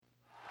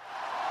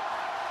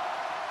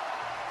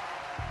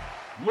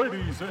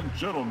Ladies and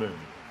gentlemen,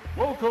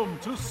 welcome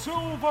to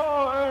Silver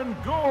and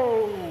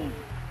Gold!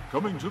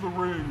 Coming to the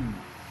ring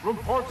from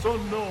parts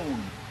unknown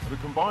at a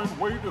combined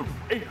weight of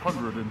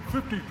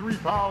 853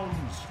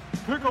 pounds,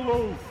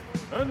 Piccolo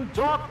and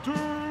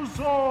Dr.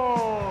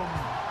 Zom!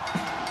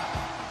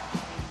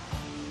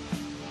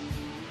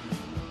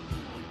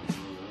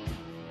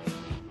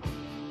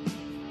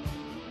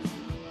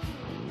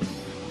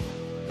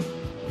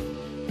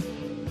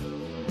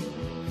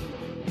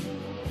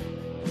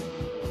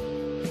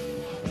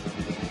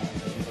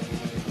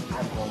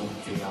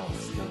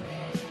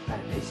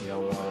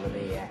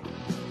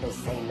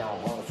 This ain't no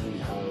home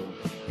sweet home,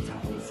 it's a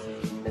home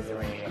sweet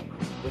misery.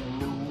 We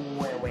knew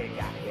when we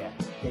got here,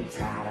 they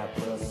tried to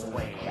put us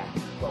away.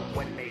 But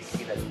when they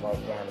seen us walk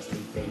down the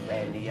street, they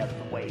ran the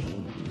other way.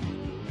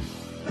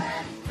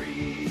 That's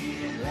free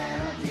in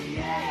Liberty,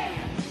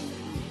 yeah.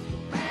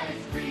 That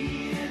is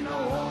free in the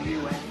whole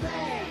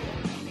USA.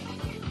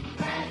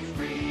 That's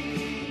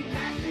free,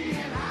 nasty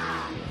and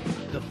hot.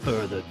 The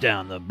further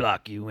down the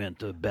block you went,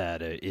 the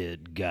better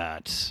it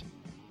got.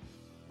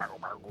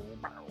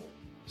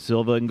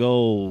 Silver and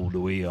Gold,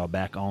 we are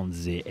back on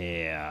the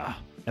air.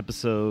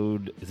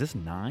 Episode, is this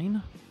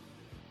 9?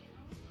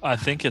 I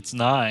think it's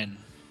 9.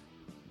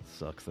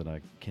 Sucks that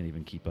I can't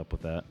even keep up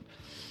with that.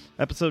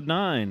 Episode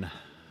 9.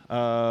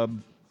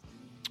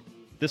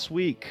 This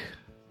week,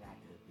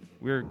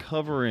 we're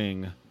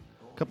covering a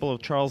couple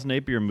of Charles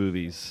Napier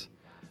movies.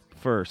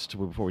 First,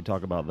 before we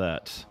talk about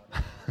that,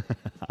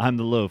 I'm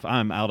the loaf.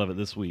 I'm out of it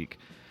this week.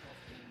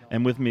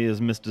 And with me is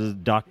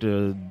Mr.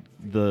 Doctor,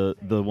 the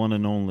one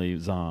and only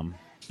Zom.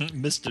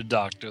 Mr.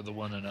 Doctor, the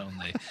one and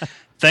only.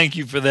 Thank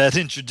you for that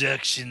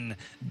introduction,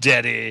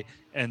 Daddy.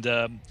 And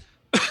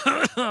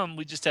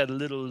we just had a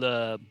little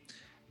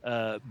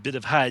bit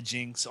of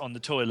hijinks on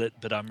the toilet,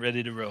 but I'm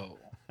ready to roll.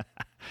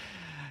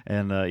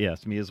 And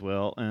yes, me as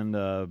well. And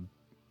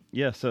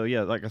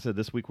like I said,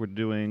 this week we're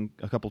doing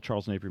a couple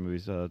Charles Napier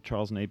movies.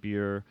 Charles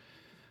Napier,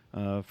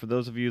 for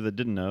those of you that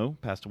didn't know,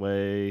 passed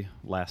away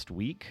last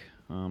week,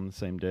 the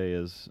same day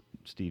as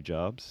Steve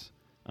Jobs.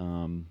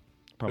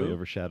 Probably Ooh.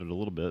 overshadowed a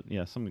little bit.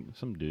 Yeah,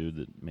 some dude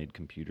that made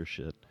computer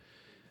shit.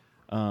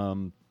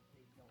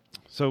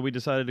 So we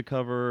decided to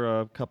cover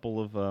a couple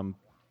of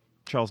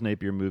Charles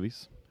Napier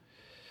movies.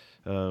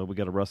 We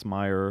got a Russ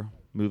Meyer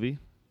movie,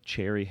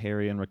 Cherry,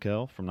 Harry, and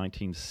Raquel from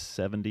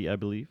 1970, I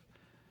believe.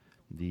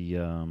 The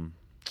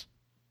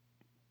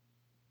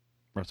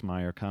Russ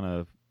Meyer kind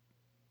of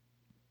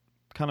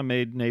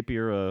made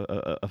Napier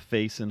a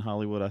face in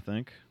Hollywood, I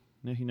think.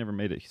 No, he never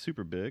made it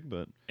super big,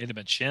 but Made him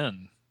a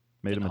chin.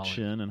 made in him a Hollywood.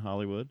 chin in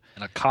Hollywood.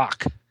 And a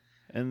cock.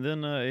 And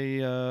then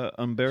a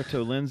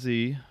Umberto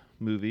Lenzi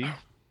movie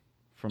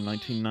from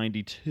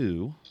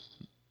 1992.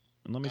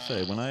 And let me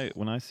say,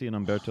 when I see an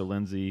Umberto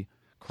Lenzi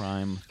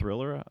crime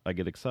thriller, I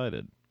get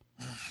excited.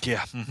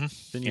 Yeah. Mm-hmm.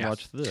 Then you Yeah.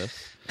 watch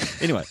this.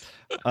 Anyway,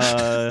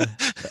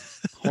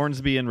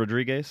 Hornsby and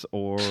Rodriguez,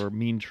 or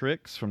Mean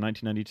Tricks from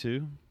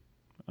 1992.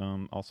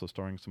 Also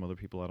starring some other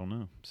people I don't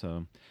know.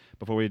 So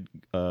before we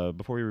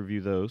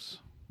review those,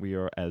 we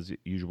are, as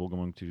usual,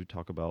 going to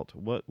talk about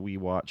what we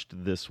watched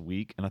this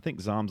week. And I think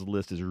Zom's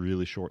list is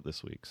really short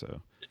this week.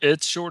 So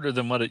It's shorter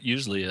than what it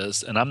usually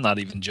is, and I'm not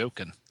even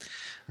joking.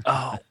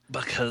 Oh,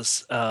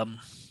 because I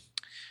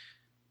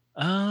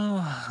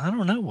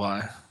don't know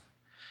why.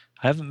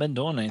 I haven't been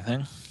doing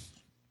anything.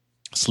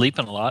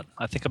 Sleeping a lot.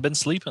 I think I've been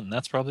sleeping.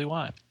 That's probably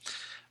why.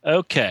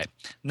 Okay,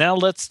 now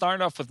let's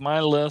start off with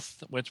my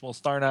list, which will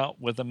start out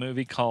with a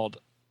movie called,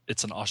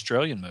 it's an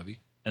Australian movie,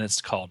 and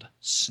it's called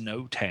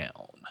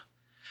Snowtown.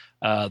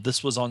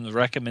 This was on the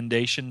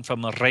recommendation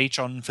from the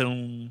Rach on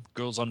Film,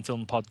 Girls on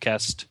Film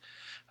podcast.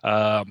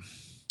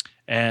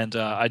 And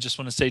I just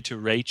want to say to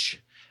Rach,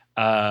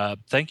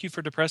 thank you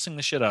for depressing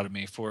the shit out of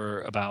me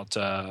for about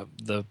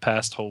the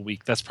past whole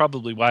week. That's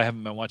probably why I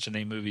haven't been watching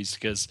any movies,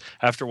 because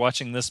after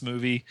watching this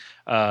movie,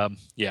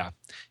 you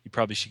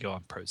probably should go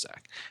on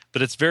Prozac.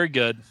 But it's very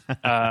good.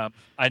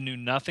 I knew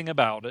nothing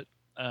about it.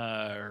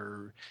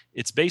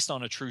 It's based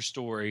on a true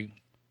story,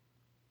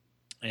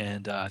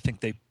 and I think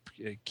they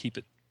keep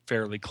it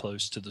fairly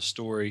close to the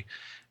story.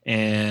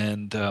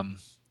 And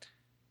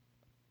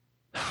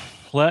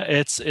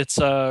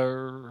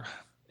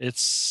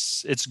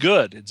it's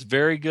good. It's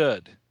very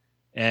good.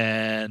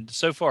 And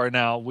so far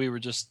now, we were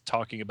just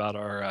talking about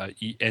our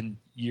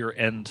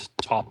year-end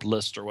top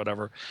list or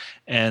whatever,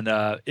 and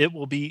it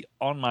will be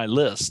on my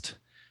list.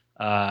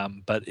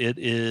 But it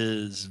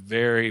is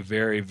very,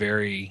 very,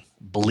 very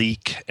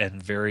bleak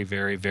and very,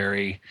 very,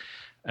 very.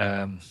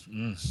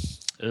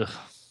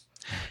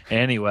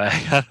 Anyway,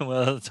 I don't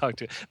want to talk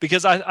to you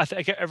because I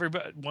think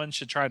everyone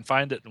should try and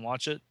find it and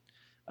watch it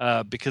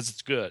because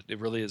it's good. It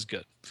really is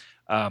good.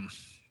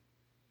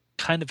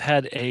 Kind of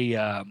had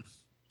a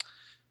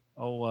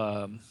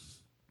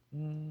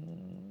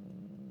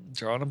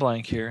drawing a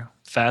blank here.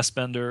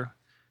 Fassbender,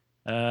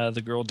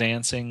 the girl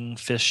dancing,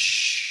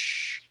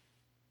 fish.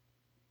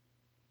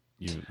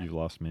 you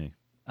lost me.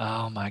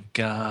 Oh my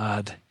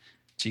God,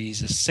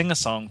 Jesus! Sing a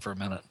song for a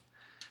minute.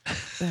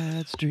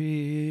 Bad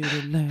Street,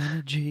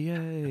 Atlanta,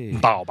 GA.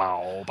 Bow,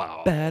 bow,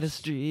 bow. Baddest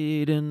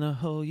street in the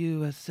whole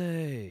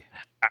USA.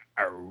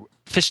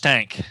 Fish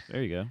Tank.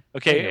 There you go.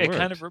 Okay, Hey,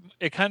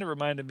 it kind of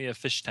reminded me of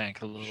Fish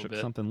Tank a little shook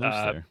bit. something loose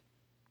there.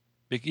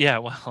 Yeah,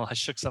 well, I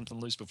shook something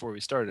loose before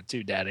we started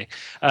too, Daddy.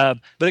 But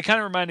it kind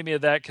of reminded me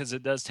of that because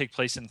it does take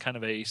place in kind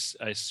of a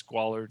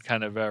squalid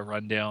kind of a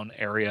rundown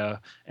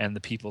area and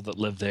the people that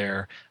live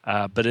there.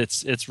 But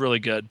it's really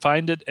good.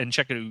 Find it and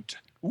check it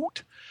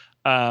out.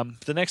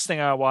 The next thing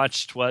I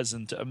watched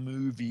wasn't a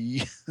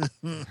movie,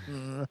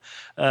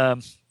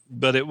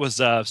 but it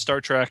was Star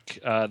Trek,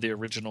 the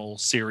original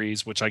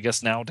series, which I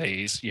guess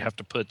nowadays you have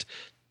to put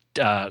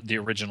the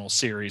original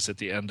series at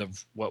the end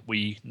of what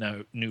we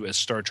knew as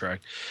Star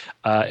Trek,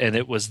 and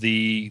it was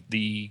the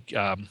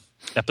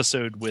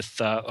episode with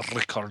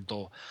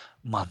Ricardo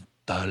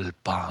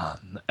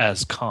Montalban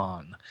as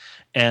Khan,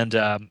 and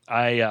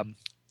I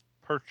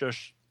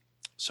purchased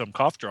some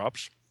cough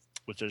drops,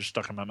 which I just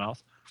stuck in my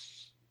mouth.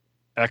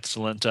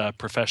 Excellent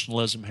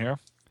professionalism here,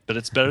 but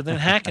it's better than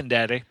hacking,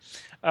 Daddy.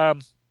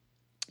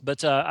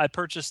 But I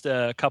purchased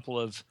a couple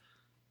of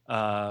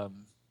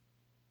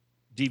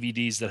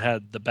DVDs that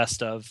had the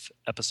best of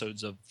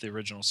episodes of the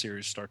original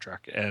series Star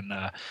Trek, and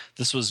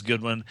this was a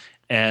good one.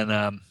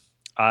 And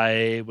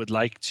I would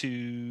like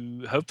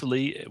to,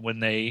 hopefully,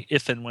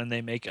 if and when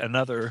they make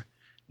another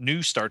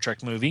new Star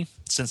Trek movie,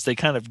 since they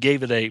kind of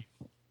gave it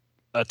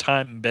a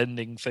time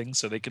bending thing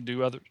so they could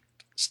do other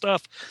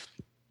stuff,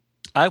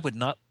 I would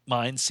not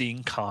mind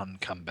seeing Khan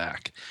come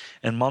back.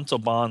 And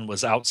Montalban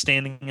was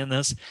outstanding in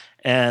this,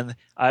 and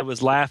I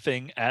was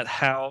laughing at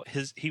how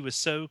he was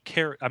so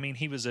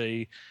he was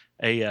a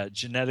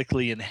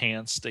genetically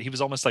enhanced. He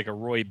was almost like a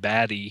Roy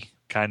Batty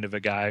kind of a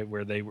guy,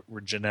 where they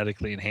were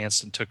genetically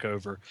enhanced and took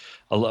over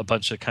a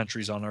bunch of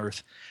countries on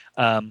Earth.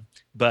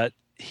 But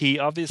he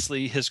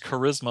obviously, his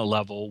charisma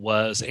level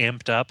was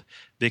amped up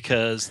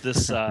because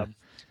this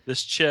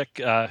this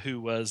chick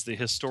who was the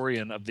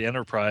historian of the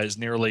Enterprise,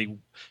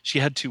 she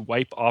had to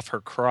wipe off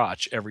her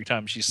crotch every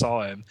time she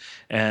saw him.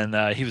 And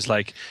he was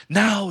like,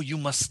 "Now you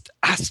must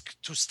ask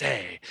to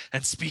stay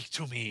and speak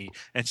to me."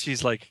 And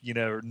she's like,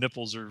 her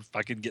nipples are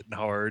fucking getting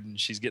hard and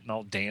she's getting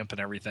all damp and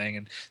everything.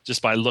 And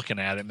just by looking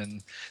at him,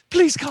 and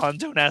 "Please, Khan,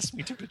 don't ask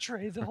me to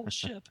betray the whole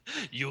ship.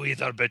 You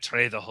either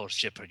betray the whole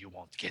ship or you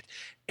won't get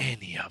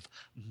any of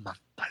Montalban."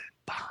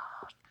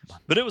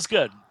 But it was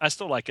good. I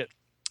still like it.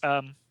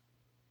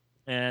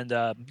 And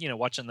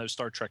watching those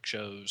Star Trek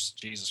shows,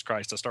 Jesus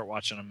Christ, I start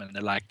watching them and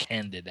they're like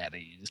candy,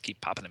 Daddy. You just keep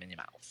popping them in your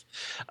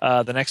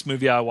mouth. The next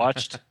movie I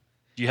watched,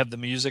 do you have the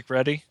music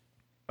ready?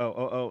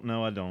 Oh,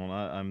 no, I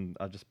don't.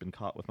 I've just been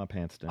caught with my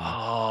pants down.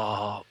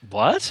 Oh,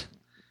 what?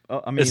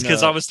 Oh, I mean, it's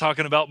because I was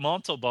talking about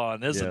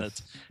Montalban, isn't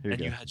it? And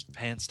you had your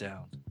pants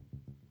down.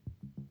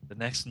 The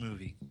next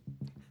movie,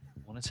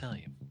 I want to tell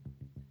you,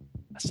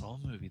 I saw a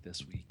movie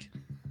this week.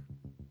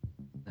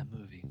 That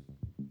movie,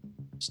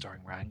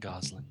 starring Ryan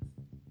Gosling,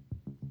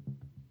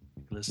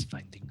 Nicholas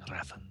Winding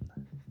Refn,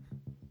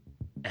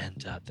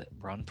 and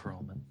Ron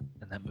Perlman,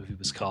 and that movie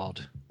was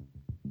called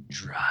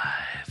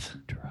Drive.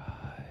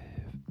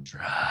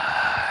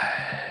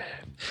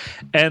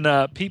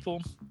 And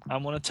people, I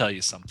want to tell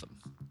you something.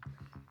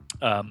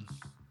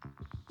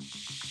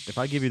 If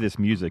I give you this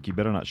music, you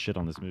better not shit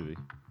on this movie.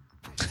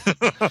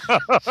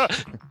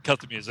 Cut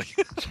the music.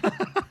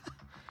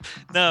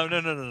 No.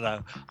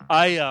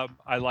 I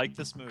like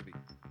this movie.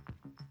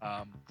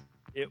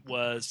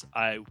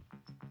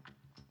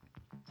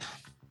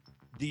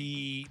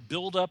 The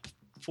build-up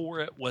for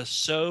it was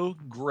so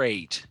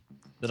great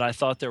that I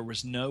thought there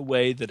was no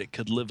way that it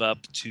could live up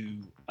to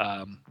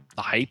the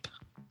hype.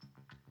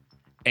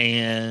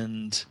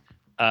 And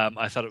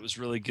I thought it was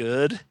really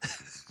good.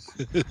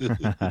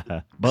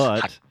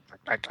 But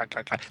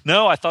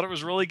no, I thought it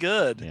was really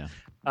good. Yeah.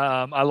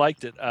 I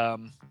liked it. I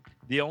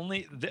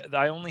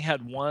only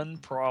had one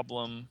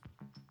problem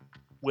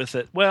with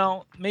it.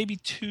 Well, maybe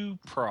two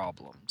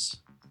problems.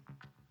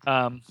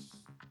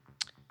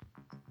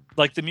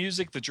 Like the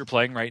music that you're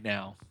playing right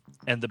now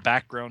and the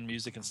background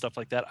music and stuff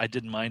like that, I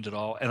didn't mind at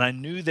all. And I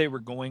knew they were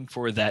going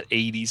for that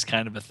 80s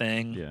kind of a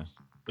thing. Yeah.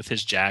 With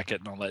his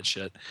jacket and all that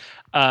shit.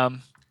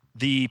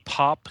 The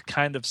pop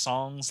kind of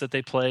songs that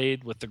they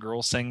played with the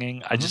girl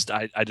singing, I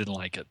didn't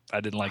like it. I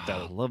didn't like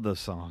that. I love those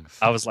songs.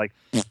 I was like,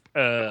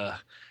 so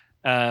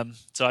I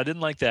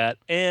didn't like that.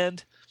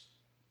 And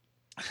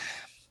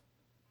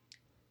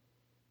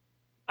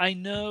I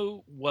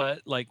know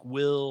what like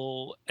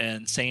Will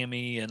and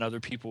Sammy and other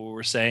people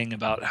were saying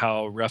about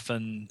how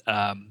Refn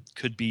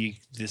could be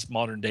this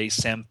modern day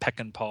Sam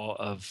Peckinpah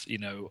of,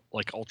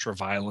 like ultra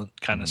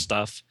violent kind of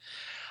stuff.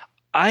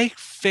 I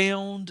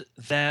found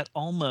that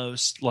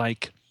almost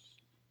like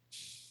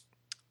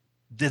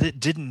that it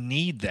didn't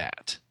need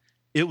that.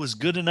 It was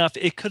good enough.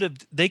 They could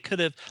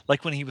have,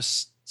 like when he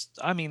was,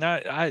 I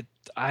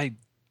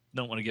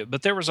don't want to get,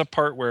 but there was a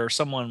part where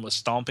someone was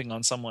stomping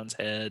on someone's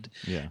head.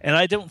 Yeah. And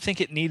I don't think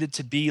it needed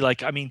to be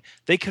like,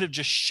 they could have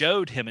just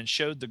showed him and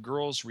showed the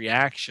girl's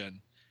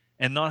reaction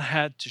and not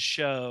had to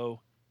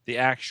show the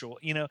actual,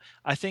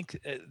 I think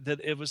that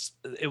it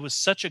was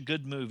such a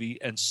good movie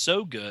and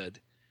so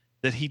good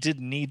that he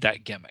didn't need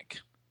that gimmick.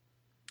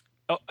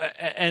 Oh,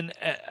 and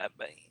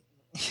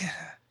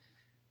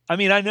I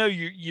mean, I know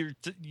you're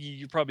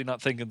probably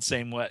not thinking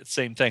the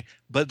same thing,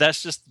 but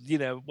that's just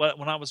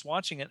when I was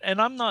watching it,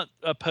 and I'm not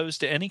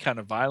opposed to any kind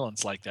of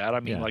violence like that.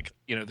 I mean, like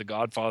The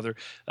Godfather,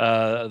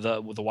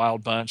 with the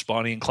Wild Bunch,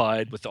 Bonnie and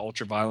Clyde with the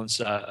ultra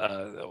violence,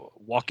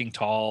 Walking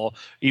Tall,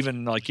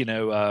 even like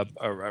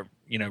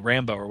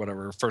Rambo or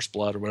whatever, First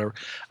Blood or whatever.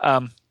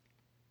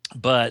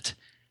 But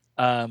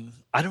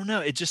I don't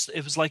know. It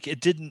was like it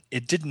didn't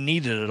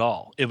need it at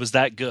all. It was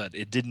that good.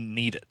 It didn't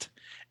need it,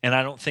 and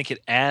I don't think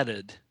it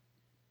added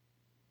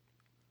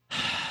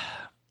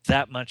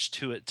that much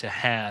to it to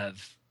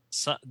have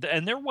some,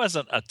 and there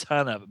wasn't a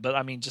ton of it, but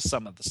I mean just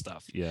some of the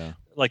stuff. Yeah,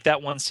 like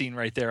that one scene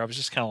right there, I was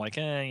just kind of like,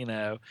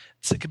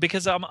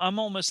 because I'm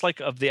almost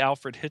like of the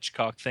Alfred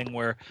Hitchcock thing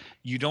where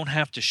you don't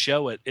have to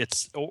show it.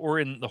 It's or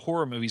in the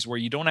horror movies where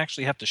you don't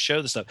actually have to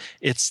show the stuff.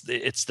 It's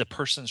the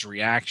person's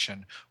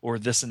reaction or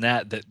this and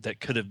that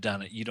could have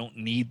done it. You don't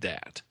need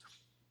that.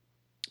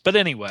 But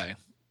anyway,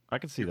 I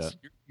can see that.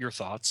 Your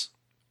thoughts?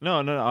 No.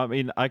 I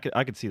mean, I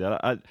could see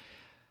that.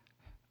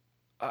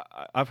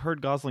 I've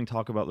heard Gosling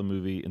talk about the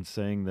movie and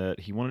saying that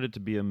he wanted it to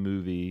be a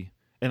movie,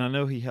 and I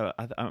know he had.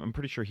 I'm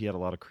pretty sure he had a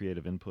lot of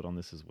creative input on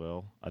this as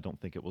well. I don't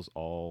think it was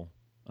all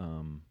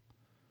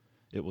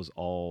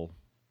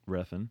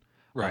Refn.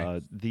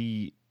 Right.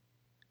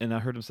 And I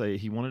heard him say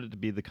he wanted it to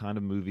be the kind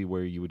of movie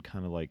where you would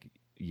kind of like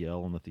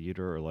yell in the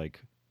theater or like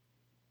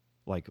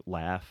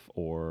laugh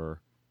or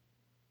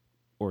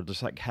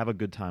just like have a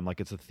good time,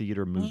 like it's a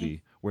theater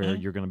movie where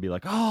you're going to be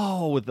like,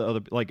 oh, with the other,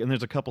 like, and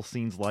there's a couple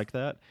scenes like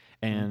that,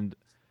 and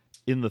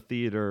in the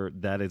theater,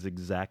 that is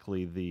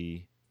exactly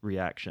the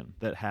reaction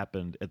that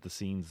happened at the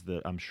scenes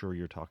that I'm sure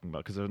you're talking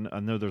about, because I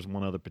know there's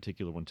one other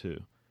particular one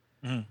too.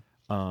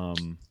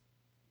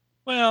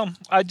 Well,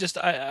 I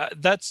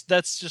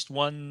that's just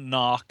one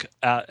knock,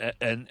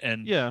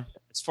 and yeah.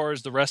 As far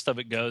as the rest of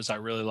it goes, I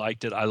really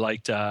liked it. I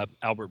liked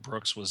Albert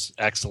Brooks was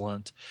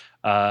excellent,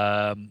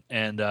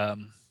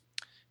 and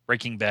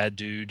Breaking Bad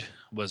dude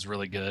was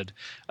really good.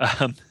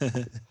 I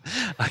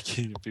can't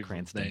remember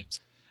people's names.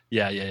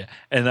 Yeah.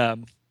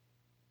 And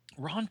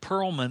Ron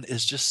Perlman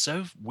is just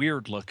so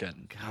weird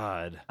looking.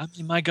 God. I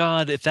mean, my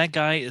God, if that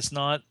guy is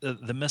not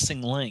the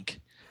missing link,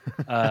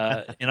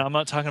 and I'm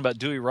not talking about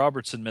Dewey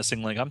Robertson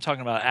missing link. I'm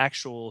talking about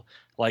actual,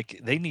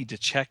 like, they need to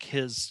check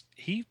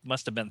he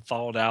must have been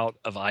thawed out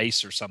of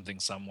ice or something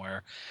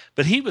somewhere.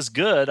 But he was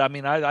good. I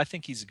mean, I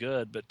think he's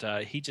good,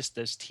 but he just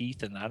does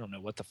teeth, and I don't know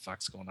what the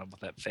fuck's going on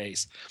with that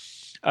face.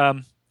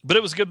 But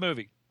it was a good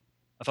movie.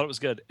 I thought it was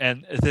good.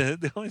 And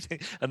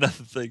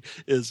another thing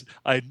is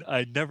I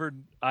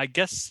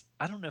guess,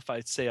 I don't know if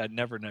I'd say I'd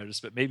never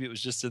noticed, but maybe it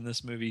was just in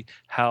this movie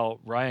how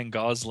Ryan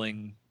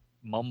Gosling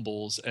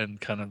mumbles and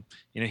kind of,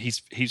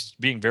 he's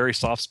being very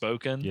soft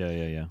spoken.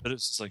 Yeah. But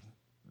it's just like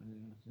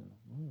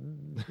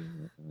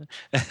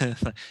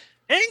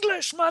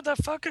English,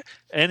 motherfucker.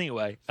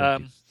 Anyway,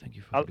 thank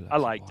you for I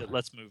liked it.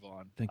 Let's move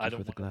on. Thank you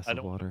for the glass of water. I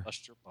don't want to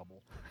bust your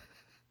bubble.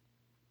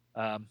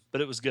 But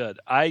it was good.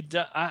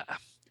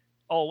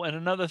 Oh, and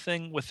another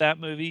thing with that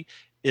movie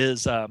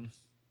is,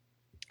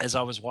 as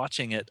I was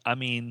watching it, I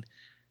mean,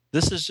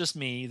 this is just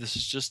me. This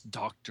is just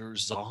Dr.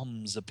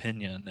 Zom's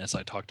opinion as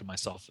I talk to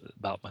myself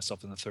about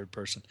myself in the third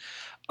person.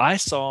 I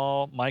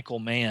saw Michael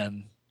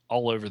Mann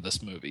all over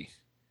this movie.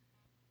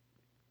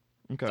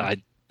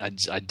 Okay.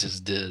 I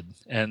just did.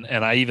 And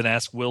I even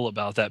asked Will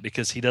about that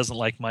because he doesn't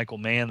like Michael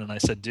Mann. And I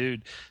said,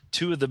 dude,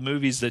 two of the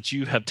movies that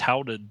you have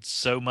touted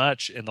so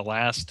much in the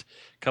last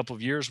couple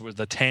of years were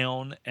The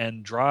Town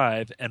and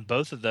Drive. And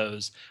both of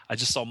those, I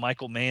just saw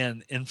Michael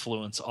Mann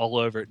influence all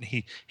over it. And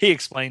he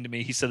explained to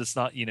me, he said, it's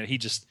not,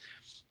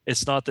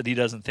 it's not that he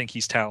doesn't think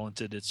he's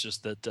talented. It's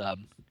just that,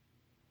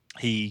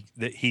 he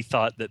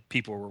thought that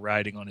people were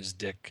riding on his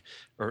dick,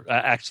 or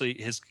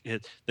actually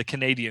the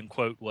Canadian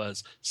quote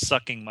was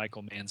sucking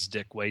Michael Mann's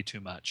dick way too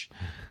much.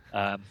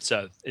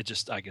 So it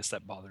just, I guess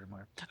that bothered him.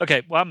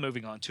 Okay, well, I'm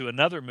moving on to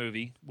another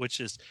movie, which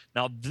is,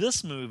 now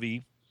this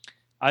movie,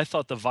 I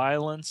thought the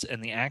violence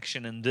and the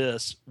action in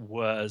this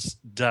was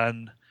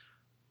done.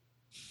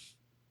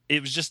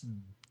 It was just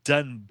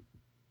done.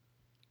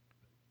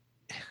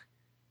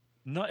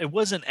 No, it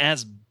wasn't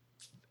as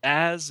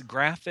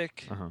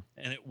graphic,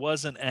 and it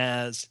wasn't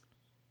as,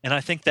 and I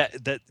think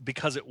that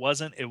because it was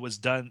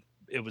done,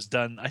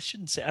 I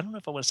shouldn't say, I don't know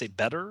if I want to say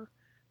better,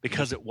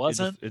 because it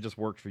wasn't. It just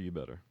worked for you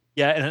better.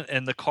 Yeah,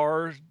 and the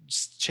car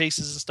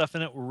chases and stuff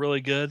in it were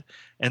really good.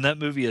 And that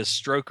movie is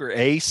Stroker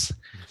Ace.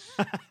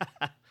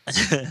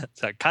 So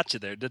I caught you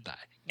there, didn't I?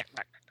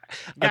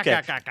 Okay.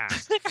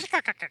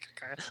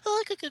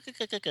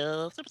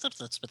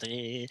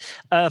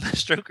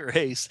 Stroker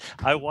Ace.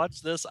 I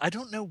watched this. I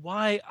don't know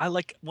why.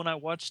 When I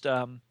watched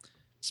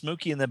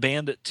Smokey and the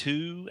Bandit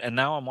 2, and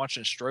now I'm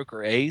watching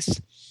Stroker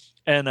Ace.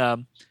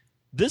 And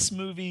this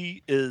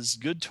movie is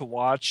good to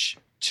watch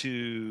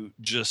to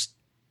just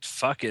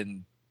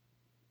fucking,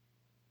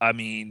 I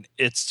mean,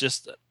 it's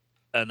just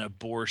an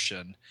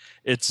abortion.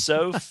 It's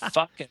so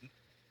fucking.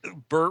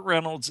 Burt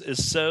Reynolds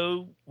is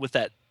so with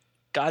that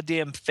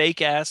goddamn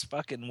fake ass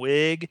fucking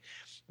wig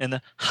and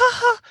the ha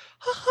ha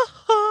ha ha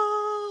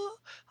ha,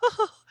 ha,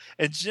 ha.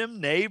 And Jim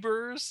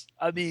Neighbors.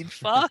 I mean,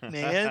 fuck,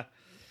 man.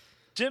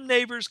 Jim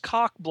Neighbors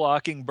cock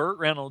blocking Burt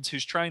Reynolds,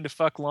 who's trying to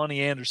fuck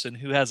Lonnie Anderson,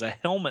 who has a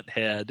helmet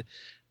head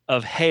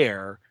of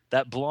hair,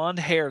 that blonde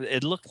hair.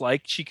 It looked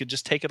like she could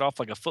just take it off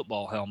like a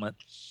football helmet.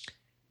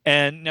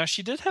 And now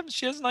she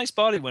has a nice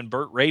body when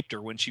Burt raped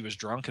her when she was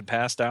drunk and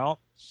passed out.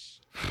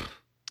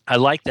 I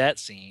like that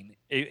scene.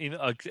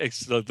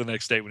 The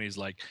next day when he's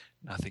like,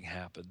 nothing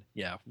happened.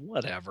 Yeah,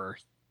 whatever.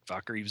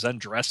 Fucker. He was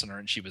undressing her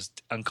and she was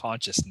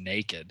unconscious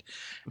naked.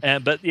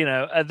 But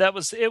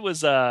it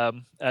was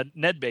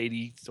Ned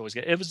Beatty.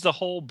 It was the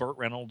whole Burt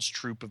Reynolds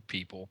troupe of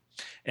people.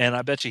 And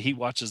I bet you he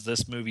watches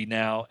this movie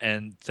now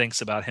and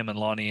thinks about him and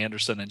Lonnie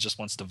Anderson and just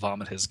wants to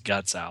vomit his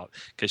guts out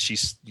because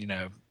she's,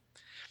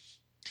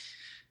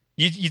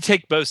 You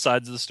take both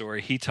sides of the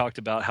story. He talked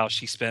about how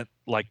she spent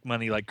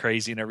money like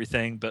crazy and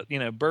everything, but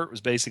Burt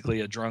was basically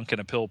a drunk and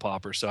a pill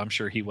popper, so I'm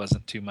sure he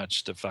wasn't too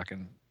much to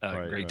fucking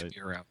great to be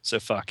around. So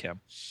fuck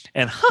him.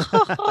 And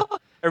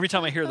every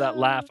time I hear that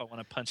laugh, I want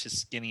to punch his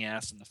skinny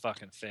ass in the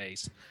fucking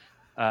face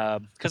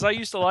because I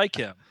used to like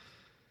him,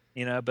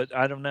 but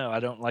I don't know. I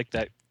don't like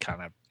that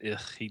kind of.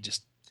 He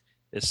just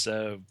is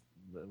so.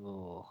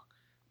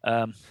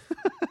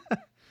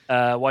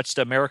 Watched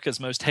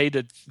America's Most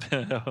Hated.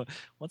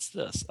 What's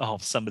this? Oh,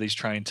 somebody's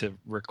trying to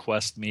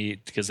request me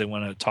because they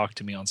want to talk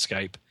to me on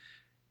Skype,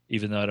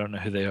 even though I don't know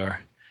who they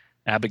are.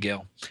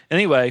 Abigail.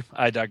 Anyway,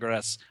 I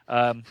digress.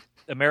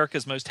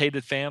 America's Most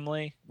Hated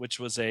Family, which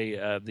was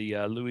the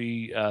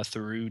Louis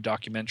Theroux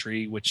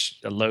documentary, which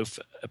Loaf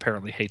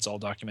apparently hates all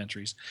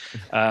documentaries.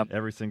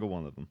 Every single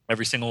one of them.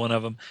 Every single one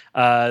of them.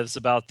 It's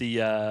about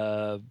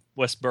the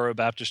Westboro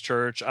Baptist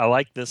Church. I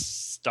like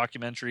this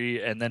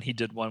documentary, and then he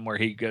did one where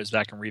he goes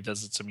back and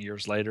revisits them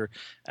years later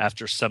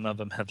after some of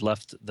them had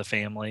left the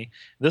family.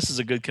 This is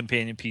a good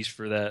companion piece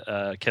for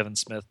that Kevin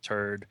Smith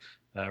turd,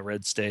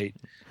 Red State.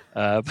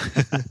 And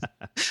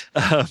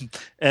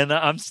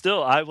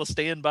I will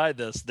stand by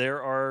this.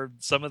 There are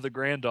some of the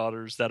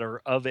granddaughters that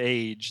are of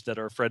age that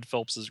are Fred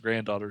Phelps's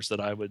granddaughters that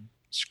I would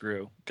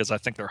screw because I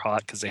think they're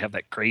hot because they have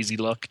that crazy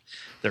look.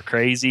 They're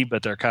crazy,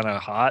 but they're kind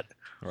of hot.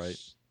 Right.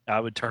 I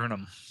would turn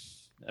them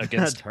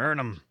against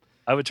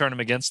I would turn them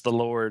against the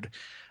Lord.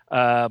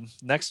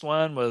 Next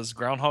one was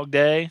Groundhog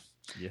Day.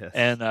 Yes.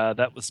 And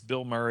that was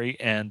Bill Murray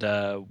and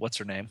what's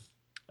her name?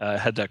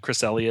 Had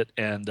Chris Elliott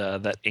and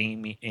that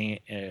Amy,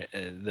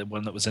 the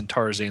one that was in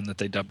Tarzan that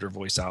they dubbed her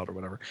voice out or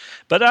whatever.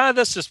 But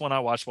that's just one I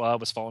watched while I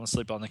was falling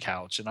asleep on the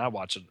couch, and I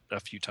watch it a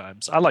few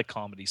times. I like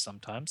comedy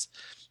sometimes.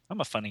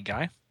 I'm a funny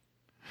guy.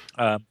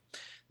 The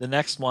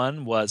next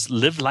one was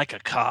Live Like a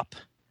Cop,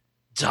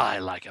 Die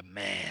Like a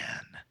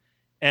Man.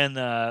 And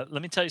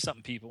let me tell you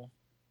something, people.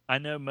 I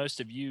know most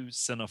of you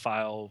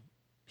cinephile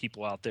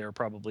people out there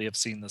probably have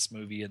seen this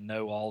movie and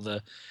know all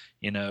the,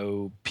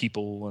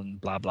 people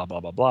and blah, blah, blah,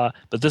 blah, blah.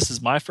 But this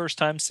is my first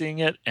time seeing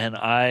it, and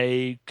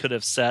I could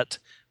have set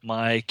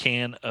my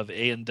can of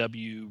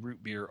A&W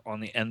root beer on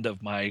the end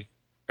of my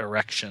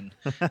erection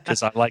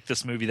because I like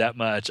this movie that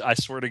much. I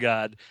swear to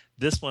God,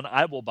 this one,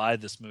 I will buy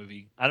this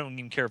movie. I don't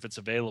even care if it's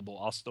available.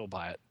 I'll still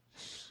buy it.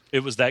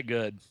 It was that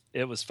good.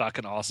 It was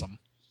fucking awesome.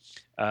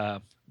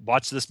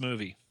 Watch this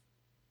movie.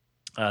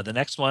 The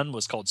next one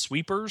was called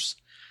Sweepers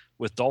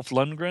with Dolph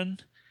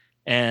Lundgren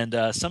and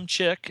some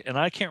chick, and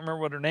I can't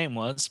remember what her name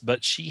was,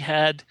 but she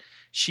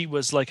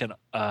was like a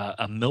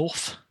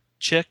MILF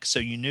chick, so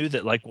you knew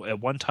that at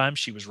one time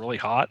she was really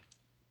hot,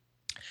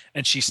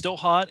 and she's still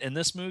hot in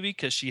this movie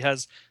because she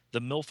has the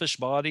MILFish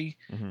body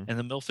and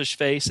the MILFish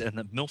face and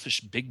the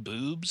MILFish big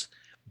boobs,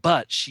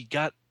 but she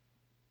got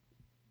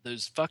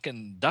those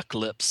fucking duck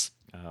lips.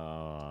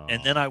 Oh.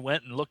 And then I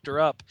went and looked her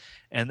up,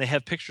 and they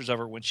have pictures of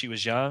her when she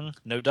was young,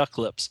 no duck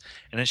lips,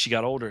 and then she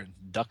got older and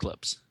duck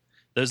lips.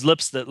 Those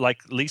lips that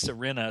like Lisa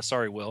Rinna,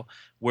 sorry Will,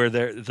 where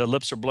the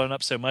lips are blown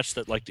up so much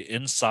that like the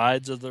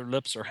insides of their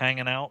lips are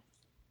hanging out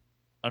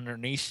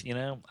underneath.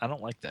 I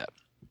don't like that.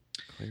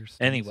 Claire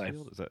Stansfield? Anyway,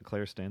 Is that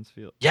Claire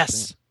Stansfield?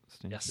 Yes.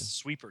 Stansfield? Yes,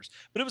 Sweepers.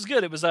 But it was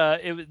good. It was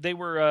they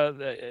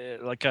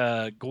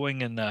were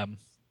going and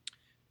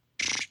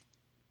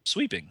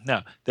sweeping.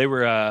 No, they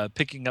were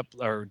picking up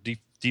or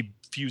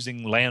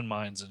defusing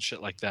landmines and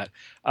shit like that.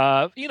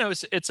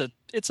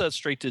 It's a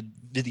straight to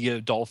video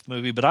Dolph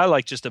movie, but I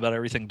like just about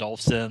everything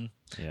Dolph's in.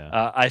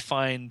 Yeah. I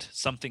find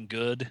something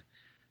good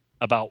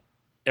about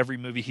every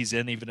movie he's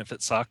in, even if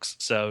it sucks.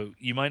 So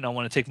you might not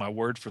want to take my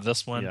word for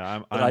this one.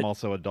 Yeah, I'm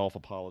also a Dolph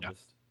apologist.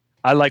 Yeah.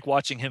 I like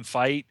watching him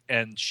fight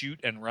and shoot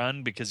and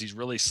run because he's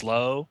really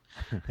slow.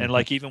 And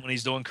even when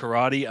he's doing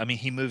karate, I mean,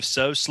 he moves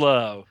so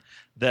slow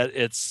that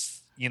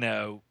it's,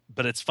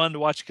 but it's fun to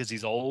watch because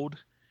he's old.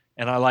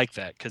 And I like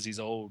that because he's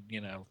old,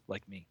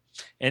 like me.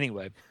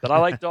 Anyway, but I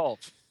like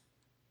Dolph.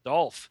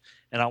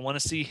 And I want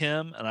to see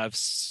him. And I've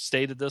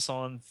stated this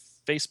on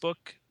Facebook,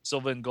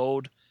 Silva and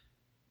Gold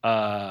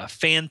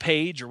fan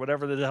page or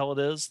whatever the hell it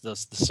is, the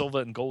Silva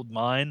and Gold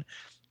mine.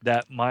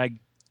 that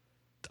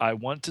I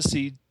want to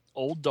see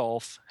old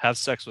Dolph have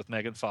sex with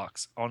Megan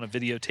Fox on a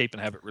videotape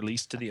and have it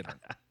released to the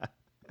internet.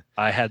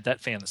 I had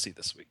that fantasy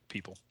this week,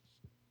 people.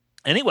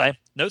 Anyway,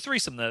 no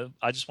threesome though.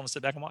 I just want to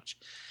sit back and watch.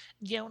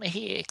 Jonah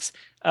Hicks.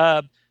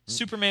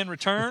 Superman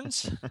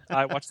Returns.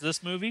 I watched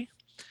this movie.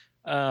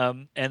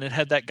 And it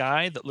had that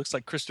guy that looks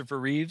like Christopher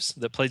Reeves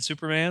that played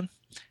Superman.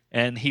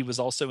 And he was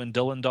also in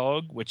Dylan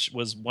Dog, which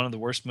was one of the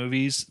worst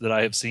movies that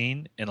I have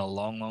seen in a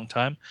long, long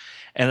time.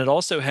 And it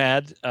also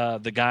had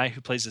the guy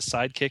who plays his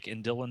sidekick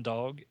in Dylan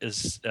Dog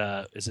is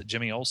it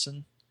Jimmy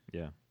Olsen?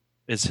 Yeah.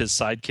 Is his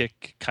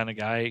sidekick kind of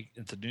guy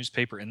at the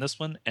newspaper in this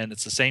one. And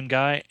it's the same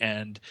guy.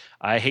 And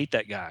I hate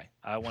that guy.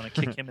 I want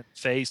to kick him in the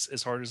face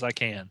as hard as I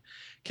can.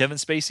 Kevin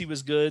Spacey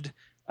was good.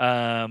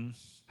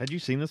 Had you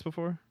seen this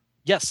before?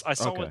 Yes, I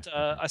saw it.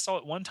 I saw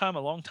it one time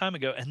a long time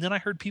ago, and then I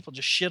heard people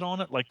just shit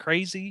on it like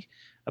crazy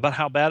about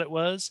how bad it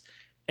was,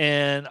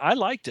 and I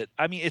liked it.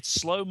 I mean, it's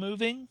slow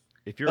moving.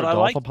 If you're a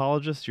Dolph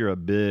apologist, you're a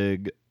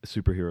big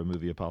superhero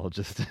movie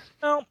apologist.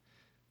 No,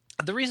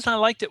 the reason I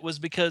liked it was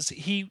because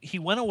he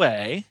went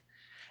away,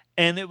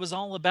 and it was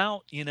all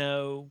about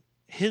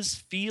his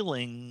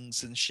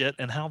feelings and shit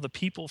and how the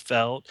people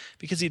felt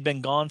because he'd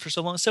been gone for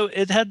so long. So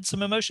it had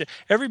some emotion.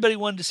 Everybody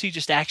wanted to see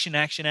just action,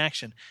 action,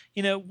 action.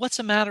 What's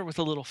the matter with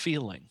a little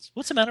feelings?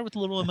 What's the matter with a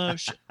little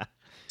emotion?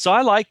 So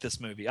I liked this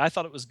movie. I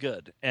thought it was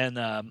good.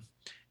 But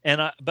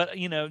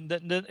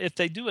if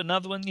they do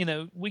another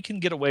one, we can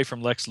get away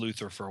from Lex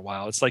Luthor for a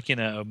while. It's like,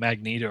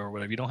 Magneto or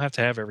whatever. You don't have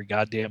to have every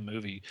goddamn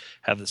movie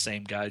have the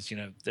same guys.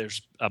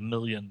 There's a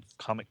million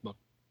comic book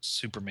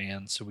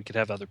Superman, so we could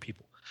have other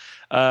people.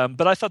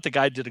 But I thought the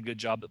guy did a good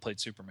job that played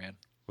Superman.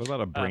 What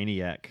about a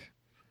Brainiac?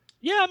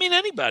 Yeah, I mean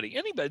anybody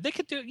they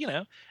could do,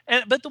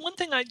 but the one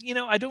thing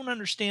I don't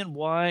understand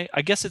why.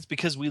 I guess it's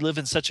because we live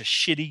in such a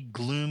shitty,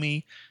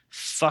 gloomy,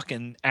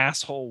 fucking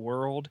asshole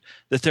world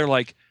that they're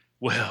like,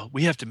 well,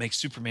 we have to make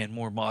Superman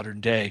more modern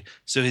day,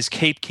 so his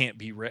cape can't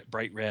be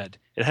bright red.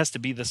 It has to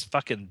be this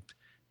fucking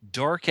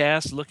dark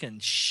ass looking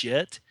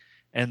shit,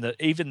 and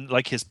even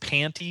like his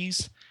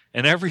panties.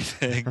 And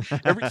everything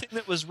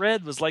that was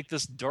red was like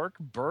this dark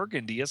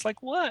burgundy. It's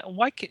like, what?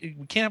 Why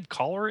we can't have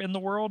color in the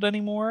world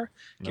anymore?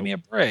 Nope. Give me a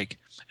break.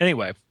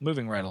 Anyway,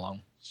 moving right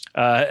along.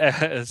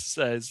 As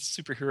a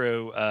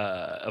superhero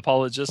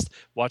apologist,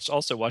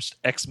 also watched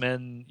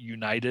X-Men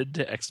United,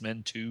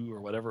 X-Men 2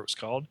 or whatever it was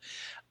called.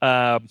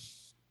 I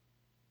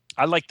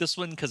liked this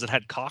one because it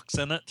had Cox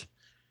in it,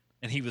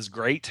 and he was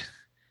great.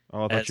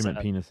 Oh, I thought you meant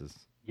penises.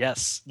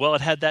 Yes. Well,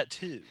 it had that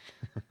too.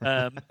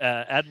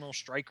 Admiral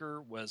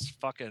Stryker was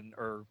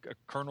or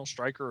Colonel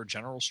Stryker or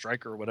General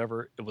Stryker or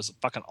whatever. It was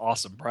fucking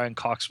awesome. Brian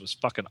Cox was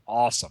fucking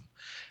awesome.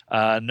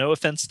 No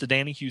offense to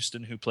Danny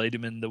Houston, who played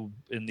him in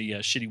the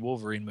shitty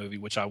Wolverine movie,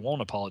 which I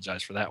won't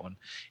apologize for that one,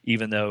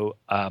 even though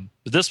but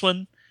this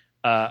one,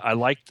 I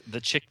liked the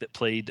chick that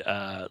played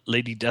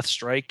Lady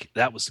Deathstrike.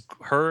 That was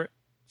her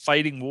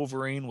fighting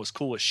Wolverine was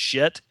cool as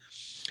shit.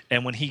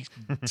 And when he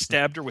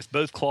stabbed her with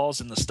both claws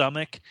in the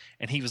stomach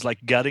and he was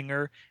like gutting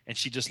her and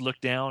she just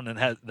looked down and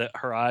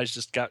her eyes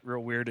just got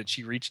real weird and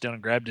she reached down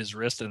and grabbed his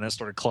wrist and then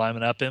started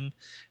climbing up him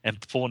and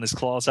pulling his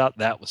claws out.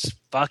 That was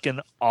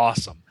fucking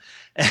awesome.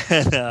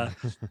 And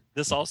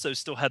this also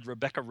still had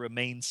Rebecca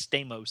Romaine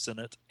Stamos in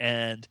it.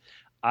 And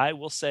I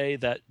will say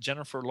that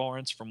Jennifer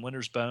Lawrence from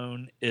Winter's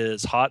Bone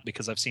is hot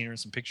because I've seen her in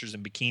some pictures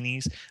in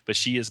bikinis, but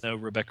she is no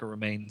Rebecca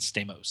Romaine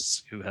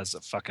Stamos, who has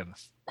a fucking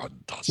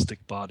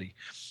fantastic body.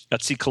 Got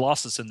to see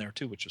Colossus in there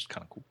too, which was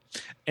kind of cool.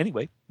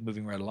 Anyway,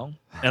 moving right along.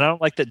 And I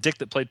don't like that dick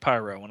that played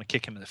Pyro. I want to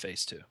kick him in the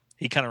face too.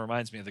 He kind of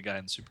reminds me of the guy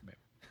in Superman.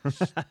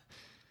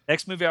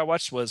 Next movie I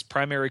watched was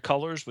Primary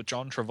Colors with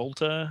John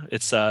Travolta.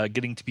 It's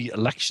getting to be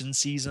election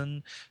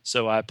season,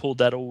 so I pulled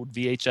that old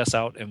VHS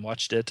out and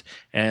watched it,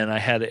 and I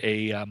had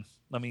a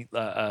let me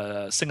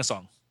sing a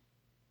song.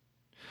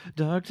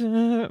 Doctor,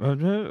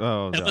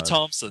 Emma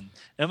Thompson.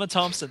 Emma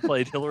Thompson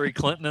played Hillary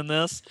Clinton in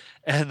this,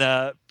 and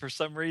for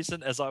some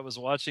reason, as I was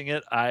watching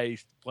it, I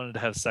wanted to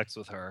have sex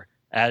with her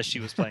as she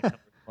was playing Hillary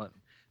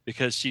Clinton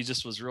because she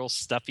just was real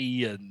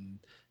stuffy and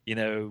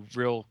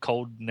real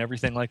cold and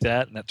everything like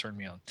that, and that turned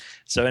me on.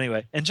 So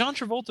anyway, and John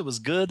Travolta was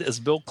good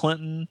as Bill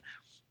Clinton,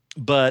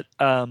 but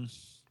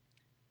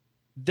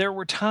there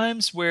were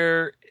times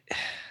where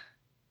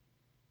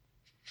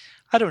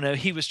I don't know,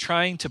 he was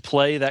trying to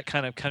play that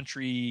kind of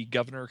country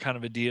governor kind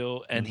of a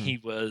deal, and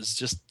he was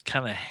just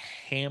kind of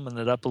hamming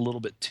it up a little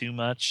bit too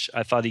much.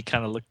 I thought he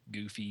kind of looked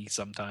goofy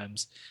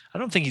sometimes. I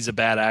don't think he's a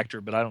bad actor,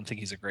 but I don't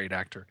think he's a great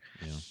actor.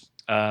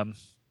 Yeah.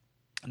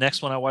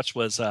 Next one I watched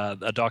was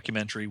a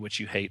documentary, which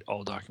you hate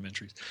all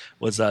documentaries,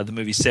 was the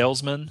movie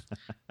Salesman.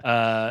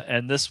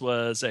 And this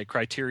was a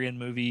Criterion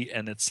movie,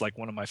 and it's like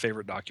one of my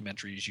favorite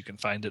documentaries. You can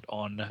find it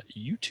on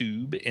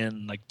YouTube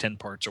in like 10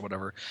 parts or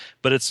whatever.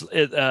 But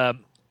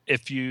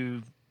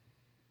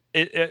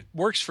it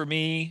works for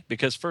me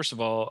because, first of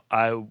all,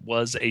 I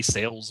was a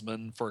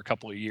salesman for a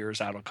couple of years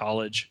out of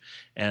college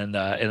and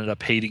ended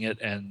up hating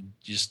it and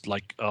just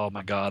like, oh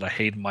my God, I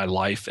hated my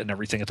life and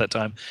everything at that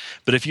time.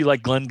 But if you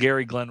like Glenn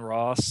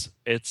Ross,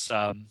 it's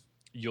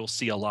you'll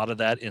see a lot of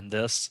that in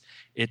this.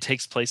 It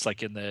takes place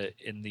like in the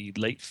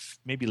late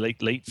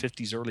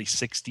 50s, early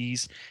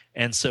 60s,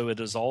 and so it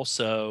is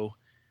also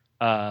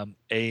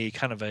a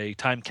kind of a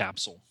time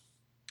capsule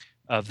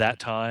of that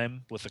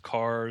time with the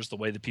cars, the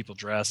way that people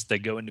dress, they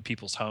go into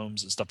people's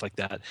homes and stuff like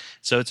that.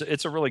 So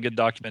it's a really good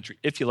documentary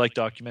if you like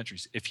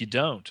documentaries. If you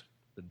don't,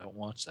 then don't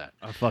watch that.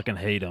 I fucking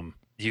hate them.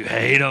 You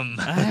hate them.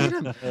 I hate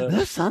them.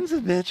 Those sons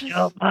of bitches. You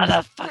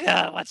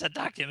motherfucker. Watch a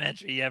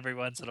documentary every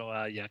once in a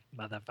while, you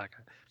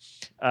motherfucker.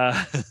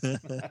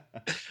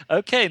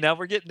 Okay, now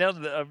we're getting down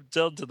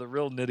to the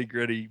real nitty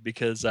gritty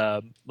because,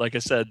 like I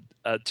said,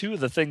 two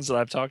of the things that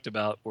I've talked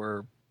about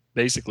were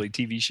basically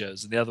TV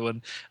shows, and the other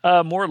one,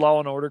 more Law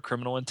and Order,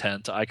 Criminal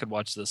Intent. I could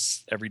watch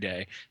this every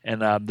day,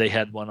 and they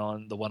had one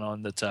on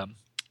that.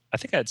 I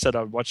think I had said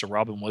I would watch a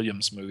Robin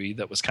Williams movie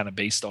that was kind of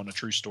based on a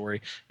true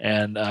story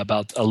and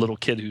about a little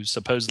kid who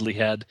supposedly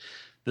had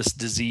this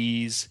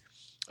disease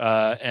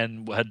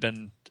and had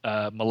been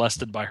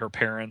molested by her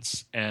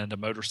parents and a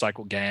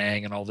motorcycle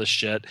gang and all this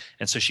shit.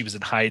 And so she was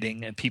in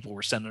hiding and people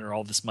were sending her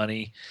all this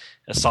money,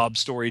 a sob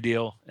story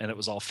deal, and it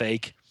was all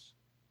fake.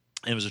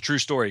 It was a true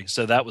story.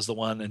 So that was the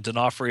one. And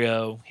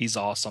D'Onofrio, he's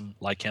awesome,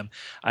 like him.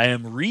 I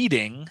am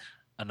reading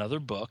another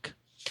book.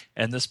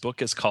 And this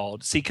book is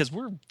called, because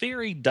we're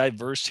very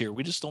diverse here.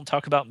 We just don't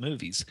talk about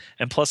movies.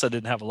 And plus, I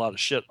didn't have a lot of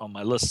shit on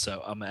my list,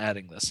 so I'm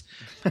adding this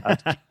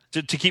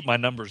to keep my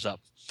numbers up,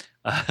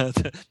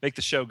 to make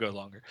the show go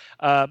longer.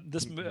 We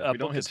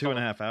don't hit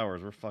 2.5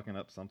 hours. We're fucking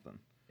up something.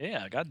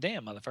 Yeah,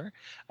 goddamn, motherfucker.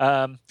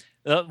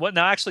 What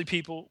now? Actually,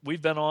 people,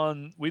 we've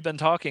been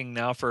talking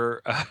now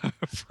for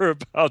for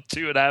about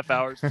 2.5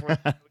 hours before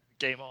the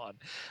came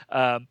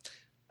on.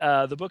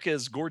 The book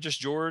is Gorgeous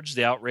George,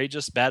 the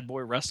outrageous bad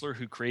boy wrestler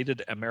who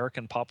created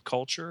American pop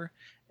culture,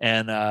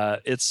 and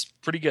it's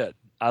pretty good.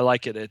 I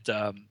like it.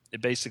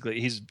 It basically,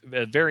 he's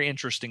a very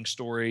interesting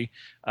story.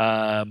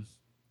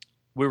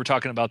 We were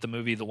talking about the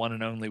movie The One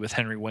and Only with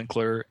Henry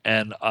Winkler,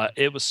 and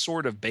it was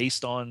sort of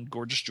based on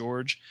Gorgeous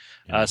George,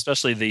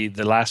 especially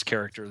the last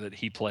character that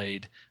he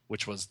played,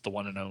 which was The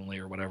One and Only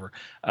or whatever.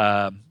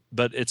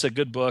 But it's a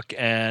good book,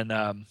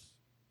 and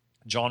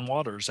John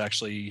Waters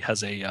actually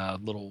has a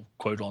little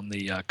quote on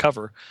the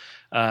cover,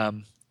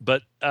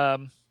 but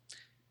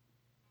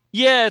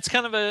yeah, it's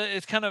kind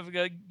of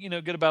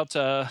good about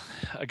a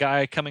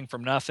guy coming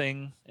from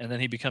nothing, and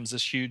then he becomes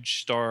this huge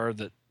star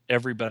that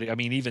everybody. I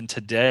mean, even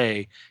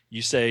today,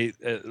 you say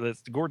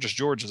Gorgeous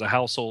George is a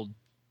household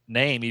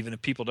name, even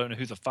if people don't know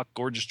who the fuck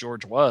Gorgeous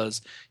George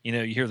was.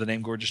 You hear the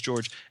name Gorgeous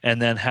George,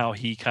 and then how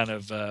he kind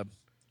of,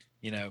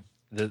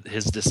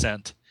 his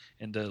descent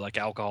into like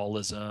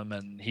alcoholism,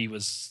 and he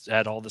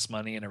had all this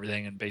money and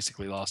everything and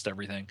basically lost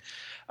everything.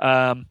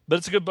 But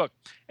it's a good book.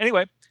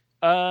 Anyway,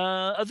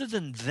 other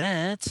than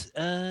that,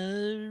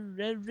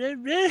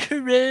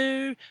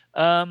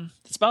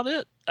 that's about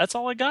it. That's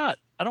all I got.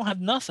 I don't have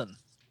nothing.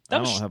 I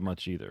don't have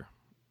much either.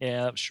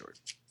 Yeah, that was short.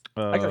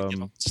 I gotta give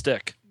him a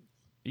stick.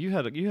 You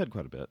had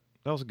quite a bit.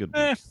 That was a good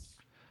book.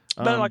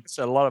 But like I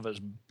said, a lot of it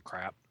is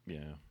crap.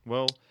 Yeah.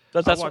 Well,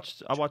 but I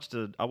watched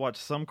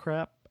some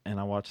crap and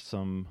I watched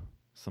some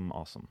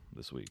awesome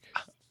this week.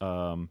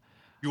 You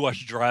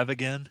watched Drive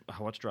again?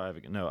 I watched Drive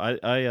again. No,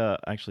 I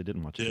actually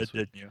didn't watch it this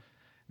week. Didn't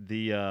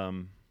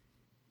you?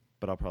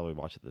 But I'll probably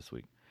watch it this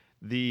week.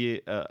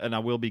 And I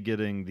will be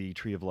getting the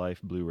Tree of Life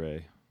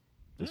Blu-ray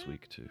this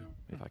week too,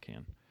 if I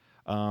can.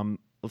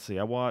 Let's see.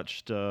 I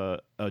watched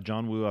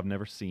John Woo. I've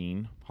never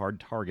seen Hard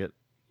Target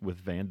with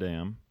Van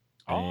Damme.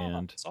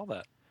 And I saw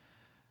that.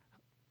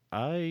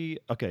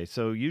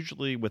 So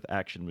usually with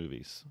action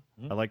movies,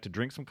 I like to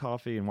drink some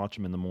coffee and watch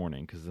them in the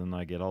morning because then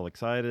I get all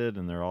excited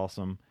and they're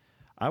awesome.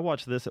 I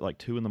watched this at like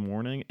 2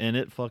 a.m. and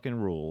it fucking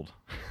ruled.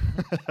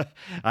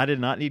 I did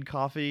not need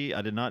coffee.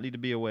 I did not need to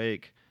be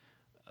awake.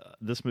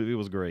 This movie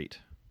was great.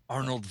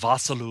 Arnold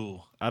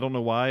Vosloo. I don't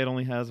know why it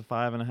only has a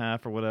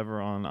 5.5 or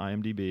whatever on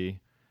IMDb.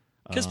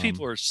 Because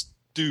people are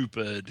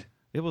stupid.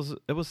 It was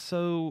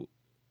so.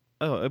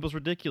 Oh, it was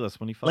ridiculous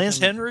when he fucking. Lance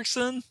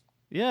Henriksen.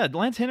 Yeah,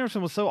 Lance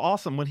Henriksen was so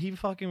awesome when he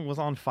fucking was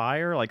on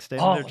fire, like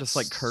standing there just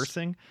like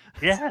cursing,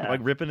 like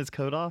ripping his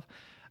coat off.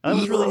 That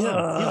was really him.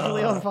 He was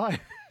really on fire.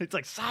 It's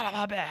like son of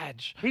a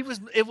bitch.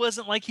 It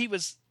wasn't like he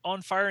was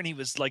on fire and he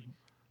was like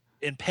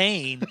in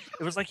pain.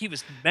 It was like he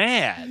was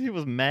mad. He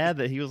was mad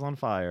that he was on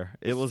fire.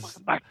 It was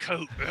my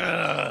coat.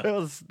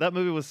 That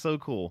movie was so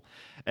cool.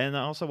 And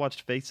I also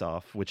watched Face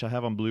Off, which I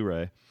have on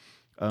Blu-ray.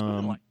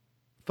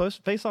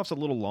 Face Off's a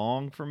little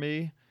long for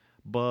me,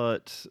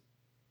 but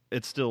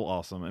it's still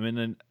awesome. I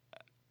mean,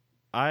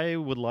 I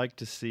would like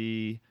to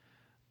see,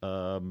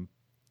 another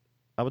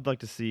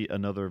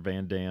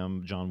Van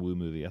Damme John Woo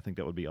movie. I think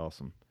that would be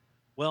awesome.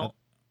 Well,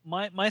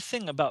 my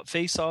thing about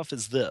Face Off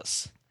is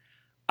this: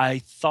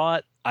 I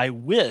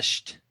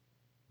wished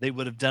they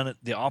would have done it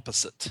the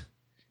opposite,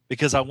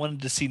 because I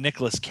wanted to see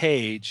Nicolas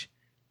Cage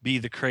be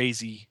the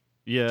crazy.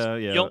 Yeah.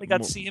 You only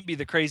got to see him be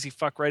the crazy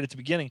fuck right at the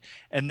beginning,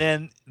 and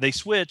then they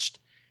switched.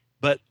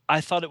 But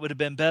I thought it would have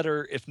been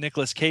better if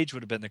Nicolas Cage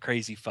would have been the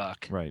crazy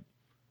fuck. Right.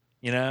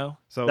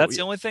 So that's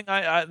the only thing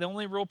the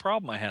only real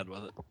problem I had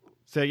with it.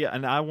 So yeah,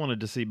 and I wanted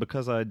to see,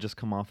 because I had just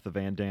come off the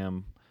Van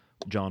Damme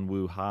John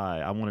Woo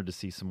high, I wanted to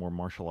see some more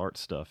martial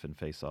arts stuff in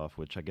Face Off,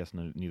 which I guess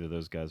neither of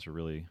those guys are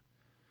really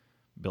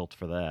built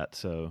for that.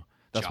 So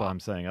that's why I'm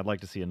saying I'd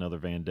like to see another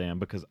Van Damme,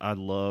 because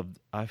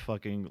I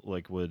fucking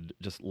like would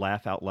just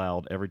laugh out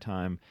loud every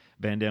time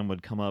Van Damme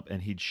would come up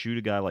and he'd shoot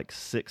a guy like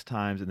 6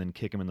 times and then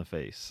kick him in the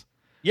face.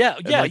 Yeah,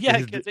 And, yeah, like, yeah.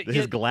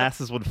 His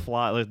glasses would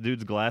fly. Like, the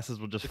dude's glasses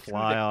would just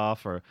fly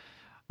off, or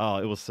oh,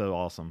 it was so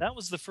awesome. That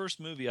was the first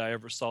movie I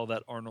ever saw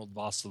that Arnold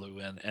Vosloo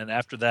in, and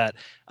after that,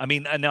 I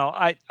mean, now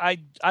I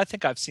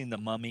think I've seen The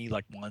Mummy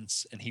like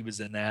once, and he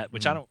was in that,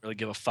 which I don't really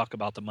give a fuck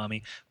about The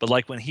Mummy, but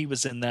like when he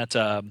was in that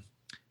the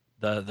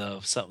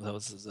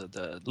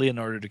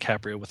Leonardo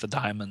DiCaprio with the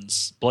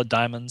diamonds, blood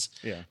diamonds,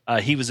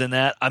 he was in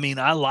that. I mean,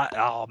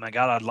 oh my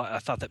god, I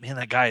thought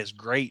that guy is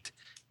great.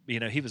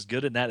 You know, he was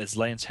good in that as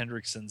Lance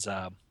Hendrickson's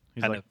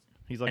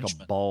He's like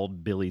henchman. a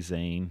bald Billy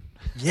Zane.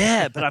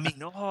 Yeah, but I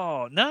mean,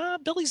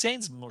 Billy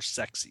Zane's more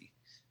sexy.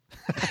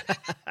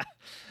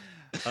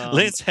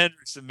 Lance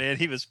Henriksen, man,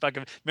 he was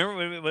fucking.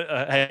 Remember when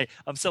hey,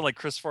 I'm sounding like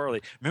Chris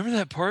Farley. Remember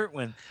that part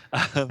when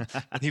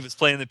he was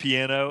playing the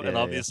piano and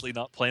obviously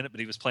not playing it, but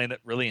he was playing it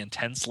really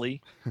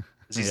intensely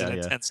because he's an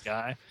intense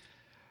guy.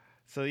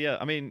 So yeah,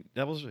 I mean,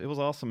 it was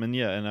awesome, and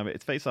I mean,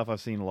 it's Face Off I've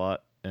seen a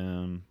lot.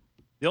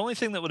 The only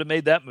thing that would have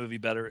made that movie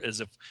better is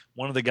if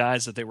one of the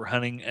guys that they were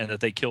hunting and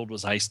that they killed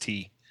was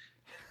Ice-T.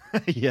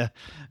 yeah.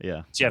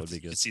 So you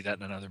could see that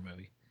in another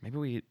movie.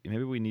 Maybe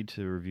we need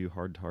to review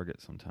Hard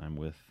Target sometime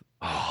with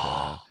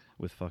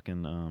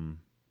fucking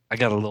I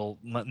got a little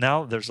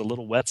now. There's a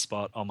little wet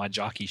spot on my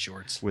jockey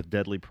shorts with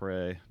Deadly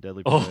Prey. Was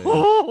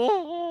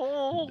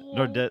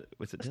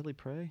it Deadly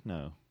Prey?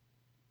 No.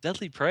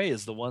 Deadly Prey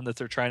is the one that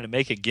they're trying to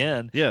make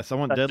again. Yes, I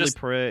want Deadly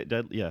Prey.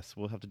 Yes,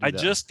 we'll have to do that. I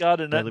just got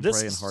Deadly this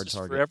Prey is and Hard just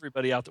Target. for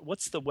everybody out there.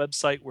 What's the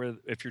website where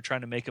if you're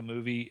trying to make a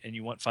movie and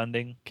you want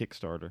funding?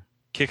 Kickstarter.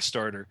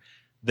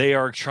 They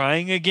are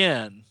trying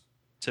again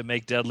to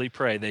make Deadly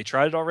Prey. They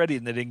tried it already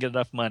and they didn't get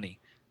enough money.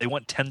 They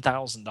want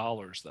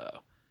 $10,000 though.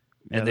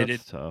 And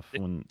that's tough.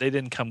 They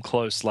didn't come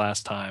close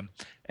last time.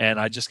 And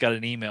I just got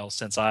an email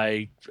since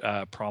I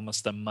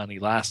promised them money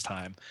last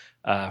time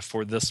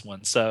for this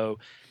one. So,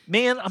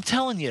 man, I'm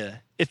telling you,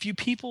 if you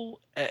people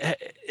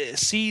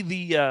see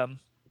the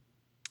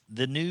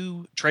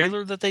new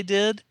trailer that they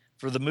did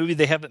for the movie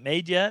they haven't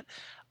made yet,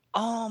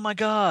 oh my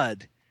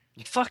god,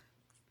 fuck,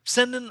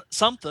 send in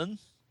something.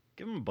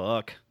 Give them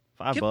 $1,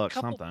 $5,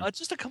 something.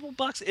 Just a couple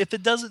bucks. If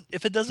it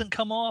doesn't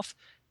come off,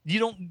 you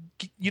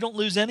don't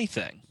lose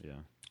anything. Yeah.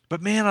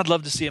 But man, I'd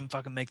love to see him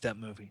fucking make that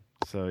movie.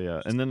 So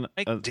yeah, and then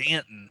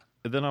Danton.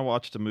 And then I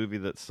watched a movie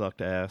that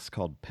sucked ass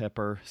called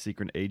Pepper: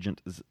 Secret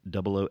Agent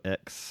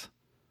 00X,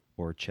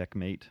 or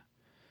Checkmate.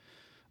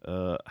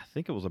 I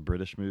think it was a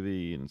British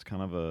movie, and it's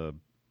kind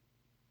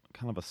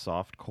of a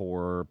soft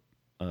core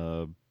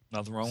nothing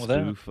wrong with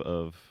spoof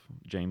of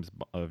James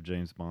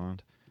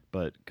Bond.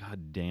 But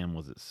god damn,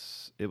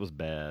 it was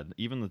bad.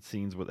 Even the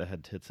scenes where they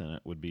had tits in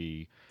it would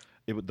be.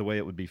 The way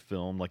it would be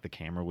filmed, like the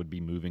camera would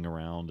be moving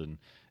around, and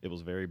it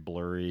was very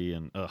blurry,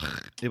 and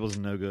it was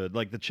no good.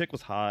 Like, the chick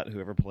was hot,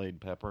 whoever played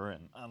Pepper,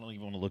 and I don't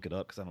even want to look it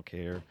up because I don't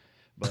care.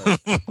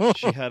 But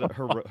she had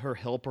her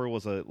helper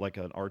was like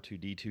an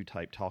R2D2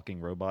 type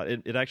talking robot.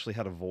 It actually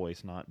had a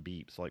voice, not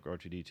beeps like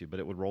R2D2, but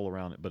it would roll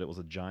around. But it was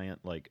a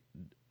giant like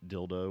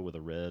dildo with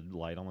a red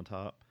light on the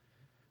top,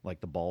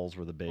 like the balls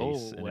were the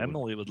base. Oh,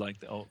 Emily would like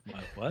that. Oh,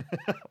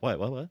 what?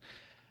 What?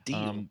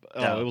 No.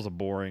 It was a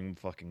boring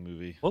fucking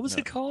movie. What was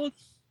it called?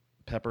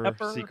 Pepper,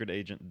 Secret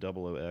Agent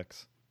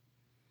 00X.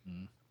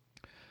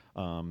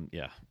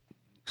 Yeah.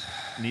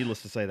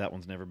 Needless to say, that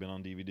one's never been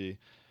on DVD.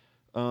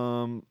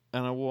 And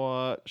I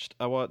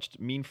watched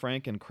Mean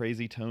Frank and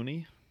Crazy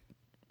Tony.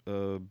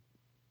 I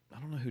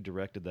don't know who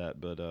directed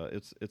that, but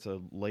it's a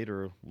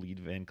later Lead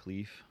Van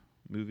Cleef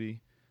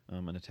movie,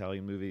 an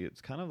Italian movie. It's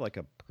kind of like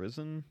a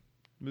prison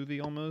movie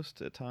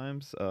almost at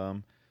times.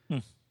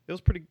 It was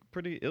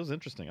pretty. It was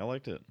interesting. I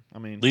liked it. I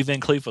mean, Lee Van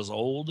Cleef was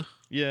old.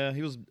 Yeah,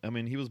 he was. I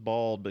mean, he was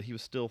bald, but he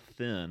was still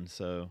thin.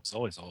 So it's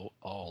always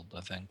old, I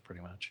think,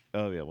 pretty much.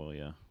 Oh yeah, well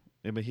yeah,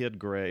 but he had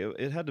gray.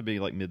 It had to be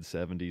like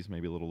mid-70s,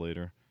 maybe a little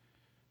later.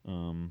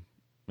 And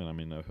I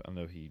mean, I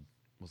know he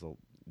was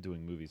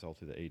doing movies all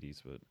through the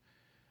 80s, but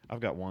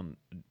I've got one.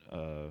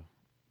 God,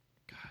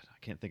 I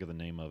can't think of the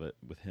name of it,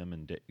 with him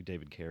and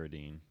David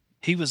Carradine.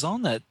 He was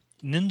on that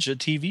ninja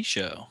TV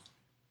show.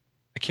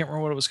 I can't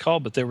remember what it was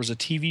called, but there was a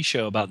TV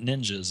show about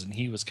ninjas, and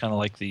he was kind of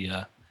like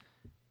the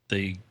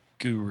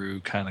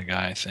guru kind of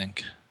guy, I think.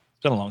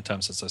 It's been a long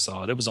time since I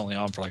saw it. It was only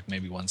on for like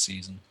maybe one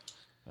season.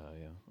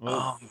 Yeah.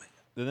 Well,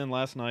 and then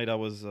last night I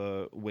was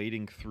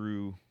wading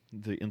through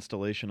the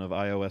installation of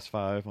iOS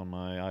 5 on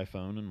my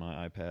iPhone and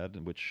my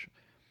iPad, which,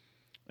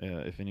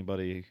 if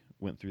anybody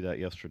went through that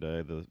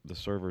yesterday, the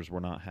servers were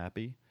not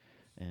happy.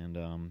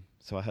 And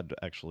so I had to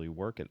actually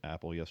work at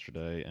Apple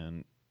yesterday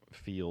and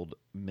field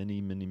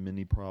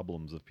many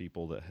problems of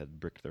people that had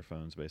bricked their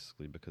phones,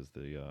 basically because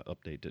the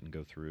update didn't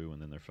go through,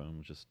 and then their phone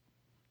was just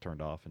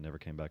turned off and never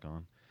came back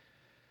on.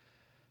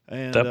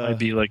 And That might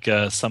be like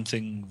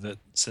something that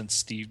since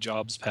Steve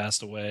Jobs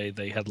passed away,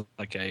 they had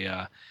like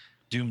a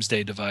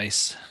doomsday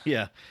device.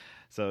 yeah.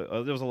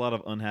 So there was a lot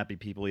of unhappy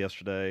people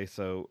yesterday.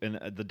 So and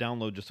the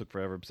download just took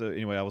forever. So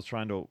anyway, I was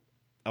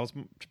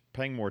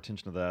paying more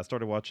attention to that. I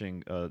started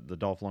watching the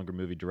Dolph Lundgren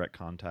movie Direct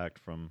Contact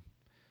from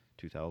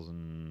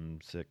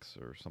 2006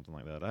 or something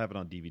like that. I have it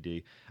on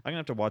DVD. I'm gonna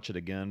have to watch it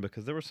again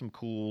because there was some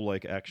cool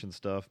like action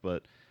stuff,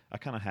 but I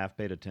kind of half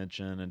paid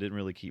attention and didn't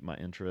really keep my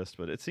interest.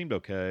 But it seemed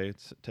okay.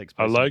 It takes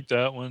I place. liked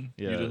that one.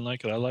 Yeah. You didn't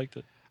like it. I liked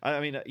it. I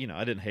mean,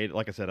 I didn't hate it.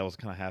 Like I said, I was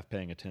kind of half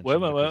paying attention.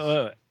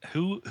 Wait.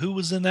 Who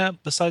was in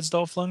that besides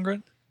Dolph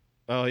Lundgren?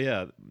 Oh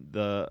yeah,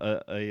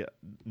 the a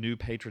new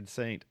patron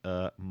saint,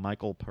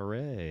 Michael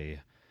Pare.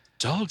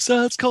 Dog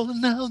sides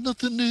calling out,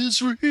 nothing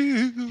is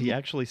real. He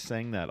actually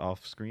sang that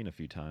off screen a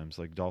few times,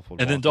 like Dolph.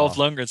 And then Dolph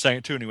Lundgren sang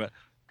it too, and he went,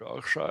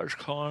 "Dog sides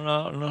calling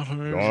out, nothing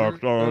is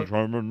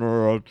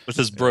real." With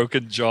his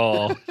broken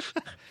jaw.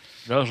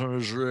 Nothing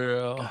is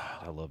real. God,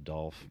 I love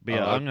Dolph. But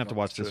yeah, I'm gonna have to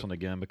watch this one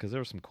again because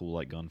there were some cool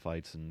like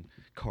gunfights and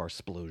car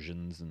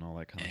explosions and all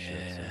that kind of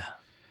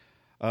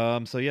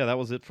shit. So yeah, that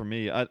was it for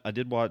me. I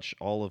did watch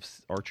all of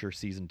Archer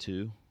season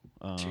 2.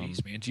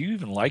 Jeez, man, do you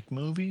even like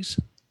movies?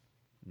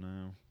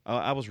 No,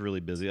 I was really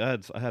busy. I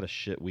had a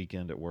shit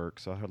weekend at work,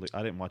 so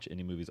I didn't watch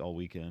any movies all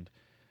weekend.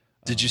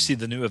 Did you see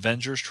the new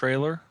Avengers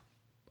trailer?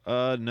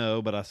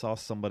 No, but I saw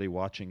somebody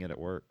watching it at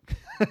work.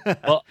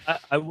 Well,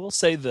 I will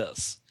say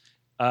this.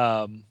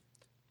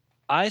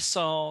 I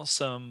saw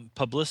some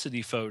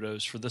publicity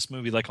photos for this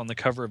movie, like on the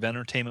cover of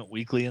Entertainment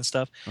Weekly and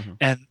stuff.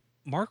 And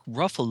Mark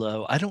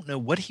Ruffalo, I don't know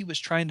what he was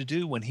trying to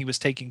do when he was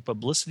taking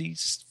publicity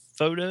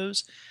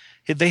photos.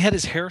 They had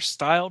his hair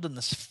styled in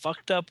this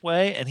fucked up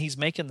way, and he's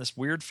making this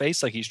weird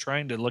face like he's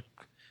trying to look,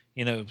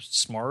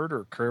 smart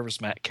or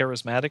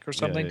charismatic or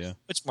something. Yeah.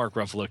 Which Mark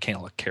Ruffalo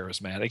can't look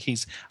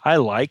charismatic. I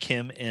like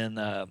him in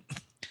the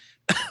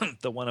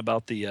one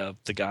about the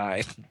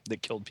guy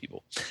that killed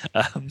people.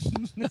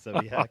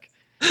 Zodiac.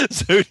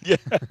 Zodiac.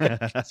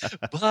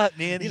 But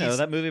man,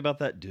 that movie about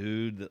that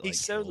dude that he's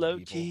so low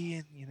key,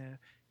 and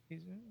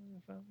he's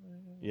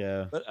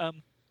yeah.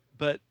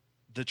 But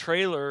the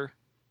trailer,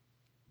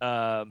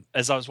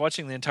 as I was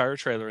watching the entire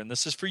trailer, and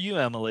this is for you,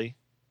 Emily,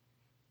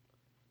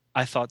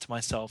 I thought to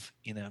myself,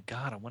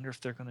 God, I wonder if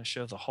they're going to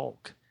show the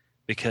Hulk,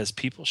 because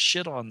people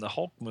shit on the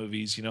Hulk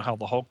movies, how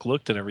the Hulk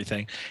looked and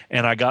everything.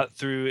 And I got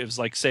through, it was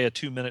like, say, a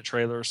 2-minute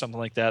trailer or something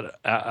like that,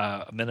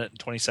 a minute and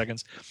 20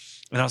 seconds.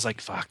 And I was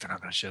like, fuck, they're not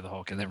going to show the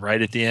Hulk. And then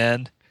right at the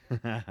end,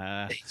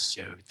 they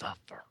showed the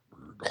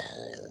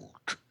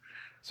Hulk.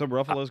 So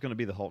Ruffalo's going to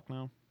be the Hulk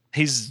now?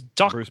 He's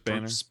Dr.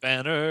 Bruce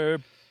Banner.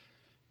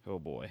 Oh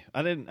boy,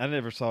 I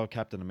never saw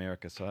Captain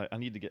America, so I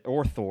need to get,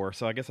 or Thor.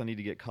 So I guess I need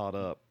to get caught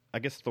up. I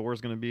guess Thor's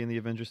going to be in the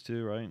Avengers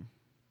too, right?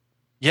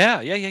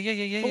 Yeah.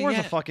 Thor's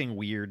a fucking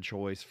weird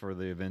choice for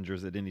the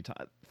Avengers at any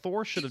time.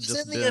 Thor should have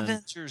just been the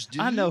Avengers,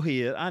 dude. I know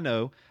he is. I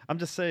know. I'm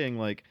just saying,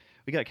 like,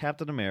 we got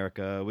Captain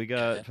America, we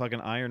got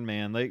fucking Iron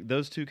Man.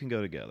 Those two can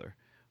go together.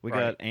 We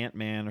got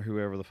Ant-Man or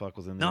whoever the fuck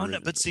was in there. No,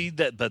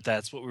 but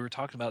that's what we were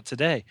talking about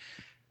today.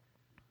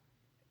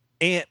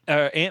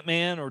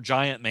 Ant-Man or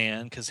Giant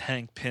Man, because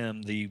Hank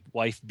Pym, the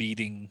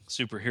wife-beating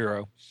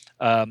superhero,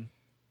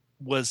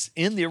 was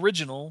in the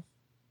original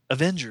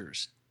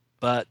Avengers,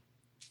 but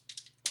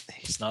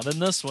he's not in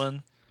this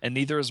one, and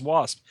neither is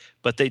Wasp.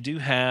 But they do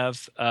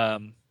have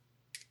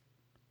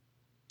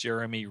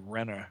Jeremy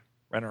Renner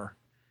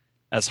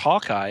as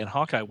Hawkeye, and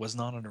Hawkeye was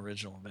not an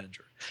original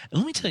Avenger. And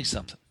let me tell you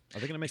something. Are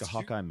they going to make a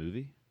Hawkeye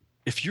movie?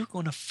 If you're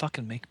going to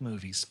fucking make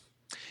movies,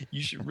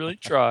 you should really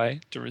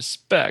try to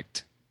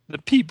respect the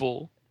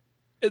people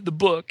in the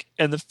book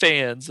and the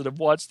fans that have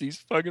watched these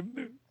fucking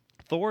movies.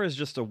 Thor is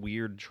just a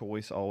weird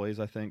choice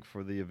always, I think,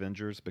 for the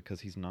Avengers,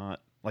 because he's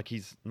not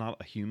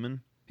a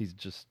human. He's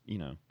just,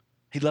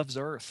 He loves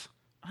Earth.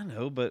 I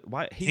know, but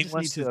why he just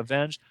wants to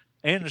avenge?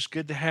 And it's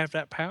good to have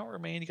that power,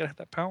 man. You got to have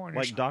that power in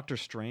your like Doctor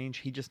Strange,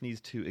 he just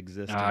needs to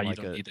exist in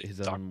like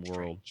his own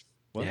world.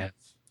 What? Yeah.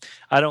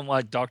 I don't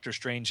like Doctor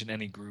Strange in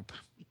any group.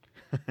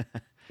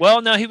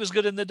 Well, no, he was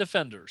good in the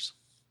Defenders.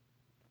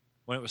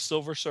 When it was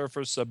Silver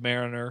Surfer,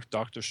 Submariner,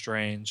 Doctor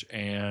Strange,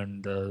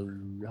 and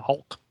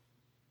Hulk.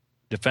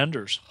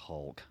 Defenders.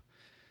 Hulk.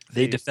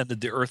 They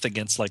defended the Earth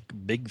against like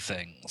big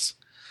things.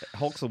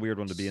 Hulk's a weird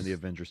one to be in the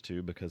Avengers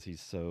too, because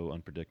he's so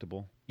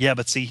unpredictable. Yeah,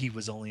 but see, he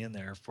was only in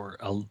there for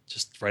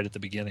just right at the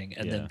beginning,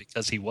 and then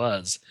because he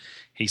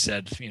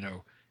said,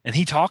 and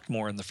he talked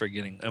more in the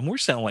beginning, and we're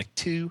sounding like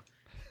two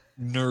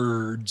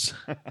nerds.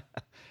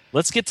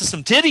 Let's get to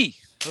some titty.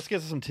 Let's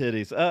get to some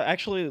titties.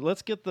 Actually,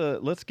 let's get the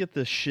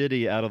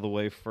shitty out of the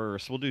way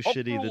first. We'll do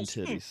shitty then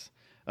titties.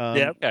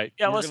 Okay.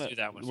 Yeah, let's do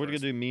that one. We're gonna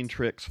do Mean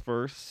Tricks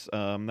first.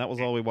 That was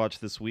all we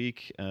watched this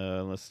week.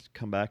 Let's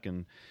come back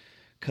and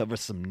cover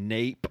some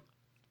Nape,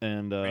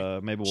 and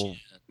maybe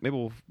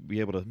we'll be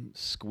able to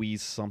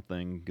squeeze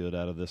something good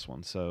out of this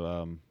one.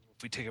 So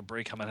if we take a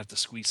break, I might have to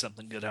squeeze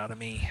something good out of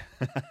me.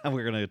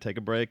 We're gonna take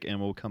a break,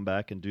 and we'll come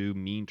back and do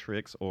Mean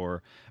Tricks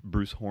or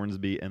Bruce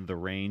Hornsby and The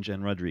Range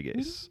and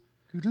Rodriguez.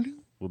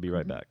 We'll be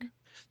right back.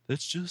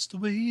 That's just the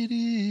way it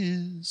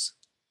is.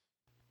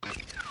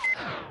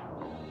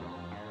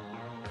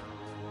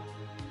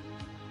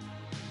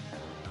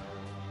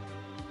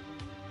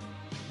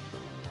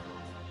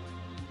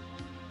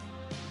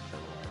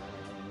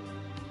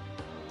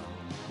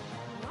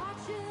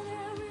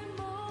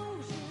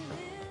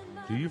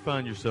 Do you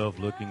find yourself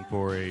looking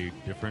for a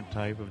different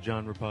type of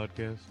genre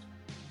podcast?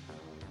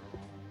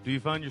 Do you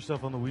find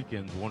yourself on the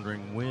weekends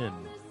wondering when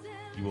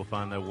you will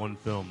find that one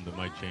film that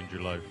might change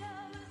your life?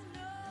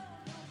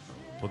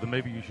 Well, then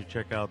maybe you should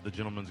check out The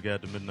Gentleman's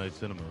Guide to Midnight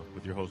Cinema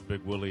with your host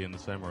Big Willie and the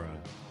Samurai.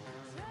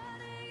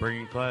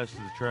 Bringing class to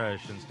the trash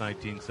since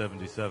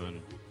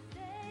 1977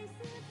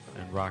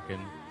 and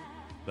rocking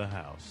the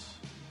house.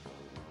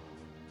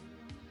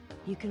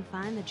 You can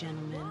find The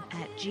Gentleman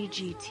at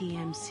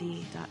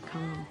ggtmc.com.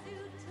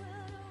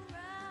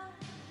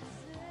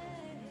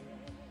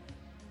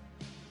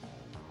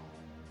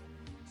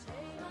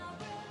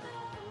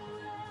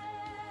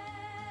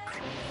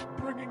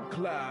 Bringing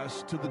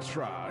class to the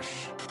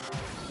trash.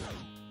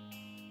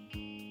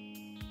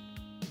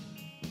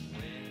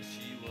 When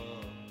she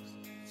walks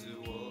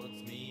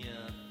towards me,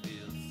 I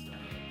feel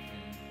something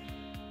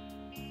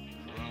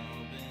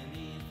crawl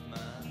beneath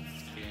my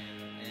skin,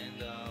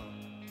 and all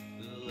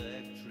the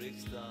electric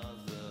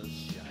stars are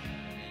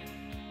shining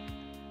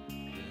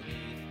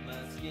beneath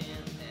my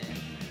skin. And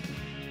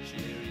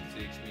Cherry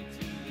takes me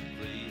to the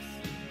place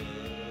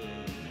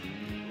above,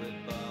 where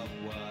barbed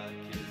wire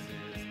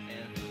kisses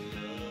and the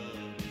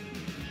love.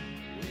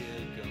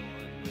 We're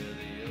going where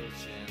the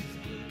ocean's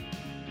blue.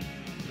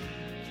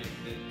 Kick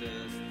the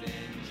dust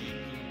and you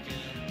can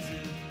come to.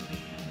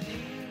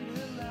 In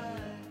the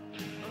light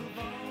of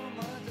all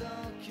my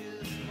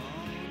darkest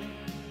morning,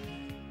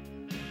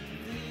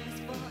 things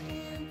fall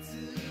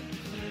into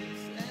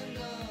place, and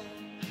all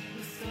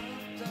the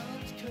soft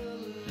orange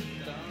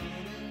colored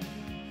dawning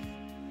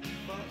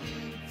fall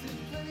into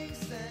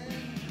place, and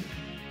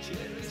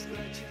Cherry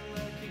scratching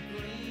like a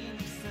grain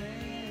of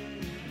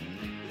sand.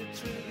 The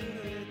trigger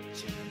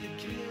itch on the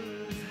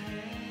killer's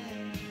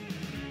hand.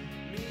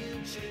 Me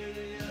and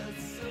Cherry are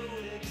so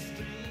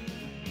extreme,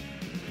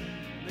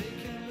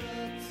 making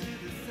love to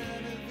the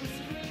sound of the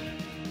scream.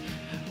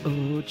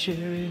 Oh,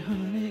 cherry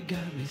honey,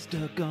 got me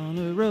stuck on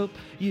a rope.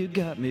 You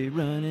got me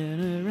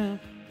running around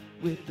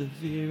with the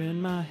fear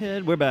in my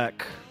head. We're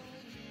back.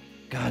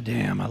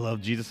 Goddamn, I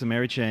love Jesus and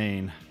Mary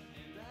Chain.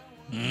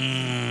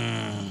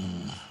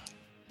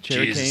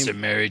 Cherry Jesus came,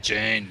 and Mary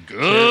Jane.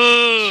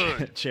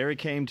 Good. Cherry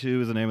Came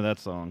To is the name of that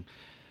song.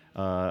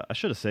 I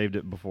should have saved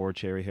it before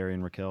Cherry, Harry,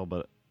 and Raquel,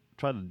 but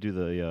tried to do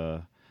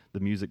the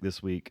music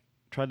this week.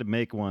 Tried to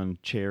make one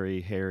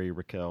Cherry, Harry,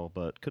 Raquel,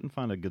 but couldn't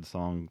find a good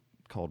song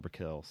called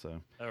Raquel.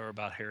 So Or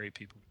about hairy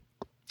people.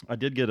 I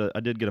did get a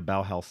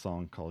Bauhaus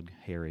song called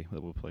Harry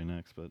that we'll play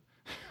next. But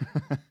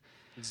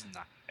It's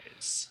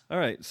nice. all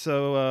right,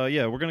 so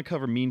yeah, we're gonna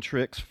cover Mean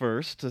Tricks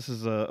first. This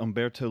is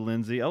Umberto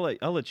Lenzi.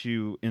 I'll let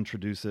you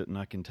introduce it, and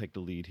I can take the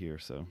lead here.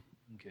 So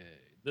Okay.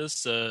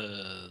 This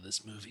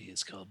movie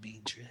is called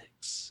Mean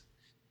Tricks.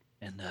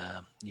 And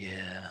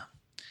yeah.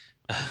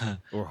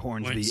 or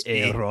Hornsby Hornsby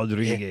A.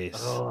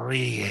 Rodriguez.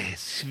 Rodriguez.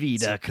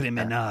 Sfida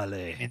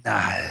criminale.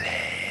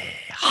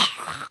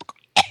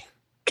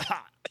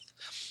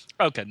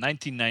 Okay,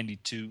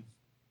 1992.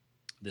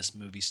 This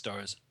movie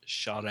stars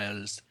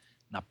Charles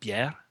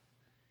Napier,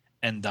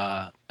 and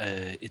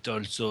it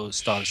also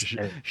stars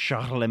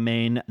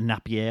Charlemagne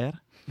Napier.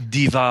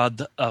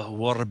 Divad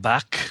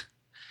Warbach.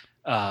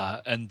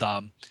 And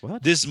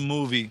What? this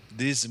movie,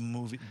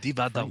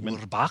 Divad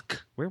Warbach.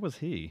 Where was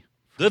he?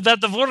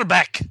 Divad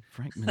Warbach.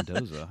 Frank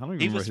Mendoza. I don't even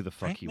He remember was who the fuck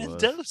Frank he was.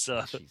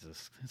 Mendoza.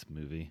 Jesus, this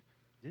movie.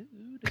 Dude.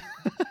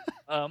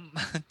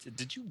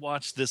 Did you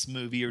watch this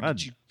movie, or I-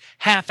 did you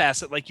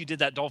half-ass it like you did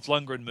that Dolph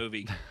Lundgren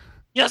movie?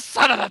 You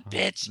son of a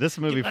bitch! This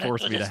movie You better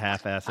forced do me to this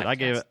half-ass it. podcast. I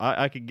gave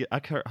it. I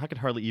could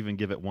hardly even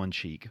give it one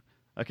cheek.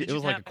 Did It you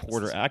was like a half-ass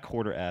quarter. this? I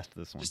quarter-assed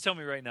this one. Just tell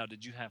me right now,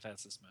 did you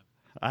half-ass this movie?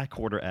 I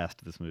quarter-assed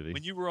this movie.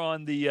 When you were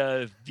on the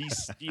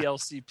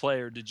VLC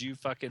player, did you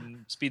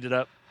fucking speed it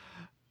up?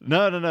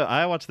 No.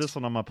 I watched this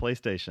one on my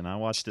PlayStation. I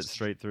watched it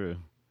straight through.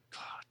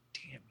 God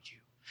damn you.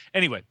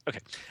 Anyway, okay.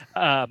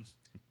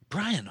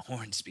 Brian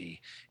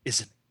Hornsby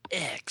is an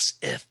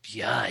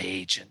ex-FBI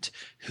agent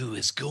who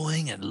is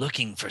going and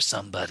looking for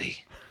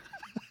somebody.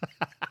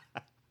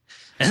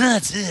 And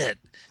that's it.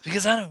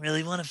 Because I don't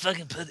really want to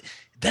fucking put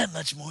that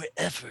much more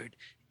effort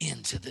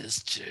into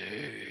this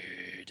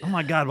turd. Oh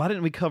my God! Why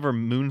didn't we cover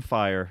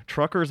Moonfire?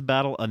 Truckers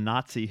battle a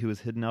Nazi who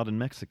is hidden out in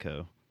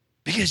Mexico.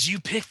 Because you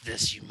picked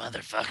this, you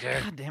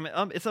motherfucker. God damn it!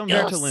 It's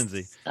Umberto You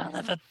Lenzi. Son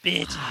of a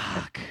bitch.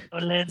 Fuck. Oh,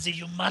 Lindsay,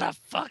 you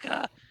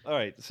motherfucker. All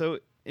right, so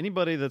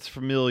anybody that's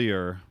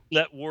familiar,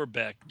 Let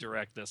Warbeck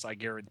direct this. I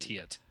guarantee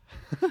it.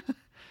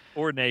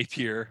 Or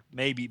Napier,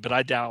 maybe, but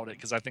I doubt it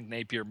because I think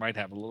Napier might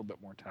have a little bit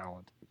more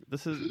talent.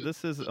 this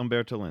is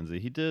Umberto Lenzi.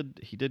 He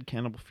did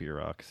Cannibal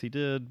Ferox. He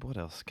did what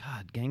else?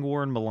 God, Gang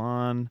War in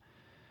Milan.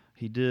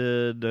 He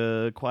did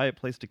Quiet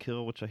Place to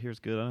Kill, which I hear is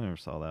good. I never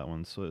saw that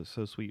one. So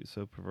sweet,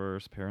 so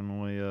perverse,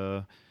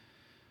 Paranoia.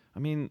 I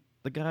mean,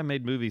 the guy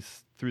made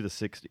movies through the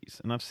 '60s,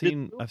 and I've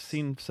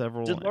seen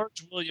several. Did Lars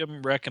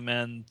William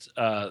recommend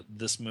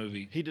this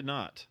movie? He did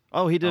not.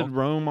 Oh, he did Oh.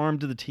 Rome,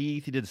 Armed to the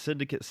Teeth. He did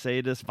Syndicate,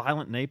 Sadist,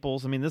 Violent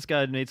Naples. I mean, this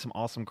guy made some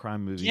awesome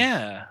crime movies.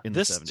 Yeah, in the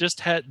this 70s.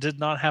 just did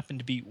not happen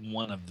to be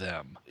one of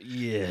them.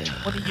 Yeah.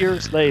 20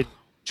 years later,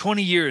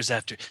 20 years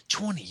after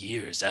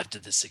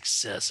the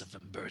success of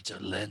Umberto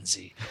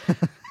Lenzi,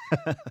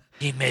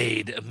 he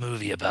made a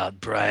movie about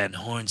Brian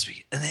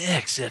Hornsby, an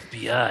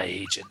ex-FBI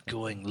agent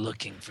going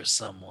looking for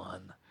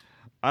someone.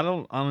 I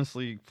don't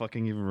honestly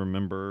fucking even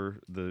remember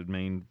the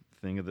main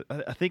thing of the.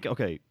 I think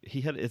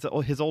he had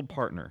his old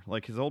partner.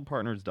 Like his old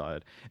partner's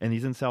died, and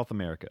he's in South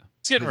America.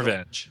 He's getting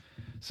revenge.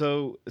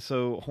 So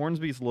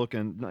Hornsby's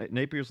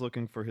Napier's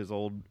looking for his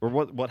old, or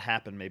what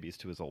happened maybe is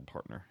to his old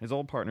partner. His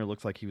old partner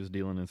looks like he was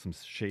dealing in some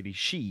shady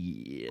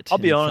shit. I'll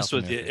be in honest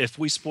South with you. America. If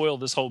we spoil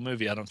this whole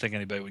movie, I don't think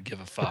anybody would give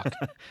a fuck.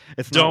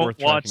 It's not Don't worth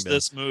watch tracking down.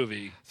 this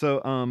movie.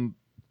 So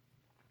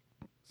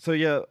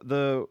yeah,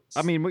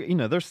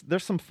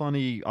 there's some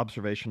funny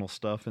observational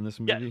stuff in this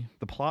movie. Yeah,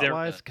 The plot there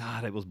wise, is.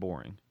 God, it was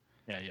boring.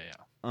 Yeah.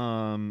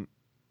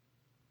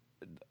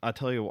 I'll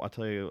tell you,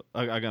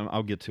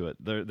 I'll get to it.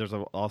 There's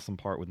an awesome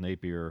part with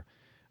Napier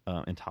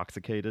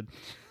intoxicated.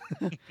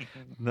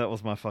 That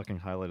was my fucking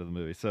highlight of the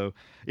movie. So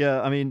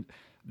yeah, I mean,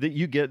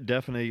 you get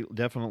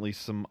definitely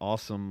some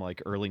awesome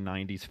like early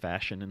 '90s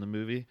fashion in the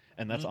movie,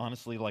 and that's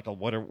honestly like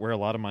where a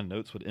lot of my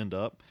notes would end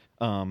up.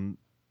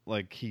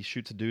 Like he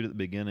shoots a dude at the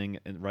beginning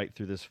and right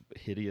through this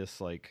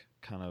hideous like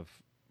kind of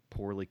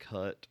poorly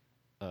cut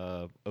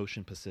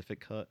Ocean Pacific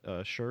cut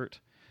shirt.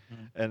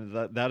 And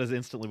that is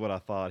instantly what I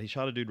thought. He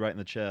shot a dude right in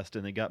the chest,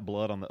 and he got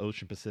blood on the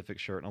Ocean Pacific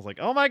shirt. And I was like,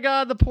 "Oh my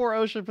god, the poor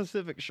Ocean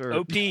Pacific shirt."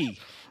 OP.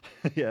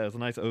 Yeah, it was a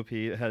nice OP.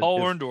 It had Paul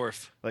it was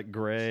Orndorff. like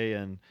gray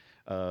and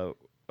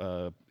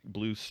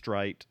blue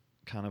striped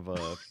kind of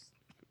a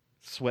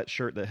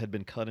sweatshirt that had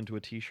been cut into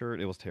a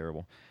T-shirt. It was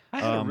terrible.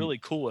 I had a really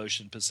cool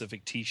Ocean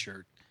Pacific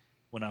T-shirt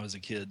when I was a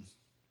kid.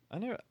 I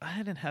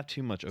didn't have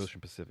too much Ocean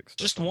Pacific stuff.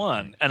 Just I don't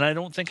one, think. and I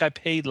don't think I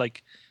paid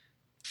like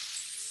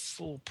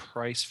full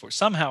price for it.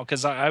 Somehow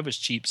because I was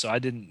cheap, so I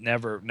didn't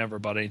never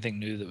bought anything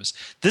new that was.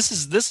 This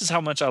is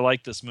how much I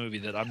like this movie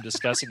that I'm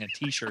discussing a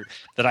T-shirt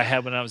that I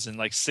had when I was in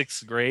like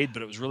 6th grade,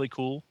 but it was really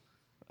cool.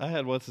 I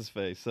had what's his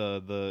face,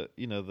 the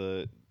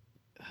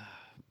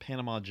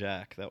Panama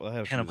Jack. I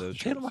had a few of those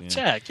shirts, Panama yeah.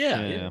 Jack,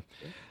 yeah.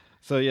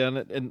 So yeah,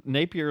 and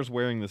Napier's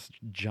wearing this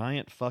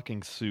giant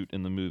fucking suit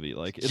in the movie.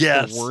 Like it's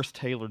Yes. the worst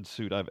tailored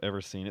suit I've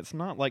ever seen. It's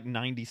not like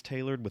 '90s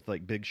tailored with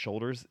like big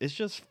shoulders. It's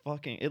just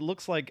fucking. It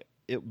looks like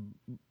it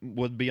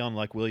would be on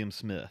like William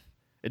Smith.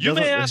 It You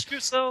may doesn't- ask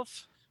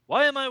yourself,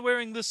 why am I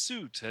wearing this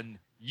suit? And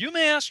you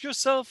may ask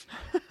yourself,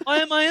 why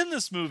am I in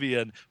this movie?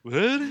 And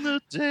when the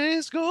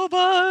days go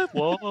by,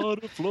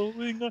 water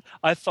flowing.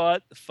 I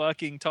thought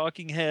fucking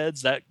Talking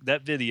Heads, that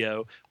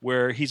video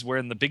where he's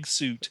wearing the big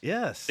suit.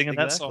 Yes, Singing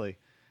that song. exactly.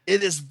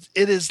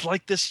 It is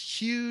like this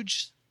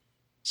huge,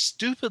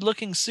 stupid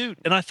looking suit.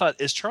 And I thought,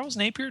 is Charles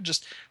Napier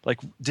just like,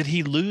 did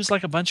he lose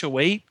like a bunch of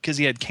weight because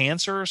he had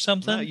cancer or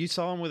something? No, you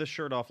saw him with his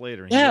shirt off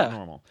later. And Yeah. he looked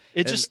normal. It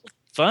And just looked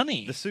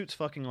funny. the suit's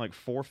fucking like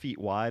 4 feet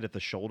wide at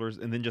the shoulders,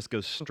 and then just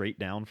goes straight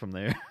down from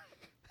there.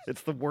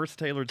 It's the worst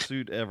tailored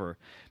suit ever.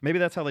 Maybe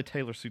that's how they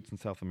tailor suits in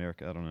South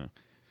America. I don't know.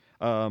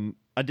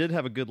 I did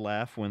have a good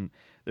laugh when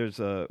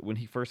when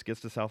he first gets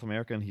to South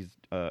America and he's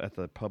at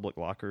the public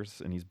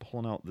lockers and he's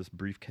pulling out this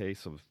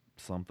briefcase of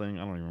something.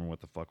 I don't even remember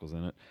what the fuck was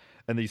in it.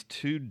 And these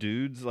two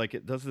dudes, like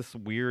it does this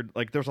weird,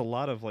 like there's a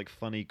lot of like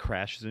funny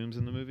crash zooms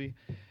in the movie,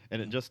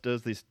 and it just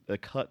does a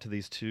cut to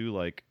these two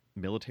like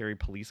military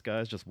police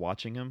guys just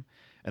watching him,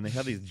 and they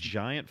have these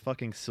giant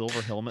fucking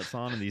silver helmets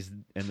on and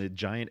the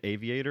giant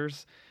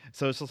aviators.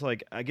 So it's just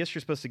like, I guess you're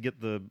supposed to get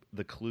the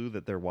clue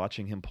that they're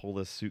watching him pull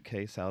this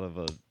suitcase out of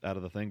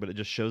the thing, but it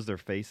just shows their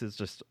faces,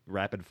 just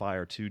rapid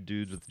fire, two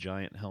dudes with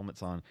giant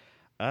helmets on.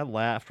 I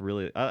laughed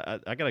really. I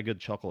got a good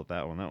chuckle at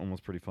that one. That one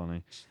was pretty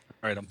funny.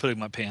 All right, I'm putting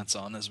my pants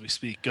on as we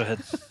speak. Go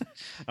ahead.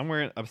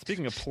 I'm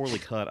speaking of poorly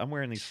cut. I'm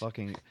wearing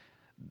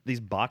these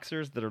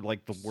boxers that are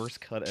like the worst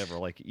cut ever.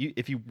 Like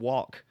if you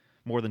walk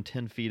more than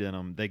 10 feet in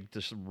them,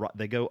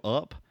 they go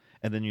up,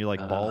 and then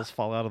balls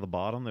fall out of the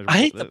bottom. I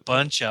hate the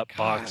bunch up God.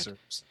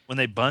 boxers when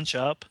they bunch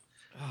up,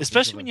 those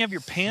especially are when the you have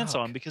your pants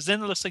suck. on, because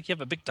then it looks like you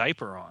have a big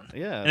diaper on.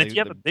 Yeah, and if you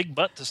have a big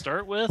butt to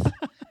start with,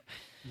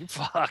 you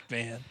fuck,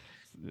 man.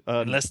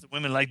 Unless the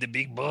women like the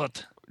big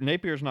butt.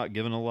 Napier's not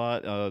given a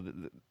lot.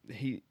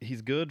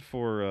 He's good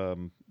for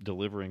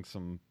delivering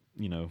some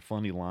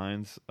funny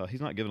lines.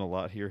 He's not given a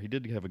lot here. He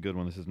did have a good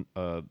one. This is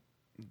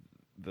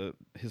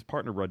his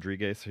partner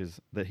Rodriguez,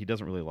 that he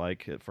doesn't really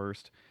like at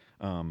first.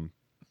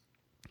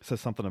 Says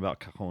something about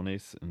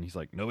cajones, and he's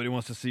like, "Nobody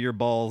wants to see your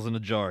balls in a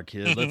jar,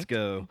 kid. Let's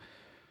go."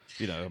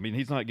 I mean,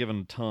 he's not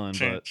given a ton,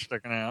 but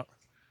Sticking out.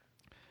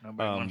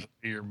 Nobody wants to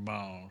see your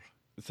balls.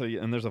 so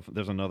yeah. And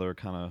there's another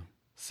kind of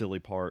silly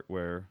part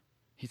where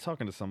he's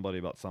talking to somebody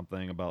about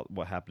something about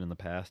what happened in the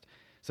past.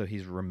 So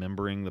he's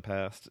remembering the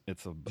past.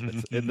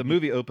 The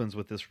movie opens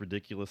with this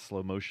ridiculous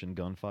slow motion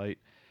gunfight,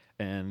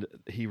 and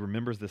he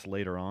remembers this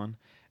later on.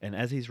 And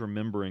as he's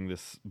remembering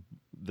this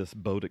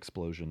boat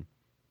explosion,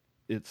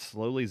 it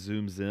slowly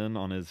zooms in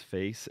on his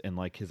face, and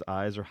like his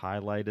eyes are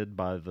highlighted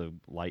by the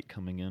light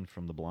coming in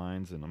from the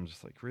blinds. And I'm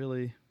just like,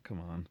 really?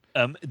 Come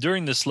on.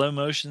 During the slow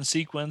motion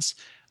sequence,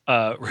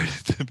 right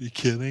at the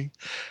beginning,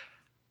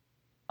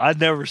 I'd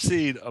never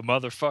seen a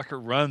motherfucker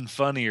run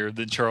funnier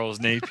than Charles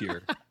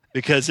Napier.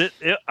 Because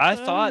I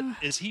thought,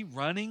 is he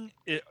running?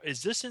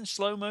 Is this in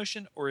slow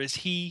motion, or is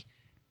he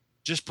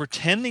just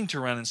pretending to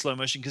run in slow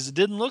motion? Because it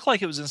didn't look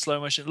like it was in slow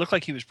motion. It looked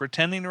like he was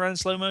pretending to run in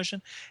slow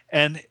motion.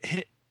 And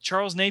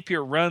Charles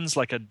Napier runs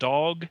like a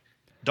dog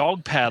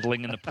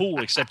paddling in the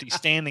pool, except he's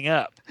standing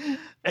up.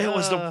 It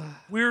was the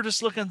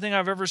weirdest looking thing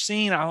I've ever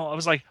seen. I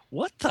was like,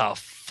 what the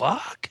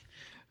fuck?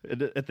 At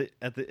the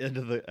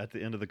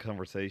end of the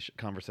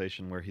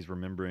conversation where he's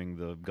remembering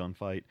the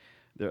gunfight,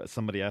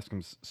 somebody asked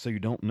him, "So you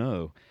don't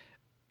know?"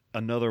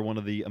 Another one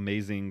of the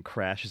amazing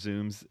crash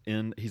zooms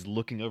in. He's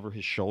looking over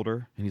his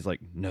shoulder, and he's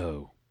like,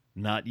 "No,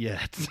 not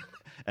yet."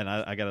 And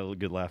I got a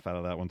good laugh out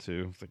of that one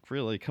too. It's like,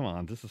 really, come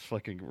on, this is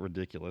fucking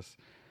ridiculous.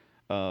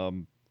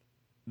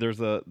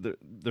 There's a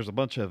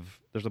bunch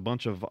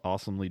of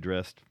awesomely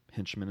dressed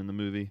henchmen in the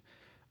movie.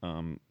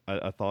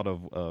 I thought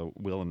of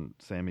Will and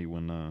Sammy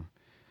when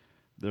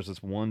there's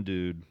this one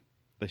dude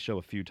they show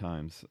a few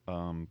times.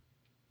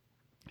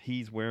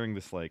 He's wearing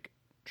this like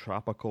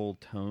tropical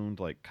toned,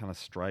 like kind of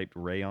striped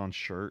rayon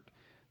shirt.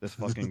 This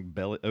fucking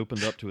belly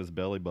opened up to his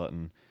belly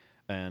button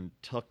and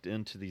tucked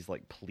into these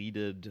like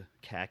pleated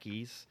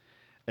khakis.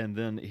 And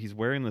then he's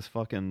wearing this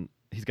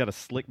he's got a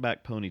slick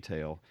back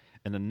ponytail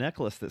and a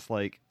necklace that's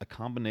like a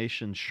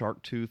combination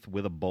shark tooth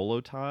with a bolo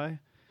tie.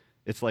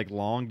 It's like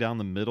long down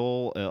the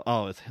middle.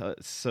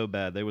 It's so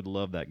bad. They would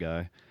love that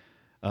guy.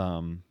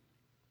 And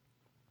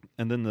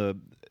then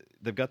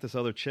they've got this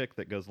other chick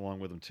that goes along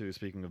with them too.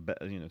 Speaking of,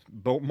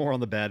 more on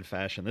the bad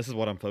fashion. This is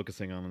what I'm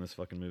focusing on in this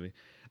fucking movie.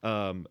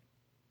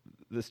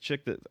 This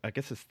chick that I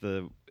guess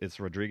it's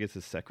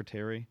Rodriguez's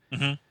secretary,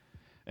 and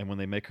when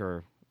they make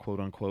her quote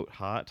unquote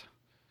hot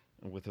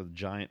with her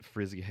giant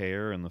frizzy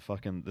hair and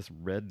this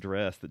red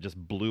dress that just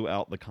blew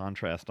out the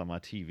contrast on my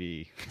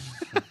TV.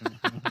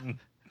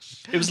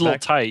 It was a little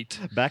tight.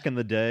 Back in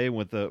the day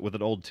with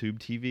an old tube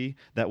TV,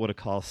 that would have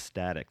caused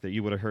static. That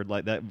you would have heard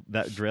like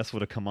that dress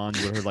would have come on.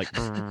 You would have heard like,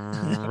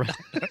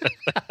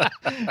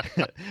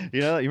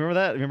 you remember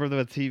that? Remember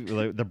the TV,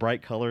 like, the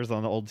bright colors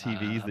on the old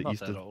TVs that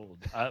used to. Old.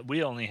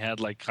 We only had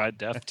like high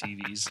def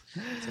TVs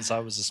since I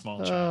was a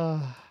small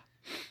child.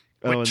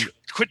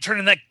 Quit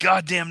turning that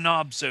goddamn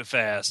knob so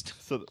fast.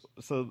 So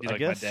I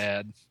guess my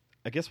dad.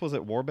 I guess was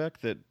it Warbeck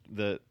that.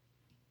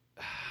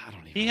 I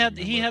don't even.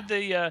 He had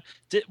the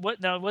what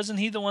now? Wasn't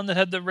he the one that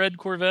had the red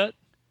Corvette?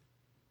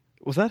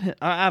 Was that him?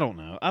 I don't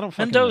know. I don't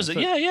fucking Mendoza.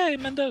 know. Yeah,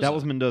 Mendoza. That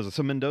was Mendoza.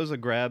 So Mendoza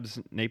grabs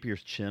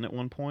Napier's chin at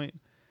one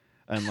point,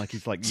 and like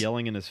he's like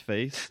yelling in his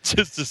face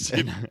just to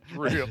see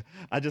real.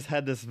 I just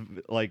had this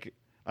like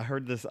I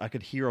heard this. I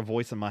could hear a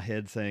voice in my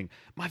head saying,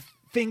 "My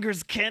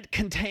fingers can't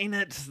contain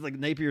it." Like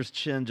Napier's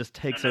chin just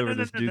takes over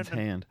this dude's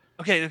hand.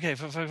 Okay.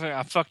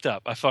 I fucked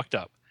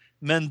up.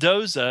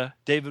 Mendoza,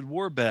 David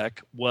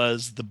Warbeck,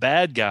 was the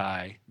bad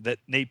guy that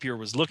Napier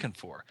was looking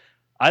for.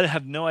 I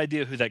have no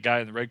idea who that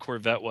guy in the red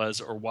Corvette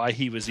was or why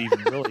he was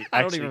even really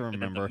I don't even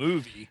remember. In the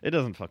movie. It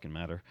doesn't fucking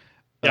matter.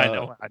 Yeah,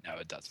 I know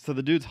it does. So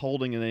the dude's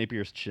holding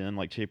Napier's chin,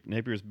 like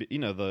Napier's,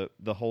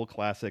 the whole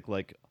classic,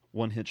 like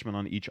one henchman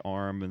on each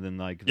arm, and then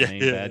like the main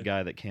bad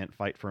guy that can't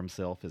fight for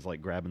himself is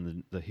like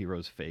grabbing the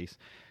hero's face.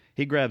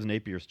 He grabs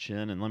Napier's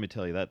chin, and let me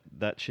tell you,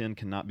 that chin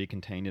cannot be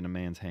contained in a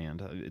man's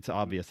hand. It's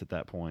obvious at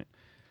that point.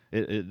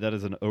 That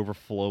is an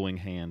overflowing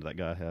hand that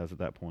guy has at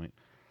that point.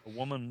 A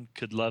woman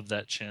could love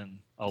that chin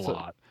a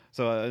lot.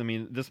 So I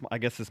mean, I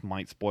guess this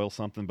might spoil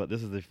something, but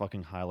this is the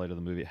fucking highlight of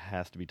the movie. It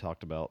has to be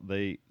talked about.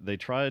 They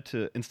try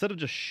to, instead of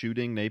just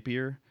shooting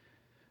Napier,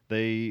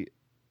 they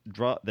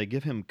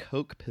give him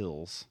coke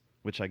pills,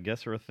 which I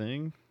guess are a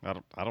thing. I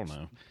don't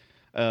know.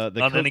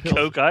 Not any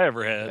coke I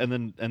ever had.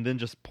 And then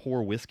just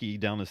pour whiskey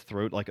down his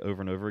throat like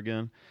over and over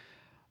again.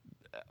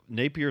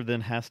 Napier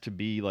then has to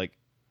be like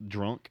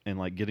drunk and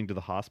like getting to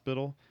the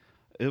hospital.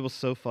 It was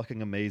so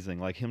fucking amazing,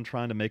 like him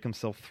trying to make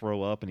himself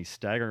throw up, and he's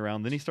staggering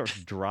around. Then he starts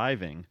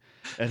driving,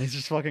 and he's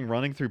just fucking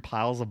running through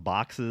piles of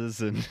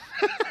boxes, and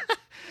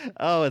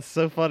oh, it's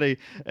so funny.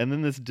 And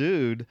then this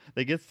dude,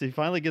 he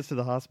finally gets to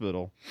the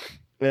hospital,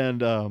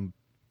 and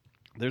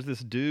there's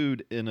this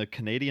dude in a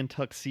Canadian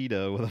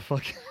tuxedo with a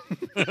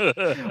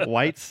fucking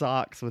white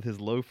socks with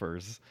his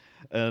loafers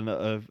and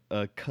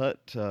a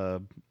cut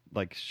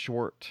like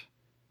short.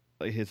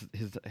 His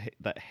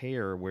that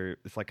hair where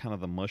it's like kind of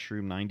the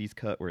mushroom 90s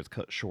cut where it's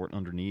cut short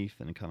underneath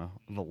and kind of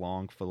the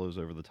long flows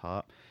over the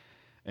top,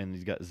 and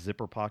he's got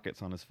zipper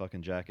pockets on his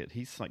fucking jacket.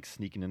 He's like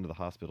sneaking into the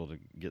hospital to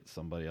get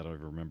somebody, I don't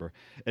even remember,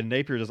 and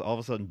Napier just all of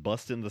a sudden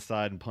busts in the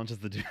side and punches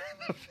the dude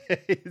in the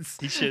face.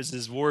 He shows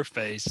his war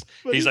face.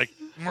 But he's like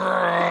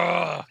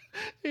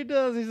he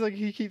does, he's like,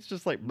 he keeps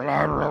just like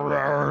blah, blah,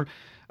 blah.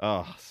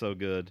 Oh, so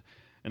good.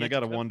 And I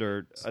got to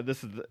wonder,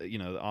 this is,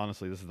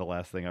 honestly, this is the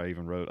last thing I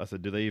even wrote. I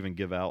said, do they even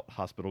give out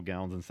hospital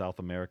gowns in South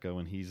America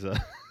when he's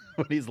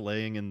when he's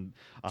laying in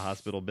a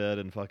hospital bed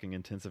in fucking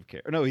intensive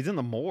care? No, he's in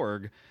the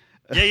morgue.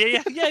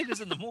 Yeah, he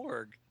was in the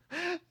morgue.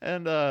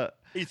 And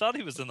he thought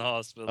he was in the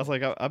hospital. I was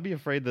like, I'd be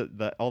afraid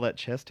that all that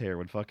chest hair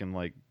would fucking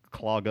like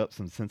clog up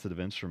some sensitive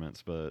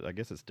instruments, but I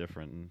guess it's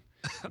different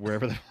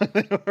wherever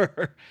they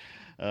were.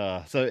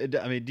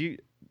 Do you?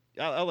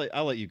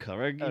 I'll let you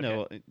cover.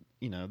 Okay.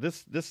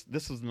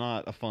 This was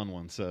not a fun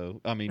one.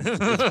 So I mean, it's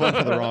fun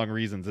for the wrong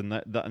reasons, and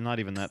that not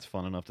even that's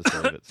fun enough to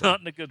save it. So.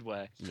 Not in a good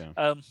way.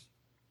 Yeah.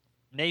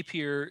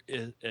 Napier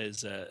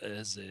is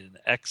an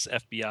ex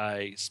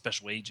FBI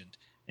special agent.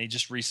 And he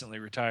just recently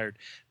retired,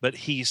 but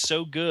he's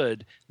so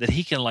good that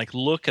he can like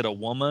look at a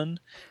woman,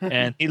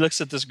 and he looks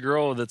at this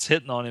girl that's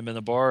hitting on him in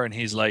the bar, and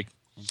he's like,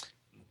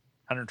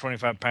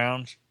 125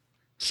 pounds,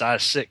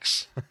 size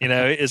 6.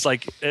 It's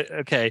like,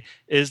 okay,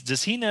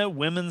 does he know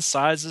women's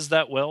sizes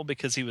that well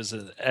because he was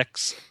an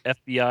ex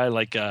FBI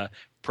like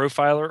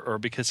profiler, or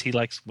because he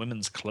likes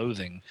women's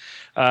clothing?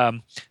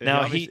 Now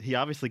he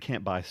obviously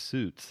can't buy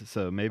suits,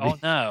 so maybe. Oh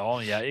no! Oh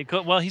yeah.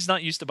 Well, he's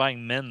not used to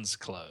buying men's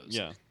clothes.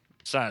 Yeah.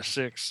 Size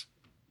 6.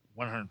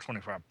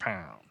 125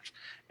 pounds,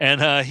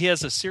 and he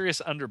has a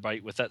serious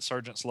underbite with that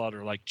Sergeant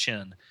Slaughter like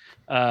chin.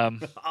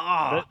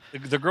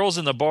 The girls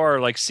in the bar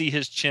like see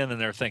his chin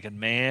and they're thinking,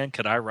 "Man,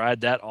 could I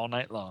ride that all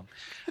night long?"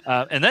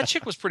 And that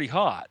chick was pretty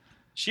hot.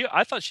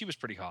 I thought she was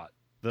pretty hot.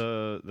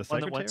 The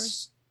secretary?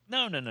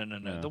 No.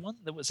 The one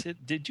that was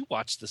hit. Did you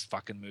watch this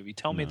fucking movie?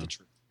 Tell me the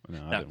truth. No,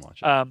 I didn't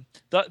watch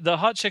it. The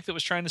hot chick that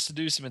was trying to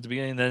seduce him at the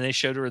beginning, then they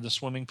showed her in the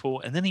swimming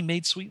pool, and then he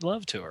made sweet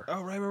love to her.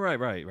 Oh,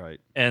 right.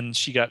 And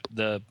she got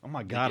the... Oh,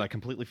 my God, I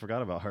completely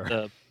forgot about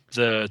her.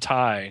 The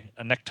tie,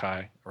 a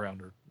necktie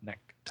around her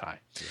necktie.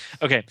 Yes.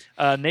 Okay,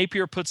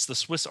 Napier puts the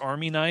Swiss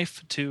Army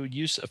knife to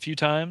use a few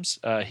times.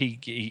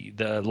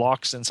 The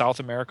locks in South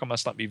America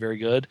must not be very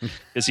good,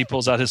 because he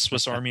pulls out his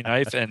Swiss Army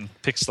knife and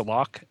picks the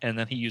lock, and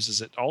then he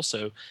uses it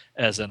also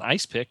as an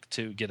ice pick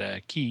to get a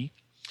key.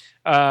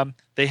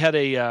 They had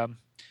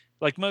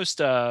like most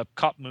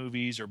cop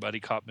movies or buddy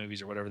cop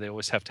movies or whatever, they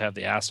always have to have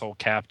the asshole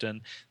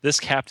captain. This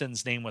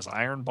captain's name was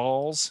Iron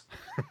Balls,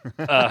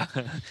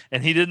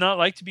 and he did not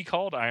like to be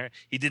called Iron.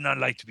 He did not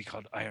like to be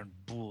called Iron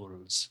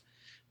Bulls.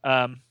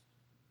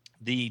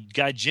 The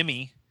guy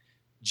Jimmy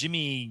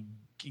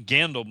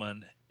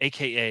Gandelman,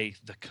 aka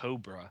the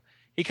Cobra.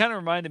 He kind of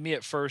reminded me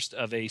at first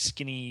of a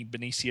skinny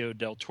Benicio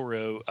del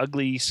Toro,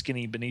 ugly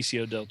skinny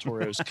Benicio del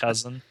Toro's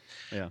cousin.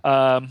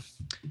 Yeah.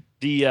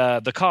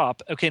 The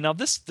cop. Okay, now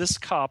this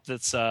cop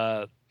that's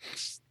kind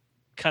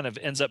of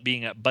ends up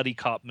being a buddy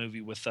cop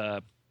movie with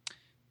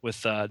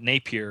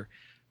Napier.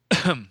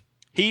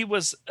 He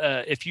was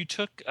if you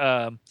took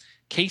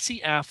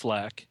Casey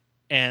Affleck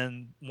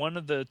and one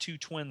of the two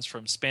twins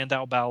from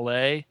Spandau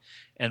Ballet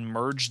and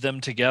merged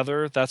them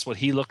together, that's what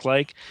he looked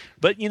like.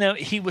 But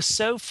he was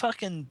so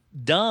fucking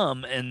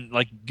dumb and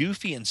like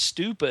goofy and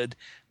stupid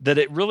that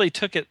it really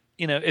took it.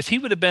 If he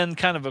would have been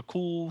kind of a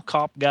cool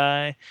cop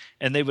guy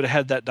and they would have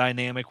had that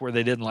dynamic where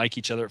they didn't like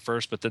each other at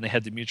first, but then they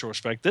had the mutual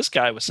respect. This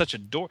guy was such a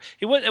dork.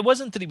 It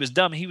wasn't that he was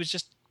dumb. He was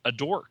just a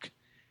dork.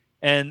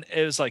 And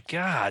it was like,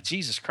 God,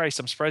 Jesus Christ,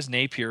 I'm surprised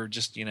Napier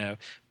just,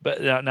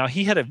 but now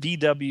he had a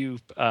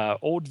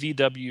old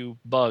VW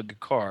Bug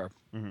car.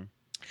 Mm-hmm.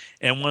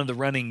 And one of the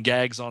running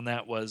gags on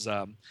that was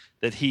that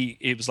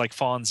it was like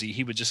Fonzie.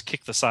 He would just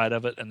kick the side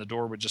of it and the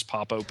door would just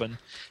pop open.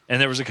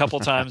 And there was a couple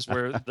times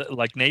where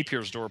like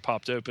Napier's door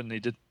popped open. They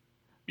did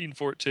mean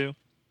for it too.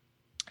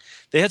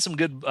 They had some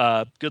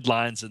good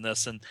lines in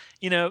this. And,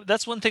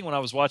 that's one thing when I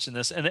was watching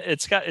this, and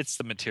it's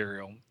the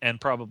material, and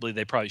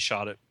they probably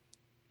shot it,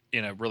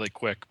 really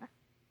quick,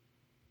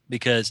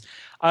 because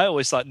I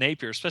always thought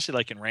Napier, especially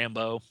like in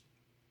Rambo,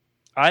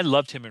 I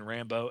loved him in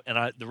Rambo,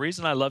 and the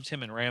reason I loved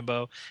him in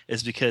Rambo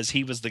is because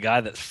he was the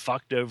guy that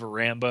fucked over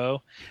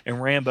Rambo.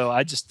 And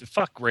Rambo,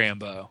 fuck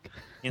Rambo.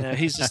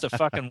 He's just a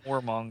fucking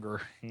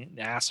warmonger,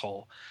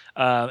 asshole.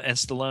 And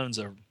Stallone's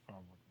I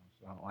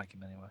don't like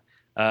him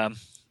anyway.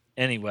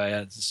 Anyway,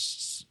 I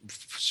just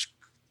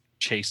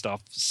chased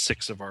off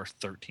 6 of our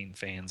 13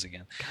 fans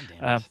again.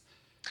 God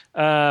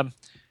damn it.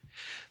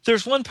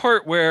 There's one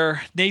part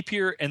where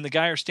Napier and the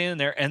guy are standing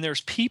there, and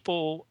there's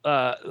people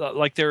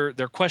like they're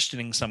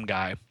questioning some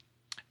guy,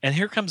 and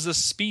here comes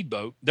this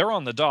speedboat. They're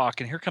on the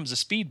dock, and here comes a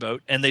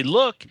speedboat, and they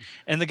look,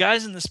 and the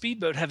guys in the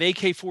speedboat have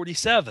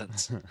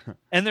AK-47s,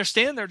 and they're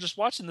standing there just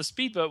watching the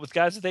speedboat with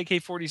guys with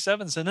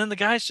AK-47s, and then the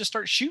guys just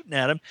start shooting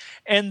at him,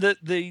 and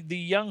the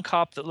young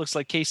cop that looks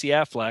like Casey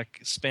Affleck,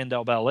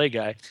 Spandau Ballet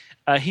guy,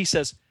 he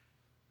says,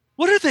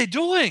 "What are they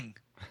doing?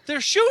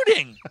 They're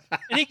shooting,"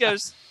 and he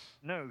goes,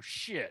 "No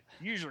shit.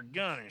 Use your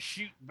gun and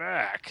shoot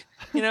back."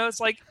 It's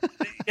like,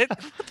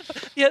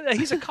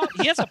 he's a cop.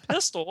 He has a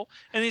pistol,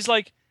 and he's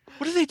like,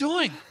 "What are they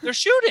doing? They're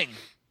shooting."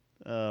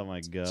 Oh my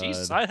God.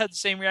 Jesus, I had the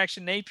same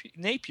reaction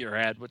Napier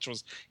had, which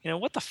was,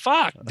 what the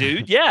fuck,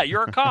 dude? Yeah,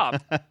 you're a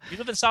cop. You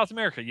live in South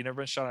America. You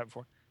never been shot at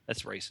before.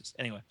 That's racist.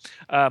 Anyway,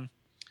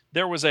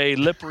 there was a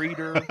lip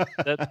reader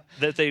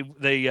that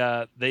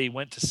they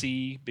went to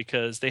see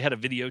because they had a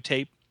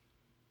videotape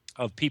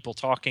of people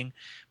talking,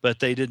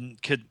 but it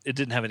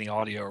didn't have any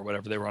audio or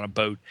whatever. They were on a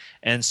boat,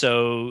 and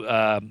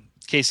so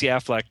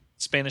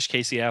Spanish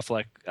Casey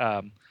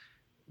Affleck,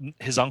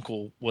 his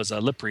uncle was a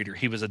lip reader.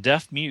 He was a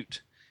deaf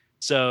mute,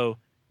 so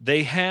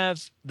they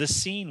have the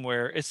scene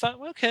where it's like,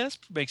 well, okay, that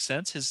makes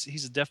sense.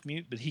 He's a deaf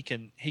mute, but he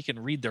can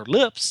read their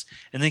lips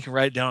and they can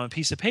write it down on a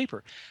piece of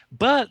paper.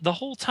 But the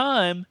whole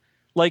time,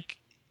 like,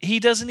 he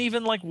doesn't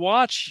even like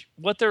watch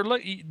what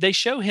they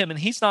show him, and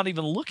he's not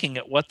even looking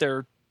at what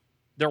they're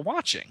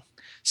watching.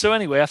 So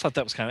anyway, I thought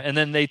that was and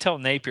then they tell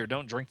Napier,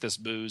 don't drink this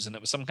booze. And it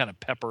was some kind of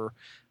pepper,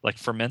 like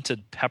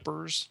fermented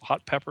peppers,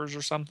 hot peppers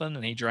or something.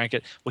 And he drank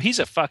it. Well, he's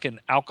a fucking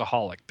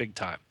alcoholic big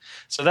time.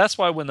 So that's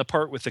why when the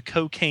part with the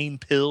cocaine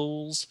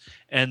pills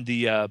and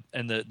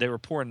they were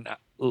pouring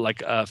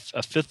like a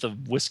fifth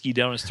of whiskey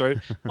down his throat.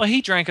 Well,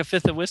 he drank a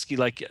fifth of whiskey,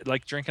 like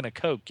drinking a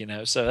Coke,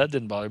 so that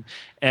didn't bother him.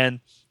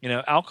 And,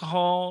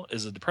 alcohol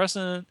is a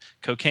depressant.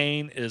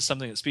 Cocaine is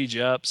something that speeds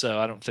you up. So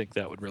I don't think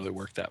that would really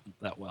work that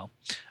well.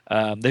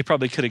 They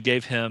probably could have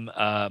gave him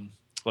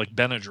like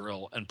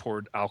Benadryl and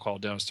poured alcohol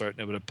down his throat,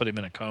 and it would have put him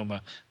in a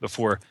coma.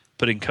 Before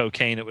putting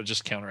cocaine, it would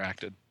just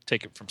counteracted.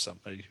 Take it from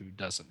somebody who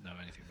doesn't know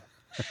anything about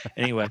it.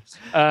 Anyway.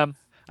 I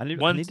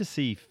need to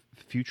see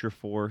Future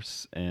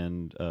Force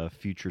and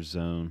Future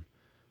Zone.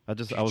 I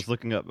was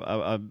looking up.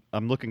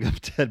 I'm looking up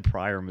Ted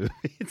Pryor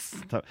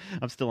movies.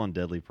 I'm still on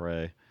Deadly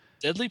Prey.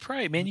 Deadly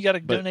Prey, man, you got to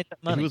donate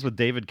that money. He was with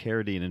David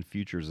Carradine in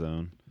Future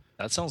Zone.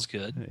 That sounds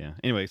good. Yeah.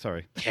 Anyway,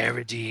 sorry.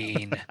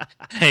 Carradine.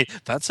 Hey,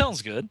 that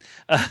sounds good.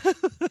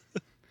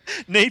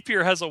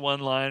 Napier has a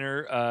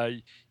one-liner.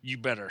 You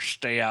better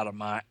stay out of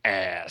my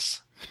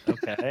ass.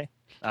 Okay,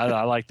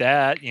 I like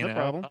that. No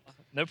problem.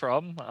 No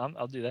problem.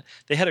 I'll do that.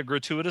 They had a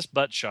gratuitous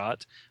butt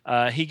shot.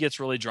 He gets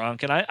really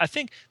drunk, and I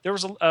think there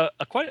was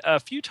quite a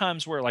few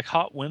times where like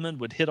hot women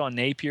would hit on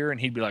Napier, and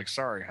he'd be like,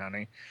 "Sorry,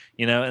 honey,"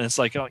 and it's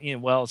like,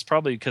 well, it's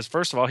probably because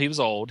first of all, he was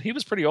old. He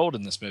was pretty old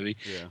in this movie,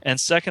 yeah. And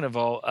second of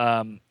all,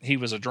 he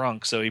was a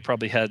drunk, so he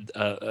probably had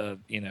a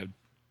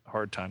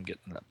hard time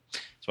getting that.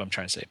 That's what I'm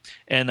trying to say.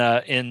 And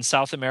in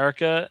South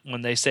America,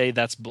 when they say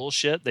that's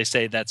bullshit, they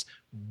say that's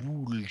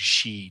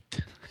bullshit.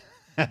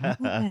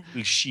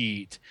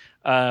 Bullshit.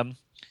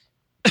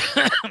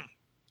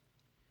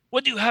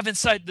 What do you have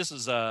inside? This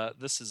is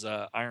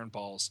Iron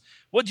Balls.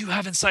 What do you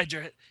have inside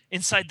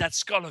that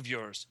skull of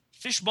yours?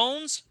 Fish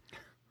bones?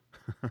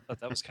 I thought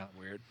that was kind of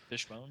weird.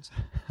 Fish bones.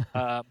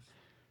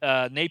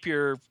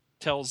 Napier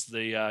tells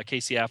the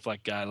Casey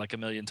Affleck guy like a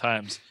million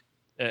times.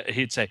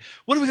 He'd say,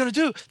 "What are we going to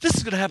do? This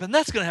is going to happen.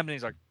 That's going to happen." And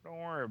he's like, "Don't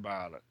worry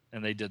about it."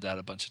 And they did that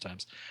a bunch of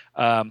times.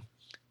 When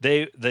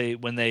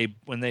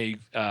they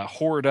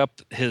hoard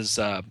up his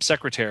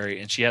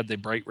secretary, and she had the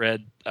bright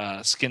red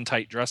skin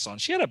tight dress on.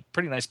 She had a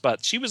pretty nice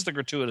butt. She was the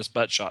gratuitous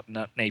butt shot,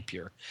 not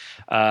Napier.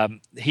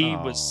 He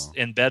was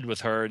in bed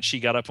with her, and she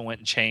got up and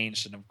went and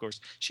changed. And of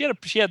course, she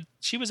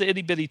was an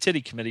itty bitty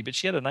titty committee, but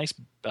she had a nice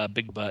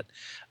big butt.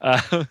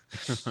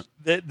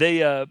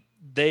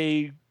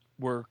 They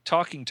were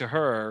talking to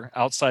her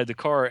outside the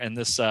car, and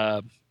this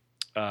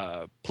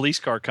police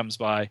car comes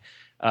by,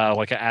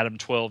 like an Adam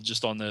 12,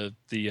 just on the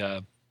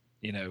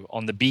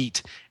on the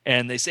beat,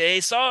 and they say, "Hey,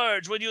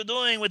 Sarge, what are you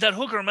doing with that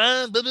hooker,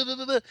 man?" Blah, blah,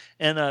 blah, blah.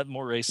 And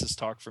more racist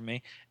talk from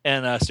me,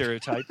 and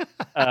stereotype.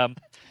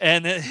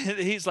 And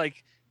he's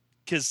like,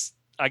 because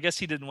I guess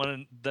he didn't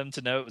want them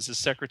to know it was his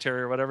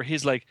secretary or whatever.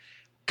 He's like,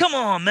 "Come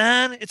on,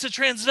 man, it's a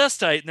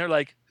transvestite," and they're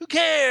like, "Who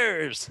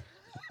cares?"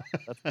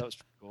 That was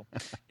pretty cool.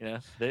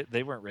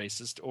 They weren't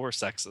racist or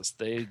sexist.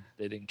 They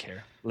didn't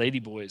care. Lady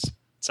boys,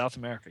 South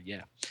America,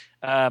 yeah.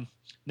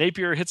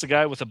 Napier hits a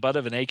guy with the butt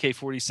of an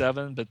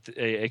AK-47, but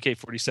the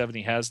AK-47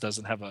 he has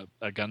doesn't have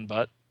a gun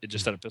butt. It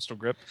just had a pistol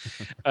grip.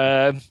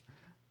 Yeah,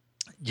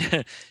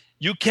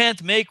 you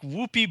can't make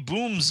whoopee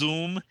boom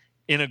zoom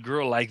in a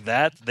girl like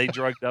that. They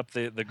drugged up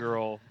the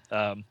girl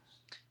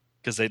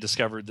because they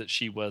discovered that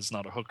she was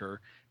not a hooker,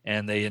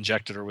 and they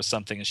injected her with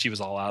something, and she was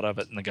all out of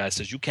it. And the guy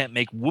says, "You can't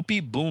make whoopee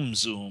boom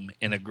zoom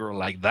in a girl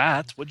like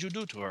that. What'd you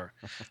do to her?"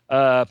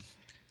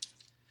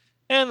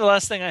 And the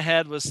last thing I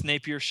had was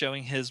Napier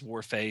showing his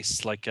war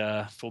face, like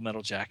a Full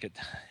Metal Jacket.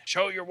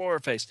 Show your war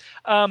face.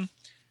 The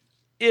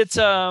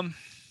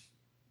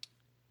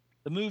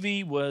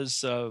movie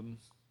was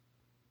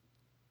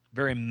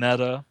very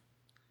meta.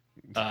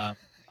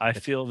 I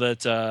feel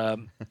that,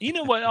 you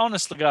know what,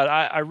 honestly, God,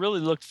 I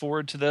really looked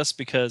forward to this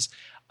because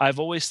I've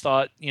always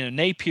thought,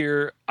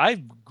 Napier, I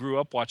grew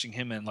up watching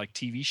him in like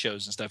TV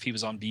shows and stuff. He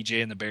was on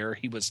BJ and the Bear.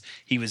 He was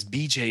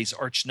BJ's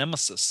arch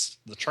nemesis,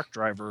 the truck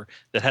driver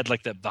that had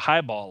like the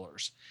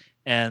highballers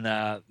and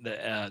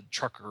the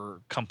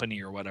trucker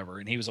company or whatever.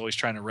 And he was always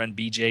trying to run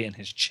BJ and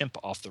his chimp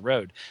off the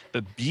road.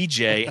 But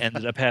BJ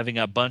ended up having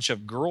a bunch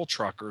of girl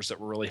truckers that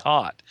were really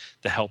hot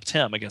that helped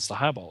him against the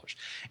highballers.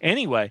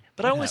 Anyway,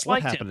 but I always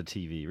liked him. What happened to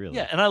TV, really?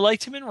 Yeah, and I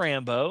liked him in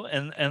Rambo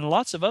and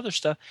lots of other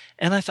stuff.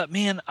 And I thought,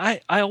 man,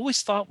 I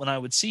always thought when I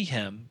would see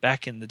him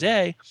back in the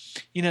day,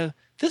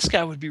 this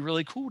guy would be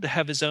really cool to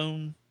have his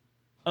own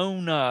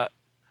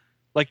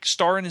like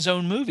star in his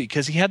own movie,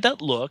 because he had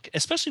that look,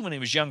 especially when he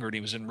was younger and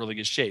he was in really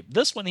good shape.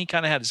 This one, he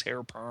kind of had his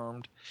hair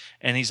permed,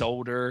 and he's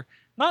older,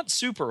 not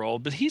super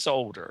old, but he's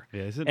older.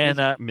 Yeah, he's in And,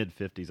 his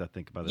mid-50s, I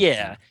think, by this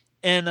Yeah,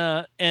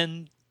 time.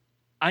 and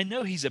I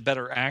know he's a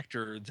better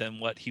actor than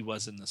what he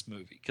was in this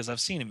movie because I've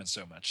seen him in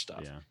so much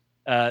stuff.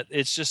 Yeah.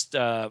 It's just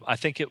I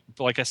think it,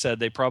 like I said,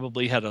 they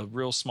probably had a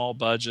real small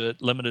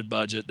budget, limited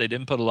budget. They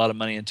didn't put a lot of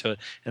money into it,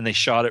 and they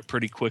shot it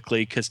pretty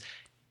quickly because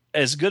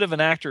as good of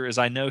an actor as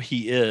I know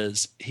he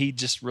is, he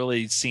just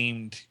really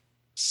seemed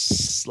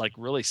like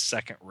really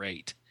second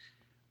rate.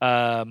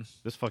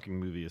 This fucking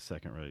movie is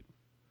second rate.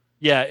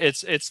 Yeah,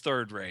 it's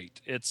third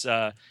rate.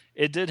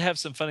 It did have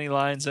some funny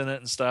lines in it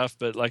and stuff,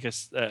 but like it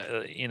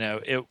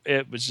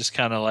was just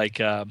kind of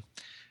like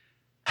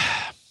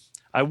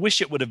I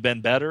wish it would have been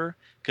better,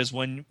 because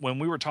when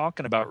we were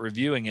talking about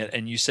reviewing it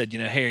and you said,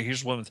 hey,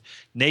 here's one with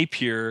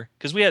Napier,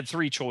 because we had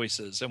 3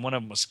 choices and one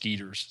of them was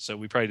Skeeters, so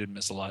we probably didn't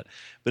miss a lot.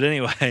 But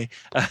anyway,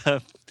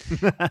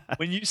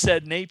 when you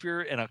said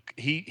Napier and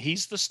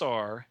he's the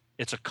star,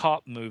 it's a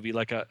cop movie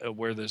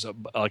where there's a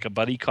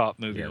buddy cop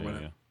movie or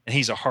whatever. Yeah. And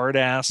he's a hard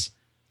ass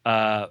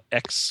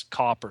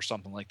ex-cop or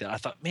something like that. I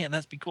thought, man,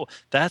 that'd be cool.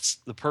 That's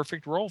the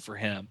perfect role for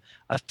him.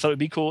 I thought it'd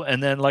be cool.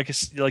 And then, like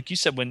you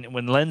said, when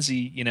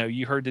Lenzi,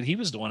 you heard that he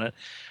was doing it,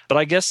 but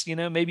I guess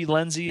maybe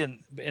Lenzi in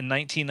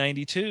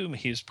 1992,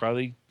 he was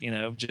probably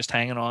just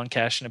hanging on,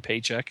 cashing a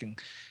paycheck,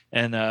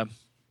 and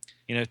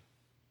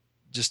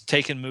just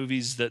taking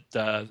movies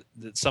that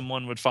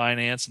someone would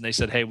finance, and they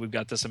said, hey, we've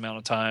got this amount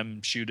of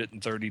time, shoot it in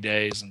 30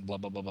 days, and blah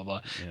blah blah blah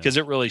blah, because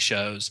it really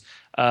shows.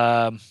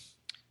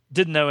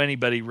 Didn't know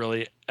anybody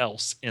really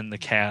else in the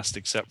cast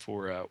except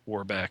for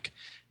Warbeck,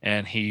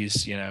 and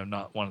he's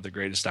not one of the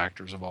greatest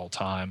actors of all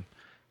time.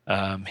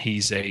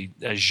 He's a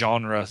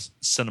genre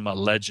cinema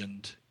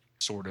legend,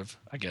 sort of,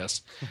 I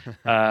guess.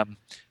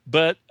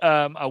 But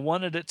I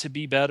wanted it to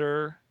be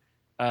better.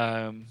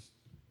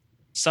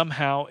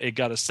 Somehow it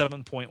got a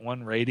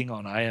 7.1 rating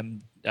on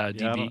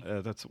IMDb. Yeah,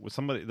 that's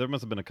somebody. There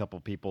must have been a couple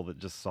people that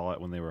just saw it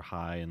when they were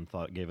high and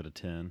gave it a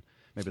 10.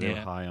 Maybe they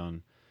were high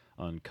on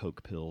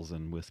Coke pills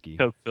and whiskey.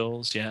 Coke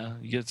pills, yeah.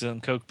 You get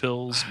some Coke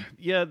pills.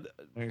 Yeah,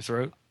 in your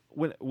throat.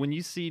 When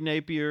you see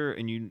Napier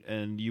and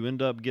you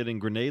end up getting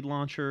grenade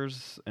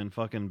launchers and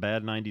fucking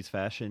bad 90s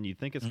fashion, you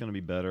think it's going to be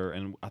better.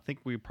 And I think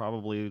we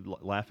probably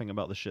laughing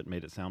about the shit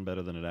made it sound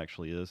better than it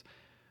actually is.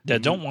 Yeah,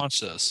 don't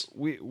watch this.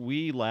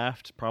 We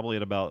laughed probably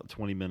at about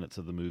 20 minutes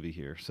of the movie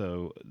here.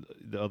 So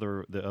the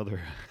other the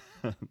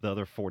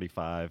other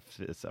 45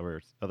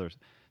 or other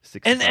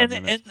 65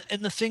 minutes.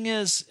 And the thing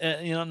is,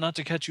 not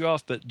to cut you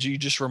off, but you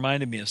just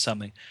reminded me of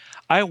something.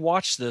 I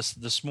watched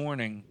this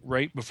morning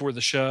right before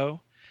the show,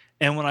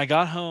 and when I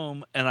got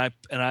home and I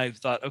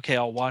thought, okay,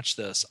 I'll watch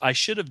this. I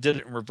should have did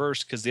it in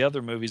reverse because the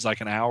other movie's like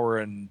an hour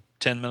and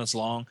 10 minutes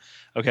long.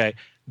 Okay,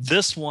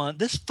 this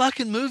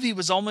fucking movie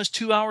was almost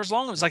 2 hours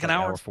long. It was like an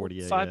hour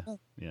 48.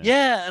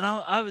 Yeah, and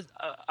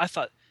I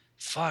thought,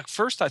 fuck.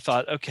 First I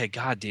thought, okay,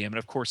 goddamn it.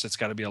 Of course, it's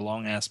got to be a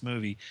long ass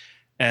movie.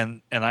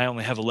 And I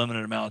only have a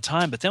limited amount of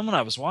time. But then when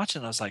I was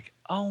watching, I was like,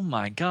 oh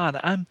my God,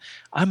 I'm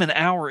an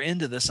hour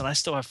into this and I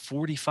still have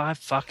 45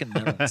 fucking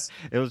minutes.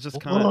 It was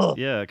just kind of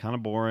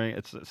boring.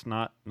 It's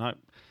not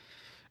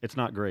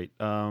great.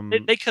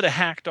 They could have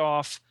hacked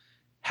off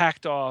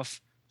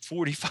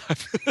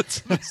 45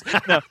 minutes.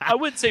 No, I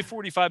wouldn't say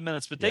 45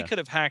 minutes, but they could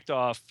have hacked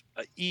off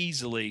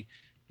easily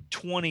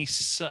 20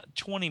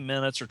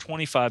 minutes or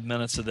 25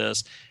 minutes of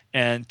this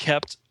and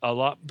kept a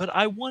lot. But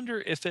I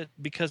wonder if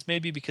because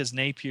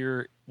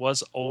Napier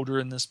was older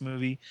in this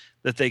movie,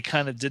 that they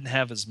kind of didn't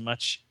have as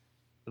much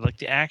like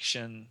the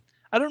action.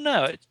 I don't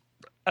know.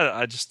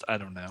 I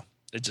don't know.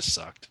 It just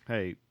sucked.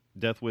 Hey,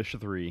 Death Wish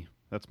 3.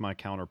 That's my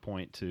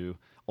counterpoint to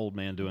old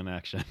man doing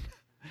action.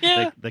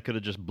 Yeah. They could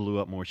have just blew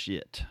up more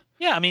shit.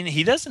 Yeah, I mean,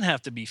 he doesn't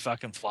have to be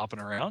fucking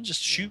flopping around.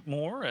 Just shoot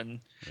more,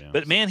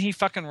 but man, he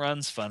fucking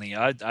runs funny.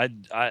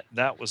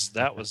 That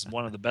was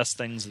one of the best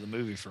things of the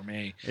movie for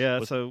me.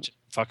 Yeah, so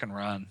fucking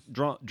run.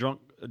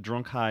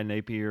 Drunk high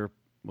Napier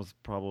was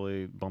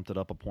probably bumped it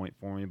up a point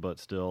for me,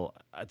 but still,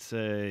 I'd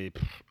say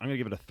I'm gonna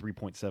give it a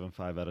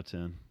 3.75 out of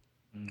 10.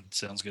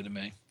 Sounds good to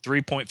me.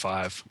 3.5.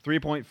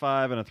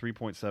 3.5 and a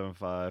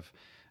 3.75.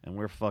 And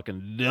we're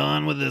fucking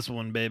done with this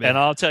one, baby. And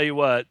I'll tell you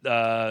what,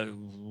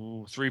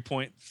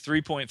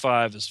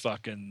 3.5 is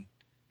fucking.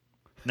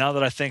 Now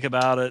that I think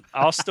about it,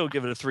 I'll still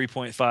give it a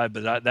 3.5,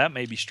 but that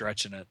may be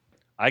stretching it.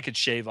 I could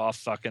shave off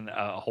fucking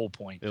a whole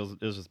point. It was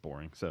just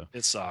boring. So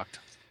it sucked.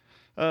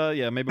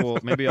 Yeah,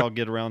 maybe I'll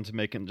get around to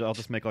making. I'll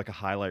just make like a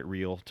highlight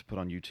reel to put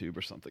on YouTube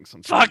or something.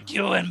 Fuck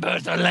you,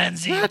 Umberto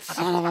Lenzi. That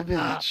son of a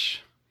bitch.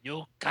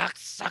 You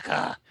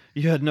cocksucker.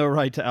 You had no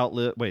right to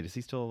outlive. Wait, is he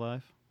still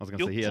alive? I was going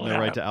to say he had no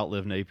right to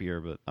outlive Napier,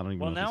 but I don't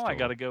even know if he's still now I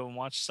got to go and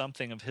watch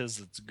something of his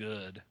that's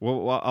good.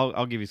 Well,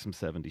 I'll give you some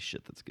 70s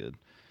shit that's good.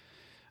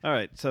 All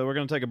right, so we're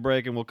going to take a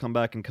break, and we'll come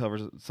back and cover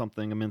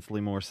something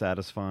immensely more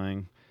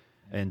satisfying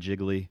and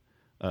jiggly.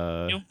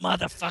 You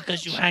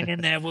motherfuckers, you hang in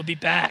there. We'll be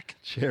back.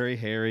 Cherry,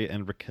 Harry,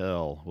 and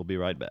Raquel. We'll be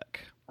right back.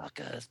 Fuck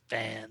us,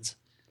 fans.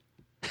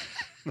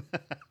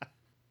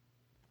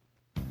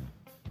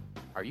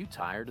 Are you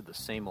tired of the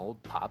same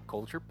old pop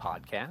culture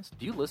podcast?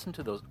 Do you listen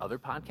to those other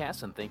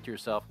podcasts and think to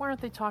yourself, why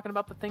aren't they talking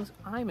about the things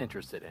I'm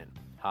interested in?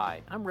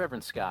 Hi, I'm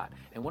Reverend Scott,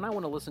 and when I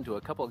want to listen to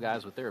a couple of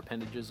guys with their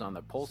appendages on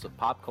the pulse of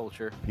pop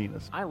culture,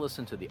 Penis. I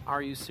listen to the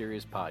Are You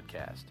Serious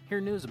podcast. Hear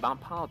news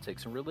about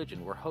politics and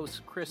religion where hosts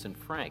Chris and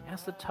Frank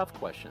ask the tough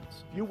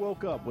questions. You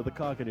woke up with a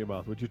cock in your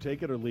mouth. Would you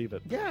take it or leave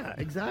it? Yeah,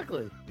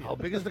 exactly. How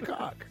big is the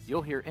cock?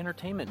 You'll hear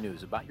entertainment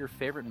news about your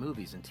favorite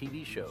movies and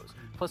TV shows,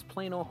 plus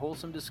plain old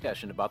wholesome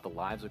discussion about the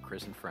lives of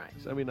Chris and Frank.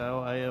 I mean, now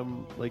I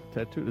am like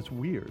tattooed. It's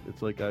weird.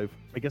 It's like I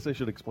guess I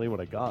should explain what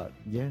I got.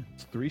 Yeah.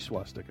 It's 3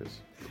 swastikas.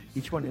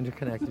 Each one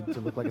interconnected to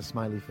look like a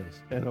smiley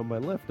face. And on my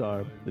left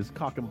arm is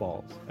cock and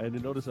balls. And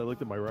you notice I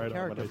looked at my right arm.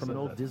 Character when I from said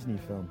an old that. Disney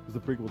film. It's the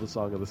prequel to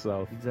Song of the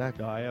South.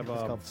 Exactly. I have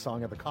It's called the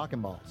Song of the Cock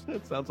and Balls.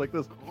 It sounds like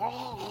this.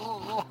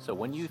 So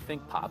when you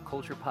think pop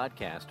culture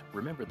podcast,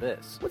 remember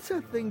this. What's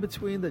that thing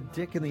between the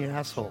dick and the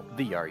asshole?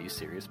 The Are You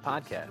Serious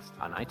podcast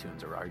on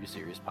iTunes or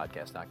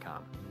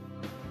areyouseriouspodcast.com.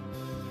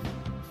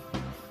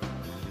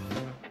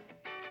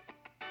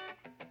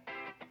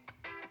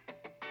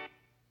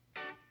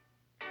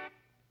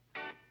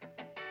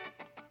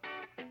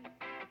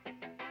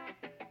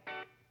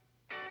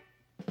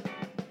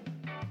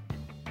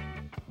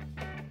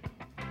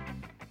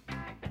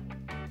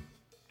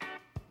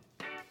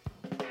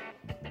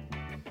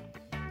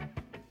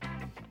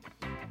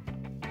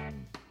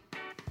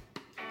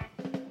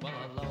 Well,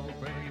 hello,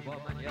 pretty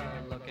woman,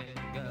 you're looking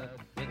good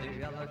with your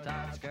yellow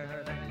tie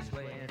skirt and your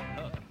suede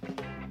hook.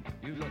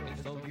 You looking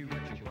so cute,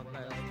 you one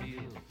last feel.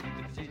 You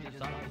can see your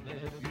songs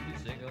live, you can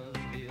sing us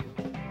feel.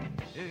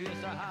 You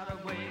used to hide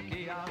away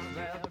chaos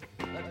rep.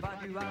 Let's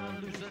find you out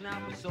and loosen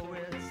out, but so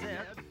it's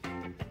set.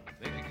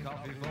 Making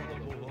coffee for the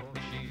war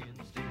machine,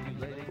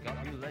 stimulating,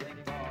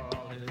 copulating for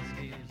all his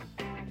schemes.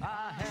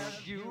 I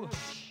have you,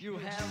 you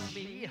have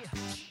me.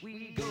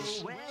 We go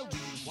where we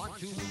want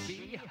to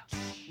be.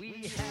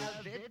 We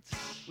have it,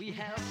 we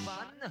have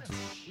fun.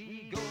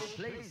 We go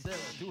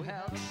places to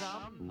have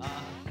some.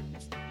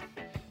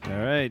 All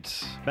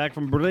right, back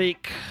from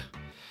break.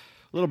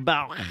 Little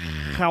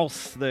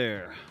Bauhaus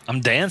there.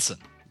 I'm dancing.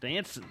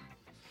 Dancing.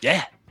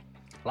 Yeah.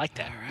 Like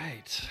that. All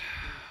right.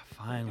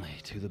 Finally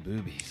to the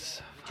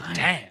boobies.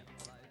 Damn.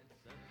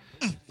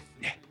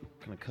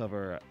 Gonna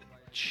cover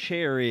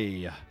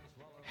Cherry,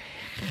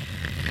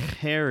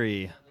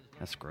 Harry,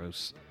 that's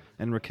gross,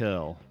 and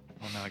Raquel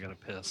Well, now I gotta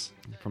piss.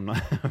 from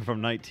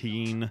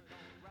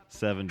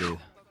 1970.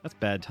 That's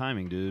bad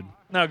timing, dude.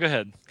 No, go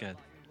ahead. Go ahead.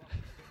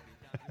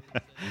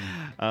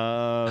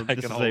 This can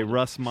is hold a it.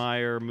 Russ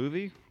Meyer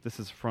movie. This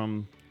is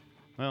from,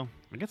 well,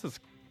 I guess it's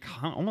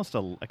almost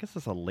a, I guess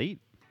it's a late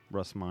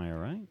Russ Meyer,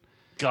 right?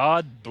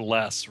 God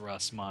bless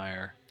Russ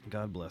Meyer.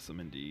 God bless him,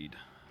 indeed.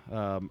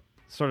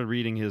 Started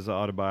reading his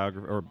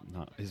autobiography, or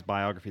not, his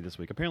biography this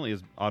week. Apparently,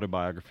 his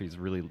autobiography is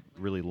really,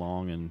 really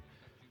long and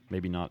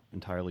maybe not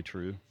entirely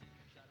true.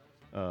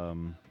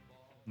 Mine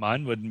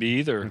wouldn't be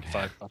either if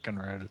I fucking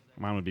read it.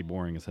 Mine would be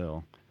boring as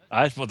hell.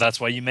 Well, that's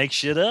why you make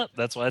shit up.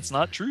 That's why it's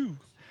not true.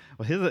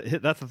 Well, his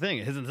that's the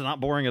thing. His is not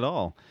boring at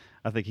all.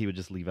 I think he would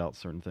just leave out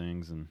certain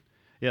things, and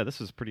yeah, this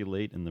is pretty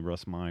late in the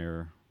Russ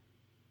Meyer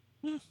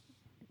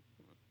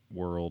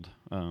world.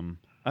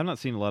 I've not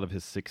seen a lot of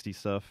his '60s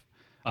stuff.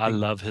 I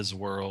love his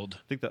world.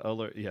 I think the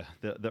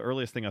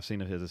earliest thing I've seen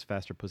of his is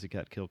Faster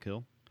Pussycat Kill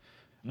Kill.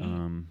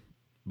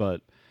 But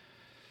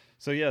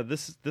so yeah,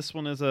 this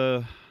one is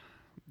one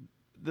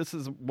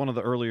of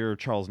the earlier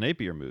Charles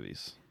Napier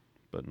movies,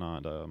 but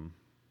not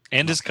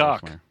And his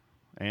cock.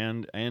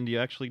 And you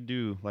actually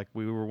do, like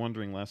we were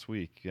wondering last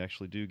week, you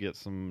actually do get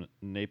some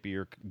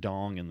Napier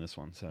dong in this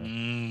one. So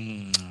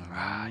Yummy.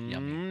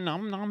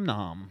 nom nom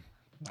nom.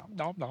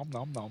 Nom, nom,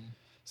 nom, nom.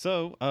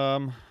 So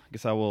I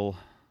guess I will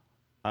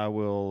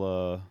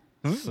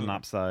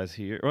synopsize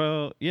here.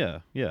 Well, yeah.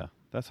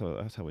 That's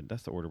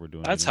the order we're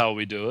doing. That's how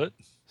we do it.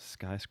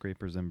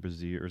 Skyscrapers and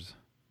braziers,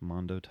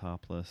 Mondo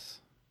topless.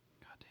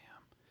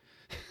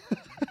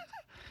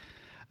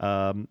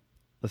 Goddamn.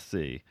 Let's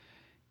see.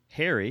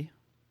 Harry,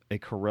 a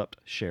corrupt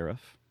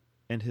sheriff,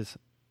 and his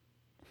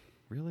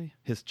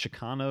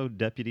Chicano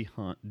deputy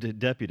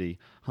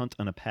hunt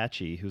an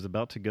Apache who's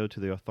about to go to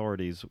the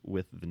authorities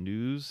with the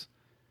news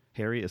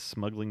Harry is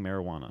smuggling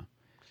marijuana.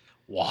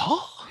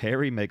 What?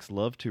 Harry makes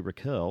love to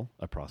Raquel,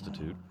 a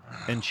prostitute,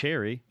 and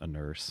Cherry, a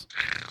nurse.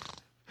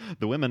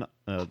 The women.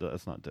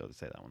 Let's not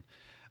say that one.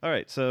 All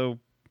right, so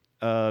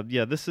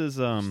this is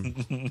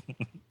to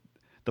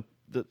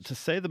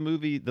say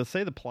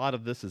the plot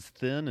of this is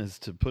thin is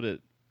to put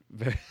it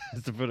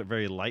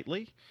very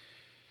lightly.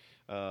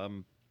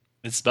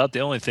 It's about the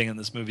only thing in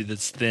this movie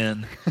that's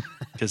thin,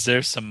 because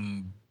there's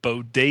some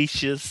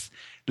bodacious.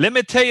 Let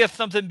me tell you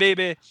something,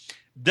 baby.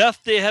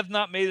 Dusty have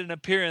not made an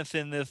appearance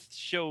in this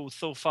show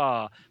so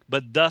far,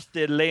 but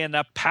Dusty laying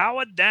the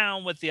power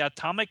down with the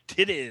atomic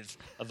titties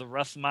of the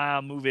Russ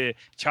Meyer movie.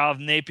 Charles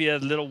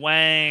Napier's little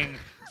wang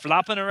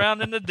flopping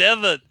around in the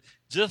desert,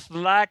 just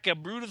like a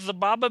Brutus the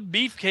Barber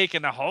beefcake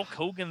and a Hulk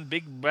Hogan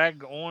big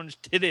bag orange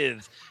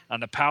titties on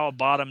the power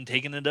bottom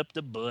taking it up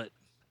the butt.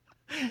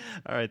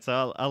 All right,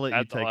 so I'll let you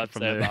That's all take I'd it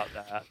from say there. about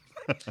that.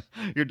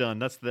 You're done.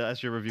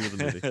 That's your review of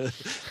the movie.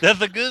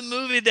 That's a good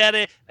movie,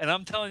 Daddy. And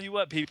I'm telling you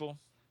what, people.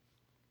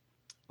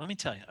 Let me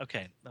tell you.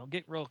 Okay, I'll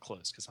get real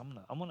close because I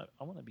want to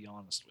be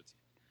honest with you.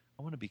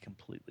 I want to be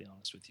completely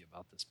honest with you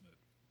about this movie.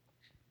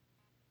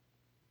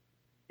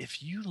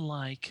 If you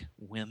like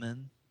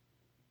women,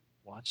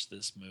 watch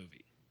this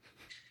movie.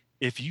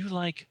 If you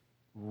like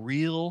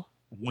real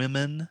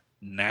women,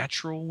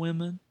 natural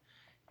women,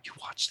 you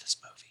watch this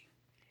movie.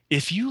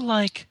 If you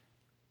like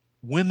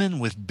women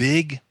with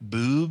big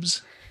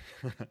boobs,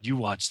 you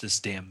watch this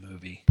damn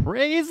movie.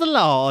 Praise the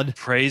Lord.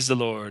 Praise the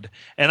Lord.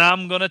 And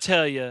I'm going to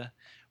tell you,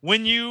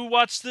 when you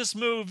watch this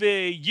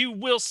movie, you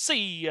will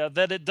see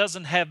that it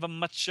doesn't have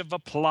much of a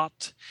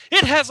plot.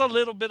 It has a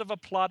little bit of a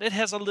plot. It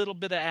has a little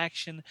bit of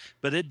action,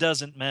 but it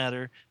doesn't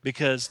matter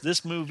because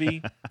this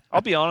movie,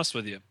 I'll be honest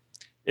with you.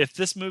 If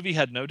this movie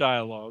had no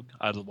dialogue,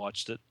 I'd have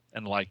watched it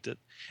and liked it.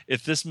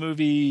 If this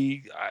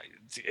movie,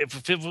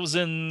 if it was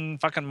in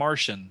fucking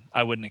Martian,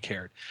 I wouldn't have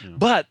cared. Yeah.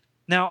 But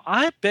now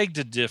I beg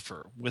to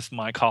differ with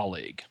my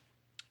colleague.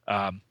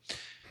 I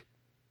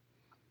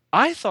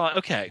thought,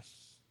 okay,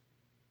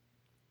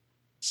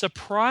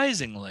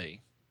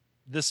 surprisingly,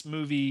 this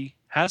movie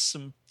has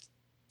some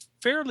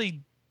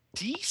fairly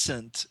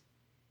decent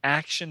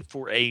action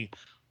for a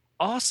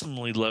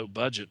awesomely low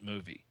budget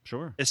movie.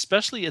 Sure.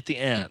 Especially at the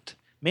end.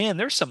 Man,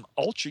 there's some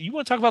you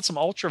want to talk about some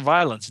ultra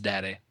violence,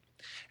 Daddy.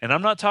 And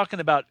I'm not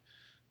talking about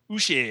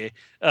Uche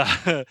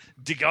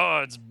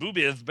Degarde's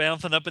boobies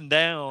bouncing up and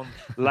down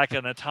like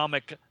an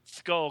atomic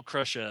skull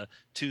crusher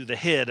to the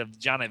head of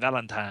Johnny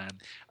Valentine.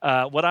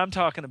 What I'm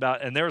talking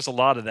about, and there's a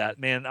lot of that,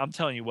 man, I'm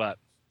telling you what,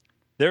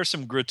 there's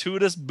some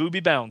gratuitous booby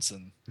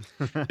bouncing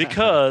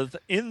because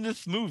in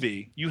this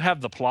movie, you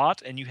have the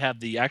plot and you have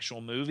the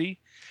actual movie.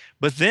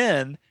 But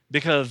then,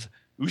 because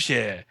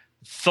Uche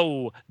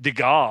So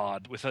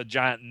Degarde with her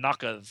giant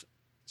knockers,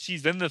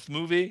 she's in this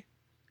movie.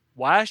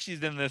 Why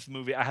she's in this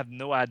movie, I have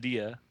no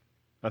idea.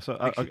 So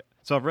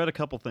I've read a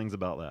couple things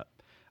about that.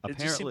 It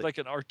just seems like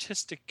an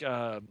artistic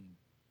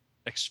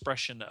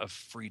expression of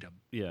freedom.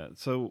 Yeah.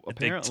 So And big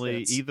apparently,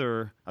 tits.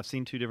 either I've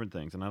seen two different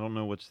things, and I don't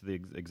know what's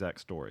the exact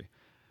story.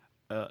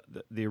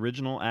 The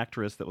original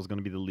actress that was going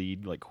to be the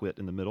lead quit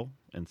in the middle,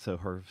 and so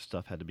her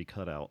stuff had to be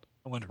cut out.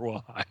 I wonder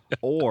why.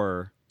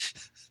 Or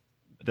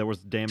there was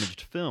damaged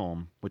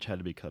film which had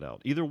to be cut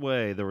out. Either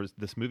way,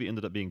 this movie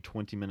ended up being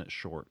 20 minutes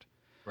short.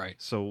 Right.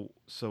 So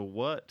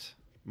what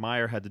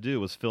Meyer had to do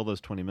was fill those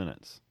 20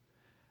 minutes.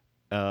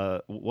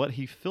 What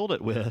he filled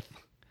it with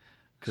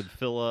could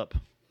fill up.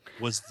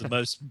 Was the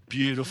most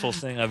beautiful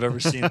thing I've ever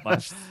seen in my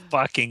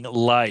fucking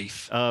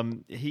life. So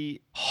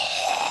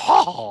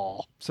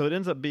it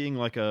ends up being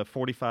like a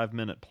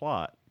 45-minute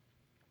plot,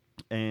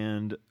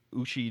 and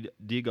Uche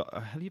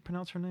Degarde, how do you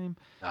pronounce her name?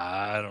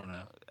 I don't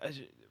know.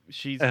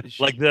 She's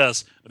like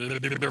this.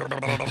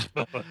 Uche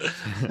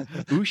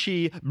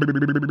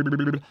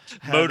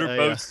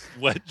Motorboat's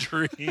wet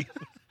dream.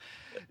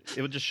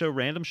 It would just show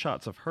random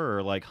shots of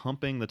her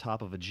humping the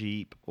top of a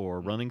Jeep or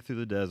running through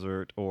the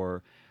desert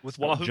or with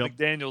Wahoo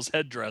McDaniel's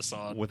headdress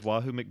on. With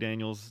Wahoo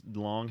McDaniel's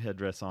long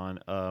headdress on,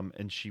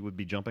 and she would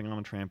be jumping on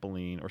a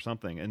trampoline or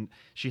something. And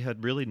she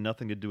had really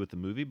nothing to do with the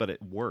movie, but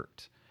it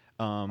worked.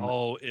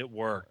 It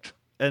worked.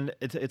 And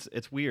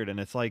it's weird,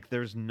 and it's like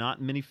there's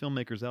not many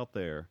filmmakers out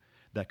there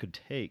that could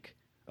take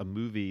a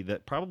movie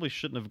that probably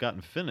shouldn't have gotten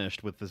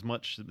finished with as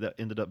much that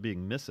ended up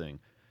being missing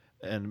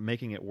and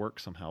making it work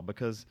somehow,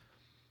 because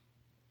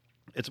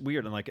it's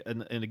weird. And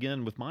and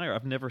again with Meyer,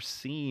 I've never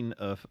seen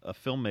a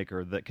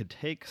filmmaker that could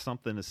take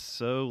something as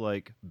so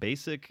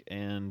basic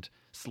and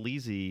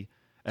sleazy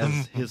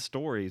as his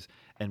stories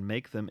and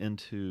make them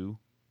into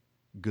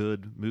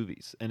good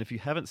movies. And if you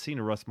haven't seen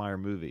a Russ Meyer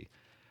movie,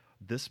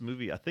 this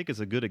movie I think is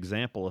a good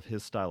example of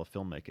his style of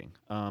filmmaking.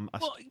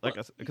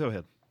 Go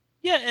ahead.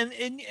 Yeah, and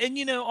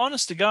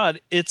honest to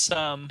God, it's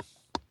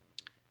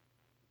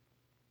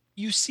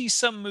you see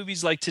some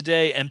movies like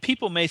today, and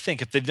people may think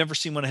if they've never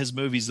seen one of his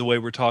movies, the way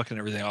we're talking and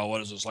everything, oh,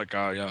 what is this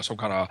some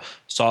kind of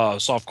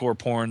softcore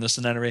porn, this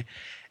and that, and everything.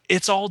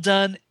 It's all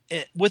done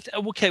with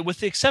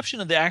the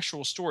exception of the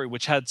actual story,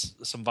 which had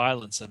some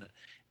violence in it.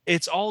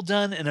 It's all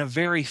done in a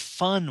very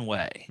fun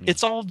way.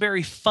 It's all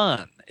very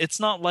fun. It's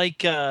not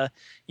like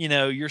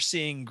you're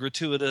seeing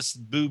gratuitous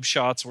boob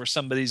shots where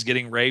somebody's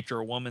getting raped or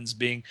a woman's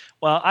being.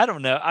 Well, I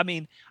don't know. I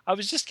mean, I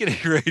was just getting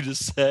ready to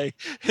say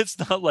it's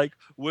not like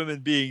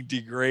women being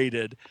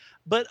degraded,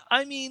 but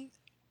I mean,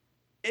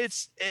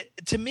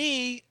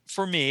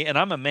 for me, and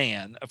I'm a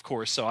man, of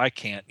course, so I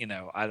can't.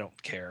 I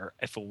don't care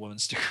if a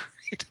woman's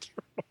degraded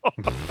or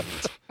not.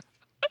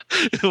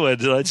 What,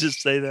 did I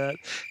just say that?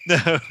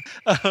 No.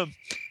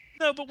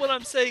 No, but what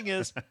I'm saying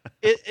is,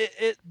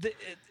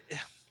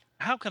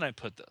 how can I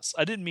put this?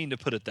 I didn't mean to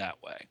put it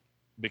that way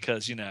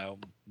because,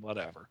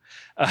 whatever.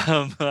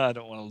 I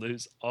don't want to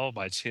lose all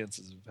my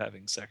chances of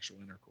having sexual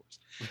intercourse.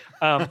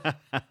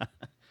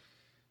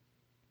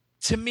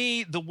 To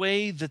me, the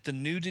way that the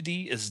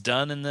nudity is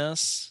done in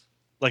this,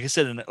 like I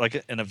said,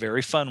 in a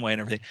very fun way and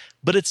everything,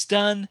 but it's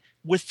done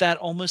with that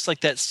almost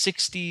like that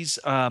 60s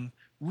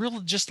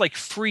real, just like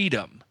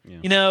freedom. Yeah.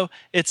 You know,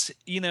 it's,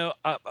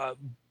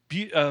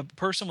 a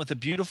person with a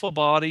beautiful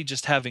body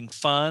just having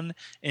fun,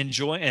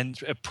 enjoying,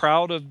 and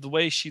proud of the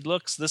way she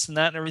looks, this and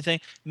that and everything.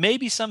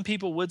 Maybe some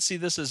people would see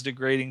this as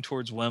degrading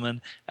towards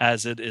women,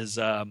 as it is,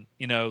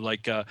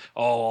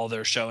 all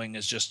they're showing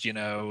is just,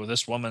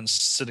 this woman's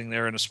sitting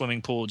there in a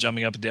swimming pool,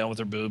 jumping up and down with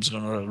her boobs.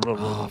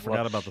 I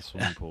forgot about the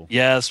swimming pool.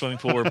 Yeah, the swimming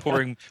pool, or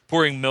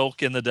pouring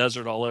milk in the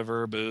desert all over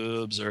her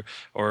boobs,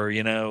 or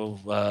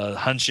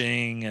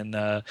hunching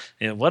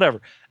and whatever.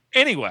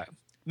 Anyway,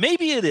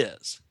 maybe it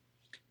is.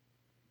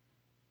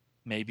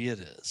 Maybe it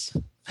is.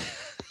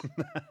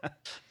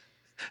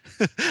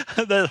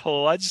 That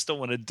hole. I just don't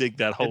want to dig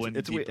that hole in.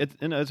 It's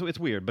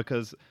weird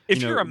because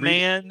if you're a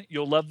man,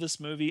 you'll love this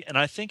movie, and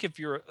I think if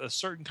you're a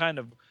certain kind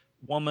of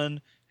woman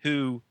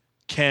who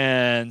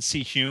can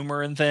see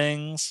humor in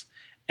things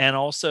and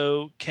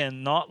also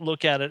can not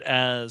look at it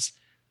as,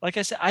 like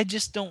I said, I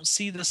just don't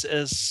see this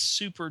as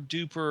super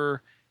duper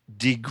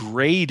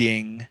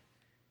degrading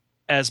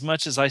as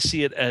much as I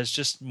see it as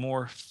just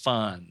more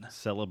fun.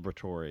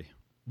 Celebratory.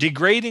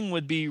 Degrading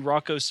would be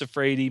Rocco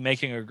Siffredi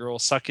making a girl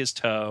suck his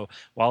toe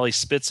while he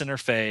spits in her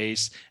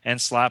face and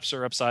slaps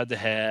her upside the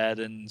head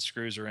and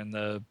screws her in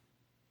the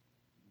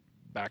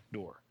back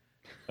door.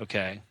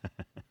 Okay.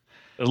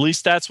 At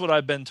least that's what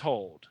I've been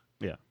told.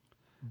 Yeah.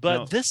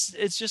 But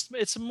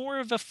it's more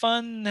of a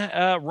fun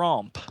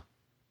romp.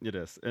 It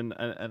is. And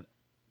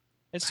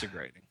it's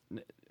degrading.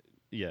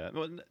 Yeah.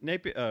 Well,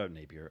 Napier.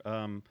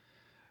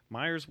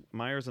 Meyer's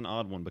an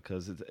odd one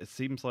because it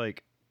seems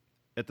like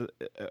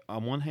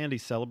on one hand he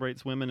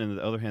celebrates women, and on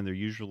the other hand they're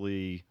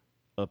usually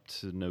up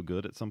to no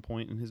good at some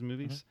point in his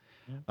movies.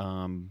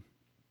 Mm-hmm.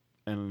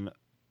 And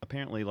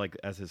apparently, like,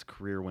 as his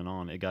career went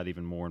on, it got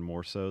even more and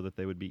more so that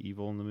they would be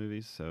evil in the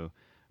movies. So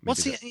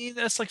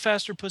that's like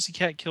Faster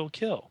Pussycat Kill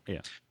Kill.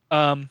 Yeah.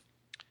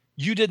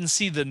 You didn't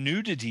see the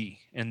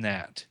nudity in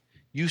that.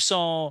 You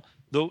saw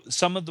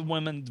some of the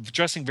women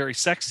dressing very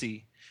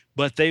sexy,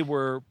 but they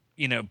were,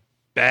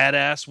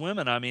 badass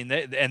women. I mean,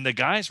 and the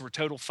guys were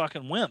total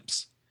fucking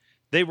wimps.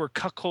 They were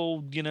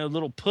cuckold,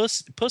 little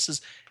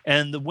pusses,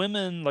 and the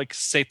women, like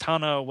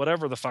Satana,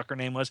 whatever the fuck her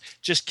name was,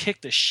 just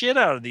kicked the shit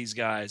out of these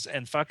guys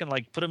and fucking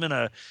like put them in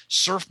a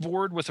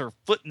surfboard with her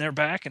foot in their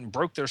back and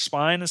broke their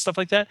spine and stuff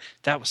like that.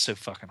 That was so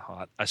fucking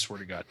hot, I swear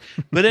to God.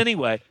 But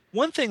anyway,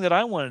 one thing that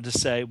I wanted to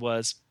say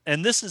was,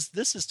 and this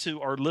is to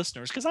our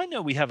listeners, because I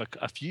know we have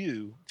a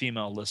few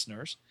female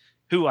listeners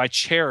who I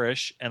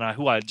cherish and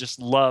who I just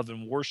love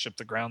and worship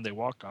the ground they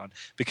walk on,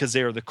 because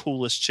they are the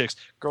coolest chicks,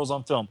 girls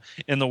on film,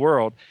 in the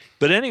world.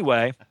 But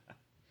anyway,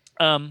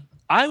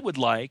 I would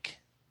like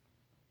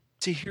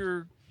to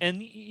hear, and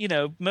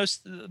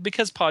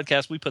because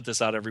podcasts, we put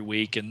this out every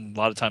week, and a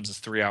lot of times it's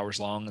 3 hours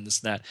long and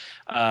this and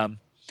that.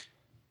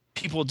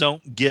 People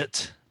don't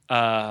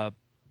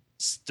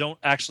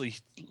actually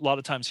a lot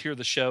of times hear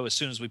the show as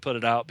soon as we put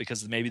it out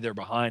because maybe they're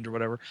behind or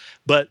whatever.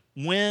 But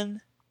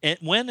when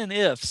and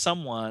if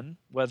someone,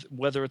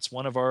 whether it's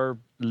one of our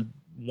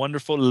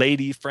wonderful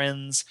lady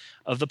friends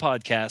of the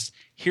podcast,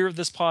 hear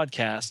this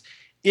podcast,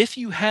 if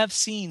you have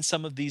seen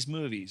some of these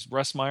movies,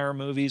 Russ Meyer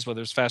movies,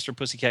 whether it's Faster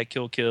Pussycat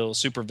Kill Kill,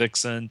 Super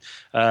Vixen,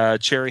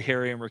 Cherry,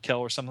 Harry, and Raquel,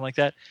 or something like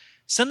that,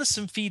 send us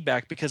some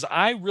feedback, because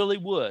I really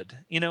would.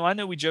 I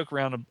know we joke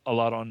around a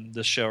lot on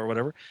this show or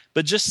whatever,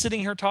 but just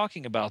sitting here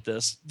talking about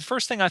this, the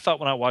first thing I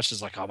thought when I watched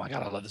is like, oh my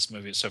God, I love this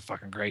movie. It's so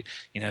fucking great.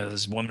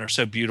 These women are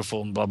so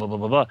beautiful and blah, blah, blah,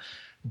 blah, blah.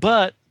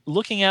 But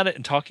looking at it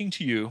and talking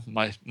to you,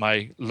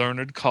 my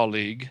learned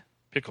colleague,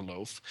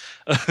 Pickleloaf,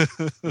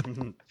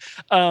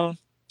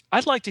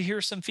 I'd like to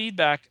hear some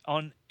feedback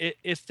on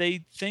if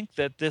they think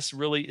that this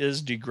really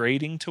is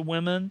degrading to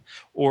women,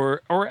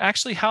 or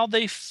actually how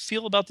they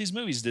feel about these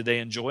movies. Did they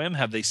enjoy them?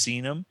 Have they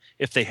seen them?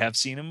 If they have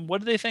seen them, what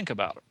do they think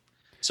about them?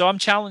 So I'm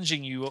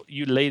challenging you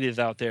ladies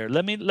out there.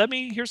 Let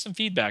me hear some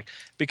feedback,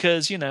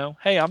 because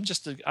hey, I'm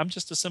just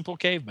a simple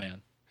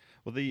caveman.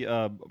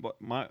 Well,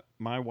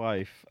 my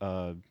wife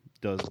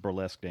does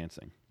burlesque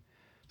dancing,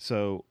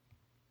 so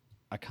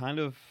I kind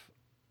of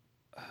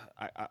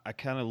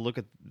look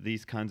at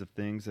these kinds of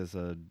things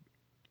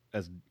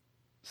as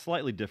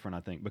slightly different, I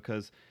think,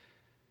 because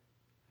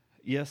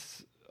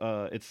yes,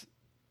 it's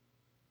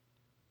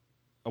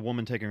a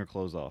woman taking her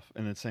clothes off,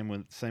 and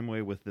the same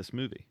way with this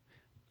movie.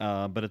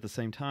 But at the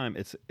same time,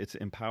 it's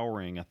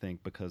empowering, I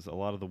think, because a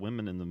lot of the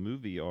women in the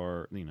movie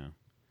are,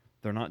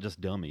 they're not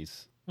just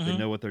dummies. Mm-hmm. They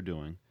know what they're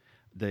doing.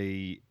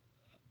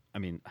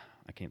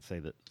 I can't say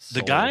that.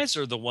 The guys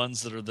are the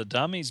ones that are the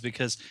dummies,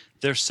 because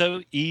they're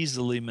so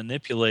easily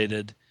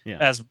manipulated,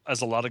 as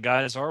a lot of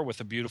guys are with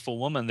a beautiful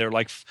woman. They're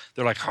like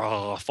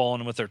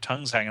falling with their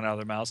tongues hanging out of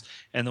their mouths,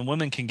 and the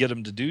women can get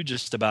them to do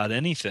just about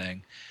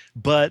anything.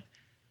 But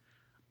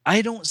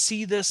I don't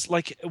see this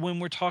like when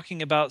we're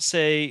talking about,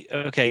 say,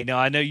 okay, now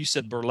I know you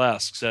said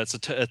burlesque. So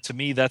to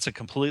me, that's a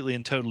completely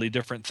and totally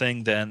different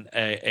thing than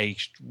a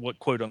what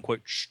quote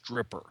unquote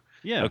stripper.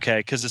 Yeah. Okay,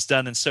 because it's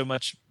done in so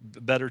much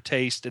better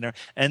taste,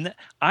 and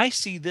I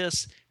see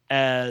this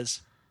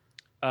as,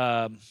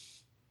 from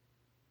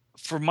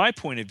my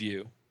point of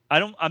view,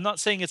 I'm not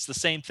saying it's the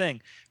same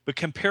thing, but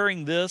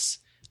comparing this,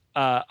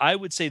 I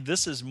would say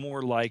this is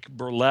more like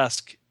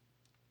burlesque,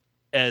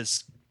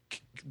 as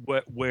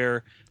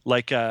where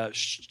like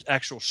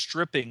actual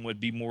stripping would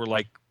be more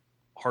like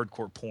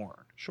hardcore porn.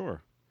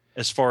 Sure.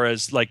 As far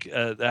as like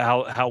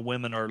how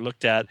women are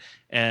looked at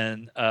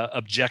and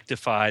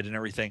objectified and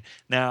everything.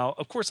 Now,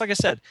 of course, like I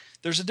said,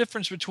 there's a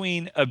difference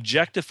between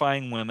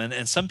objectifying women,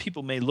 and some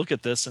people may look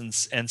at this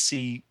and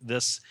see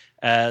this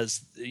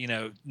as, you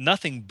know,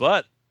 nothing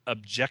but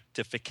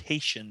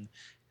objectification,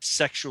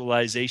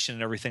 sexualization,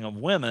 and everything of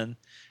women.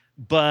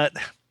 But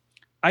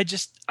I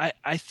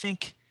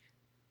think,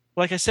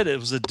 like I said, it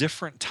was a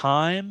different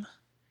time.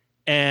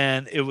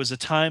 And it was a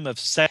time of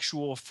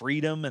sexual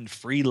freedom and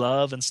free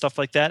love and stuff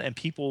like that. And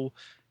people,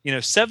 you know,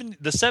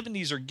 the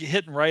 70s are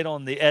hitting right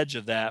on the edge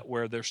of that,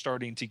 where they're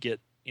starting to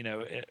get, you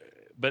know,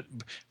 but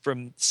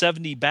from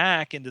 70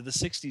 back into the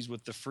 60s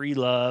with the free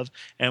love,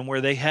 and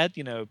where they had,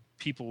 you know,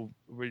 people,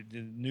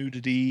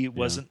 nudity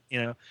wasn't,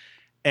 you know,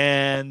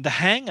 and the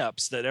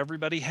hang-ups that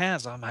everybody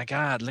has. Oh my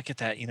God, look at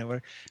that, you know.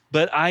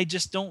 But I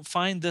just don't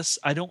find this,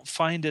 I don't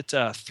find it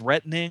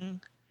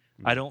threatening.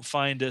 I don't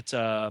find it,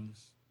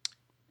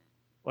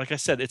 like I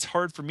said, it's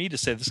hard for me to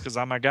say this because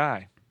I'm a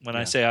guy. When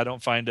I say I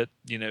don't find it,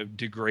 you know,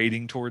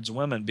 degrading towards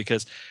women,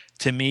 because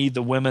to me,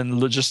 the women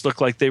just look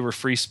like they were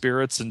free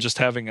spirits and just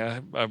having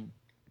a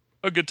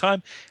good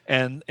time.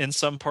 And in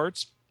some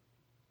parts,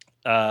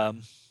 not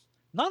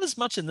as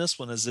much in this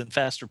one as in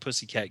Faster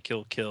Pussycat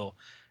Kill Kill,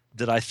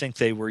 did I think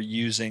they were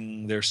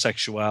using their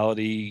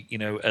sexuality, you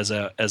know, as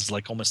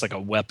like almost like a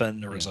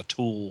weapon or as a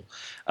tool.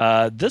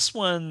 This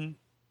one,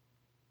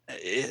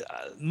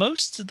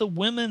 most of the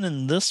women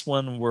in this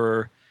one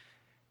were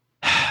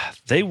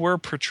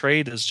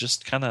portrayed as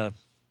just kind of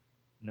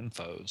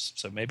nymphos,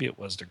 so maybe it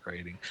was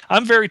degrading.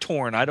 I'm very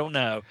torn. I don't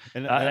know.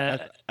 And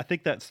I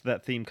think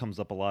that theme comes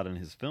up a lot in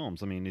his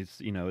films. I mean, it's,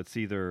 you know, it's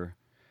either,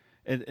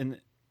 and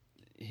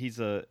he's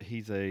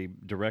a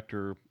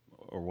director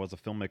or was a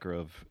filmmaker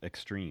of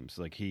extremes.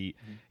 Like he,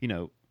 you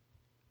know,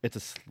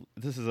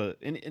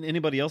 in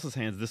anybody else's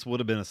hands, this would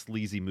have been a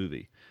sleazy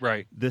movie.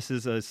 Right. This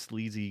is a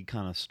sleazy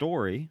kind of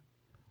story,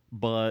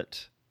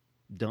 but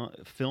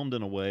filmed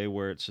in a way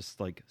where it's just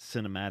like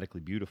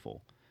cinematically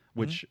beautiful,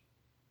 which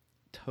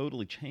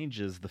totally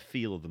changes the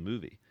feel of the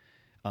movie.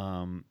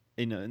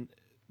 You know,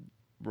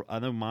 I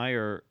know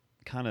Meyer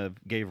kind of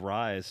gave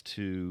rise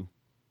to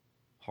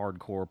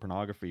hardcore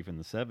pornography from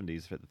the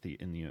 70s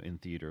in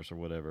theaters or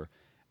whatever.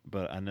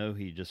 But I know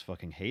he just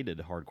fucking hated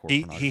hardcore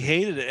pornography. He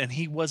hated it, and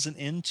he wasn't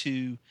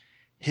into.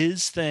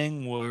 His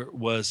thing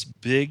was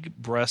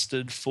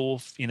big-breasted, full,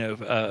 you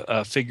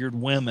know, figured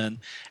women,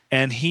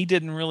 and he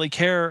didn't really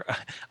care.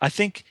 I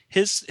think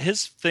his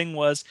thing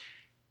was.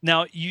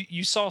 Now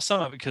you saw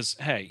some of it because,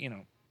 hey, you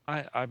know,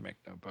 I make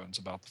no bones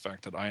about the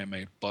fact that I am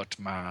a butt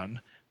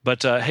man,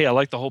 but hey, I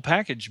like the whole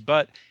package.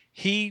 But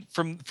he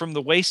from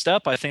the waist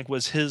up, I think,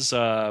 was his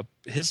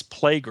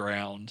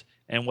playground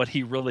and what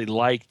he really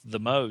liked the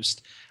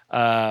most.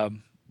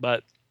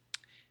 But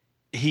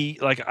he,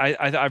 like,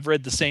 I've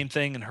read the same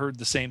thing and heard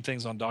the same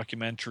things on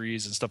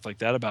documentaries and stuff like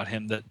that about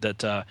him,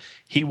 that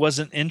he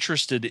wasn't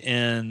interested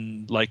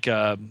in like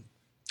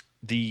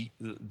the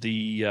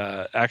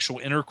actual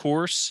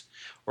intercourse,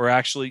 or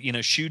actually, you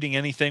know, shooting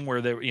anything where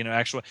they, you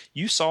know,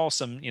 you saw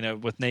some, you know,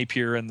 with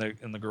Napier and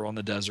the girl in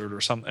the desert, or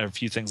a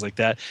few things like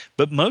that.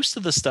 But most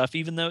of the stuff,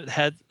 even though it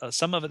had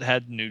some of it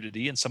had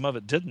nudity and some of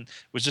it didn't,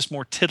 was just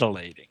more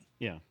titillating.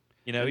 Yeah.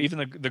 You know, even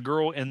the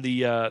girl in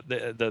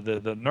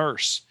the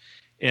nurse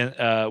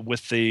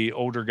with the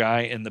older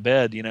guy in the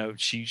bed, you know,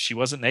 she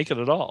wasn't naked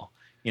at all,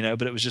 you know,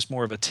 but it was just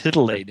more of a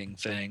titillating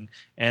thing,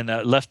 and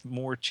left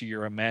more to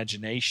your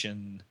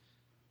imagination,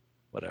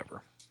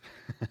 whatever.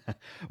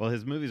 Well,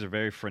 his movies are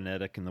very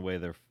frenetic in the way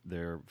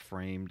they're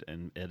framed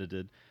and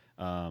edited.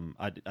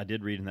 I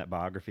did read in that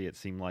biography, it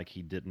seemed like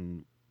he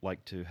didn't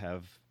like to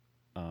have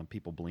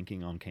people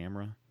blinking on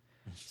camera.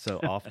 So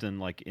often,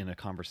 like in a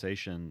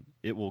conversation,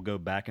 it will go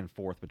back and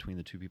forth between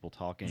the two people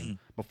talking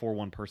before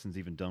one person's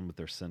even done with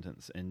their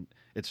sentence. And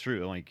it's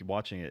true, like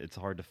watching it, it's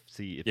hard to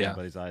see if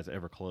anybody's eyes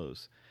ever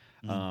close.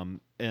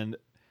 And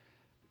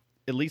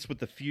at least with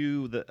the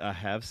few that I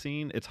have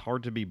seen, it's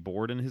hard to be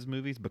bored in his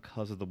movies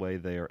because of the way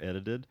they are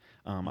edited.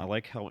 I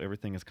like how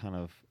everything is kind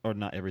of, or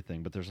not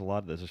everything, but there's a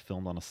lot that's just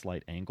filmed on a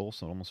slight angle,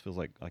 so it almost feels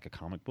like a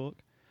comic book.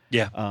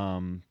 Yeah.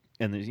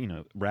 And there's, you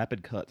know,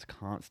 rapid cuts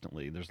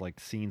constantly. There's like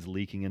scenes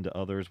leaking into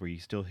others where you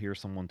still hear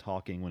someone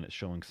talking when it's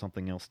showing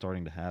something else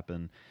starting to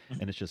happen,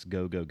 and it's just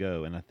go, go,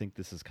 go. And I think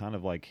this is kind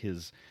of like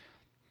his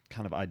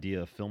kind of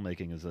idea of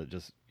filmmaking, is that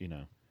just, you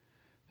know,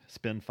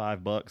 spend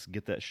 $5,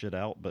 get that shit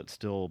out, but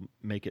still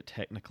make it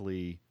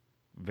technically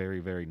very,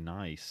 very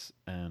nice.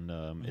 And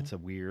it's a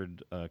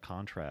weird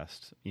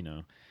contrast, you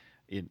know.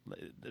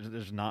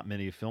 There's not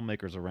many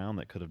filmmakers around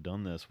that could have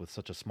done this with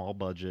such a small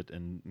budget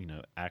and, you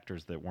know,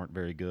 actors that weren't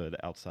very good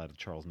outside of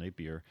Charles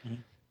Napier.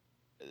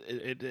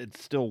 It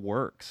still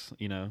works,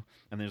 you know.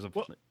 And there's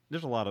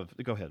a lot of,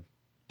 go ahead.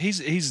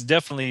 He's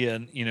definitely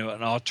an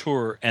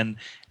auteur, and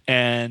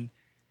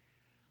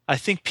I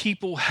think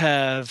people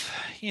have,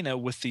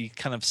 with the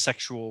kind of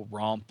sexual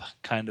romp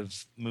kind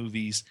of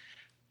movies,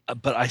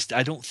 but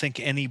I don't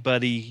think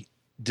anybody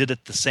did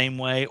it the same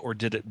way or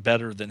did it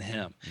better than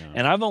him. No.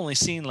 And I've only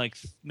seen like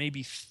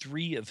maybe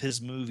 3 of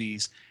his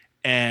movies,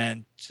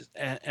 and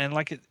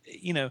like,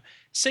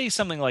 say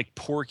something like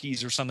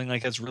Porky's or something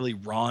like that's really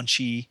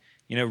raunchy,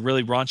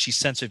 really raunchy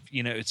sense of,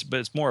 but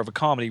it's more of a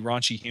comedy,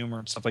 raunchy humor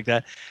and stuff like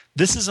that.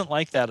 This isn't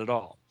like that at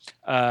all.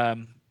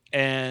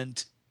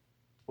 And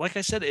like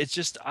I said, it's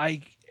just,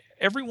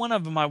 every one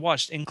of them I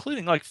watched,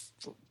 including like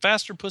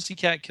Faster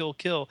Pussycat Kill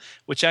Kill,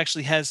 which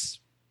actually has,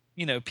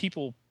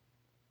 people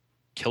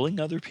killing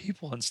other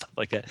people and stuff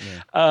like that.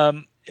 Yeah.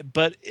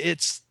 But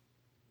it's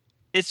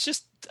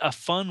just a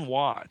fun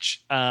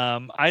watch.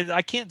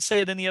 I can't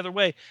say it any other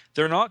way.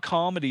 They're not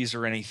comedies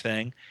or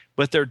anything,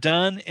 but they're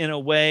done in a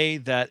way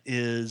that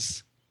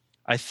is,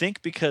 I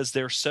think, because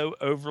they're so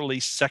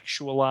overly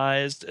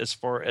sexualized as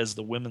far as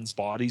the women's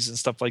bodies and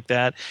stuff like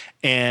that.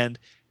 And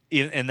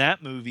in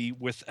that movie,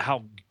 with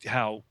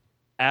how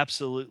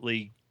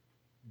absolutely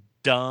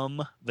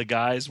dumb the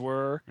guys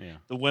were,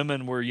 the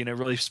women were,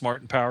 really smart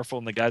and powerful,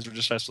 and the guys were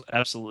just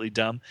absolutely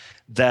dumb,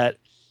 that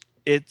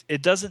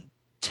it doesn't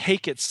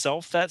take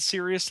itself that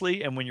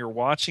seriously. And when you're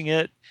watching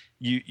it,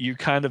 you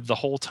kind of, the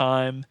whole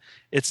time,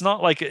 it's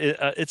not like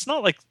it's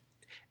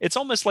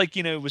almost like,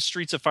 with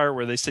Streets of Fire,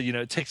 where they said,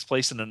 it takes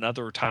place in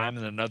another time,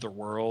 in another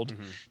world.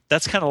 Mm-hmm.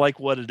 That's kind of like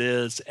what it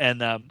is.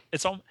 And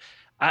it's all,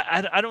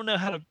 I don't know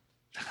how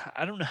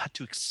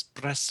to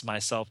express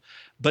myself,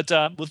 but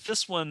with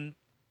this one,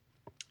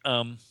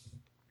 I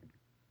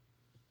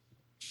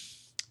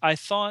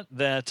thought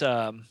that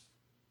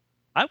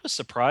I was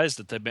surprised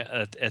at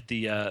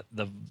the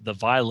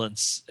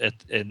violence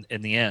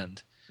in the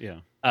end.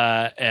 Yeah.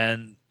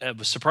 And I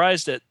was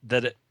surprised that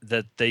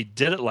they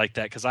did it like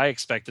that, because I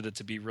expected it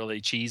to be really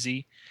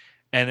cheesy,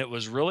 and it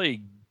was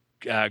really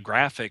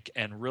graphic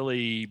and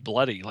really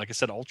bloody. Like I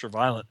said, ultra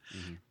violent.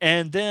 Mm-hmm.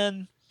 And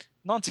then,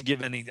 not to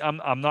give any,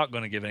 I'm not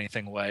going to give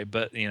anything away,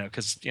 but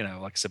because like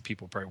I said,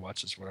 people probably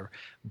watch this or whatever.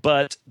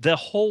 But the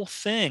whole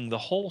thing, the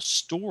whole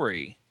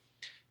story,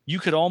 you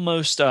could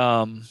almost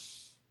the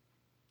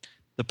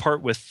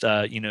part with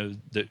the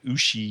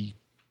Ushi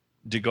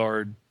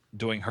Degard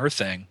doing her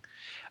thing.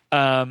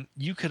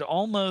 You could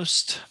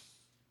almost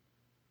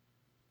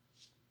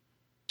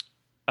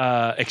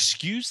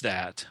excuse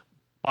that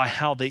by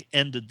how they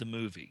ended the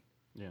movie.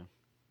 Yeah.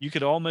 You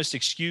could almost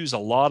excuse a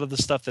lot of the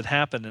stuff that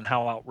happened and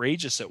how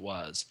outrageous it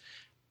was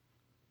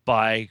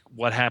by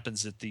what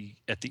happens at the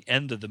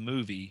end of the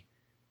movie.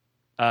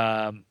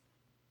 And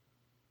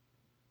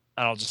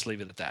I'll just leave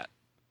it at that,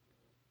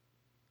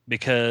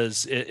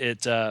 because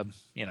it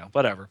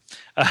whatever.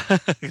 I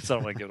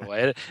don't want to give it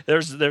away.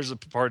 There's a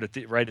part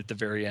right at the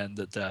very end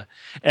that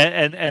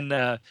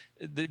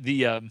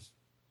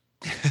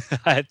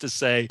I have to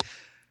say,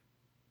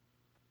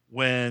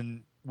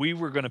 when we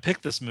were going to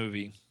pick this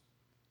movie,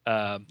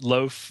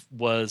 Loaf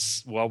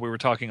was, while we were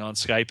talking on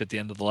Skype at the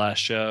end of the last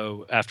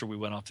show after we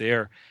went off the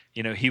air,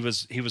 he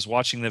was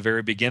watching the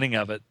very beginning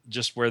of it,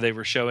 just where they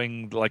were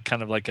showing like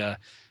kind of like a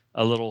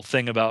little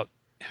thing about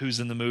who's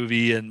in the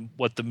movie and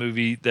what the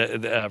movie,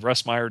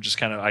 Russ Meyer just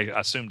kind of, I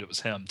assumed it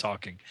was him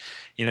talking.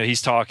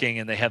 He's talking,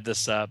 and they have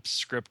this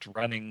script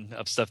running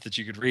of stuff that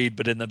you could read,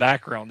 but in the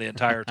background the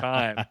entire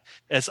time.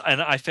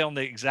 And I found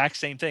the exact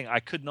same thing. I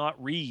could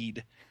not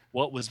read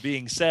what was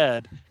being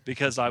said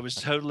because I was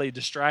totally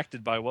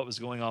distracted by what was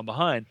going on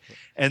behind.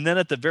 And then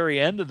at the very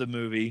end of the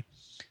movie,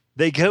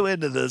 they go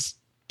into this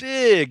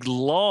big,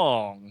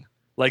 long,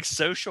 like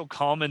social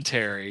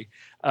commentary,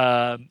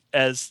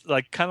 as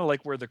like kind of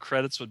like where the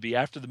credits would be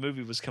after the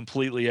movie was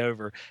completely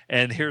over.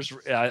 And here's,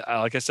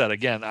 like I said,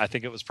 again, I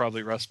think it was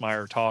probably Russ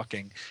Meyer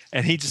talking,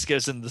 and he just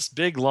goes in this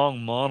big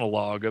long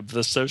monologue of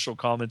the social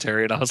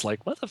commentary, and I was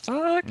like, what the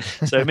fuck?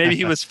 So maybe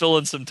he was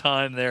filling some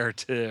time there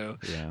too.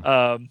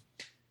 Yeah.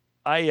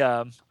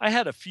 I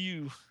had a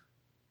few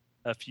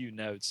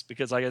notes,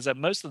 because like I said,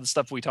 most of the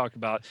stuff we talked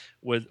about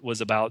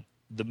was about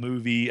the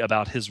movie,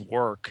 about his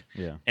work,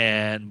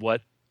 and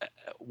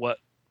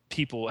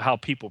how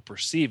people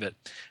perceive it.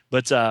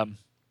 But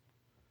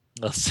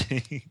let's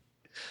see.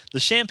 The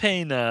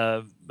champagne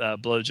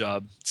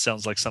blowjob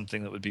sounds like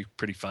something that would be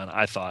pretty fun,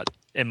 I thought,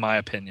 in my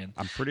opinion.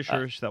 I'm pretty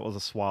sure that was a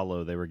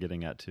swallow they were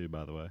getting at too,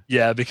 by the way.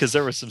 Yeah, because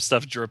there was some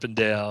stuff dripping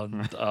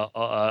down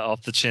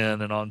off the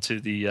chin and onto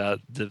the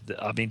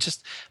I mean,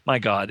 just, my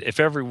God, if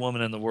every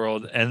woman in the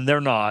world, and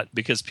they're not,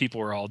 because people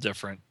are all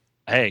different.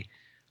 Hey,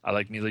 I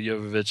like Mila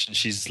Jovovich, and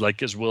she's,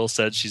 like as Will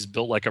said, she's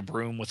built like a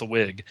broom with a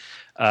wig.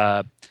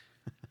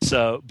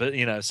 So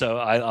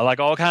I like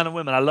all kind of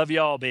women. I love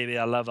y'all, baby.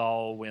 I love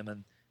all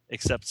women,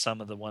 except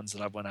some of the ones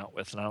that I went out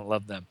with, and I don't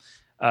love them.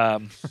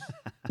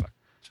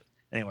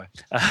 Anyway,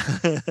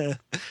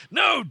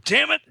 no,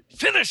 damn it,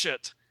 finish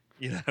it.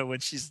 When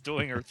she's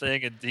doing her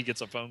thing and he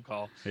gets a phone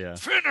call. Yeah.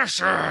 Finish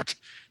it.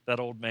 That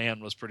old man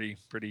was pretty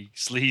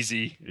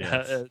sleazy.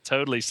 Yes.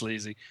 Totally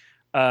sleazy.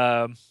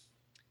 Let's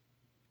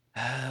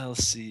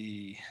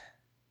see.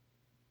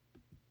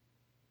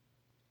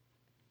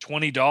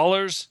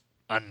 $20?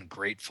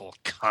 ungrateful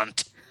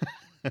cunt.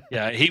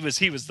 Yeah, he was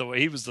the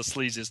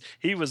sleaziest.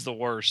 He was the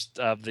worst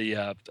of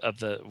the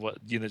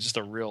just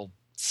a real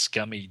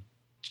scummy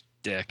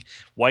dick.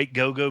 White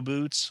go-go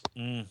boots.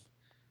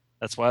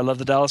 That's why I love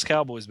the Dallas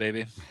Cowboys,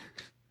 baby.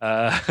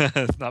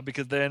 It's not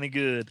because they're any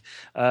good.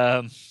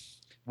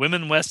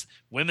 Women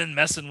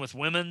messing with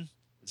women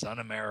is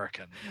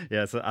un-American.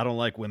 Yeah, so I don't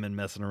like women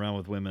messing around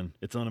with women.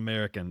 It's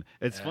un-American.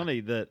 It's funny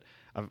that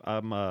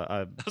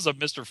That was a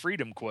Mr.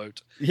 Freedom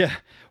quote. Yeah.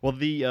 Well,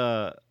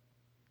 the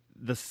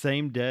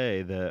same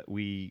day that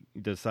we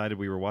decided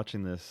we were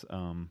watching this,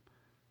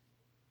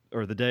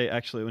 or the day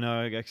actually,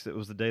 no, actually it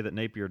was the day that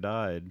Napier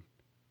died.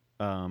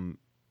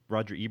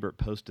 Roger Ebert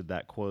posted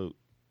that quote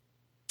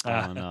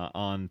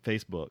on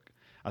Facebook.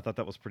 I thought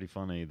that was pretty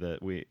funny that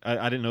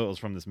I didn't know it was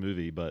from this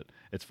movie, but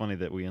it's funny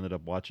that we ended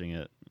up watching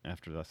it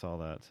after I saw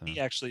that. So.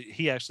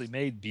 He actually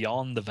made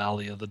Beyond the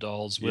Valley of the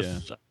Dolls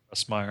with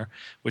Russ Meyer,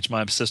 which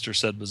my sister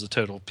said was a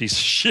total piece of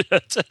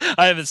shit.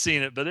 I haven't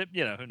seen it, but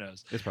who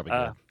knows? It's probably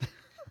good.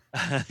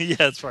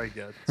 Yeah, it's probably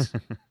good.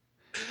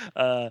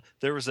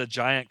 There was a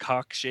giant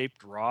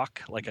cock-shaped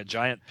rock, like a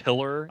giant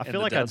pillar. I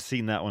feel like I'd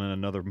seen that one in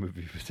another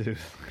movie too.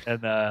 And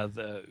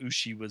the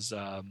Ushi was,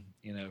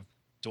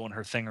 doing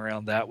her thing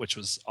around that, which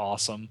was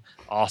awesome.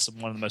 One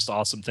of the most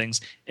awesome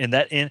things. And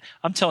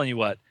I'm telling you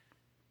what,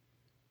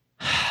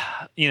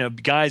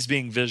 guys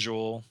being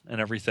visual and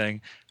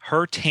everything,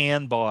 her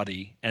tan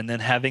body and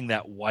then having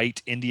that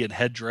white Indian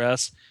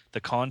headdress,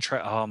 the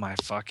contrast. Oh my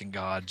fucking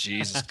God,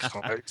 Jesus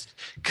Christ.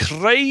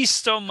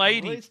 Christ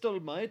almighty. Christ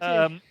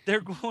almighty.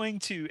 They're going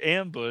to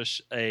ambush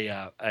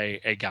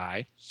a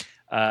guy.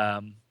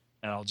 And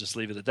I'll just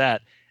leave it at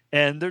that.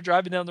 And they're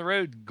driving down the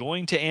road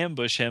going to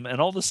ambush him, and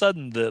all of a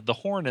sudden the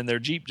horn in their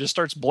Jeep just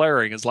starts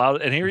blaring as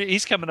loud. And here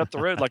he's coming up the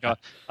road like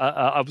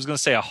I was going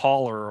to say a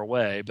holler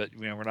away, but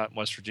we're not in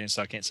West Virginia,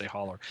 so I can't say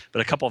holler.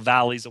 But a couple of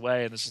valleys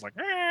away, and this is like,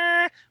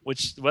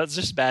 which was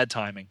just bad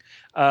timing.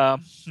 The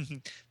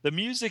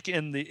music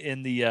in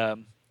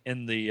the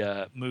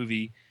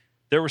movie.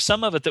 There was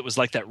some of it that was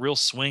like that real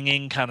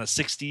swinging kind of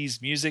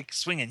 60s music,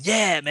 swinging,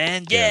 yeah,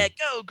 man, yeah,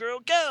 go, girl,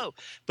 go.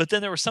 But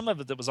then there was some of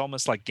it that was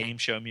almost like game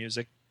show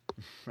music.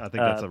 I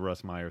think that's a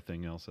Russ Meyer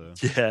thing also.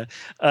 Yeah.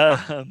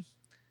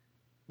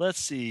 Let's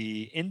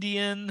see.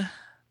 Indian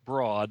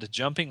broad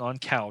jumping on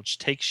couch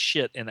takes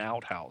shit in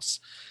outhouse.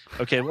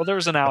 Okay, well, there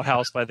was an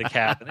outhouse by the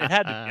cabin. It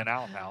had to be an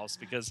outhouse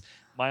because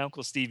my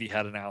Uncle Stevie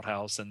had an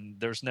outhouse, and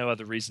there's no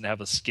other reason to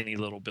have a skinny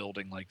little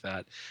building like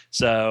that.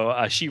 So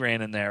she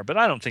ran in there, but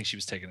I don't think she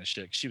was taking a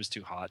shit. She was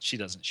too hot. She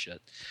doesn't shit.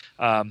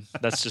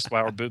 That's just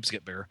why her boobs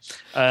get bigger.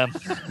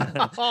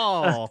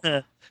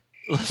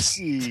 Let's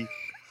see.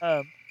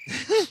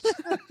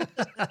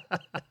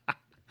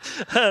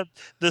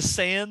 The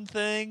sand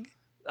thing.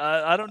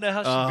 I don't know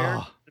how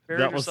she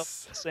buried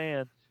herself in the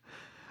sand.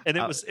 And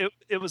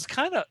it was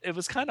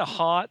kind of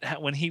hot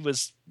when he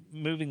was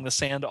moving the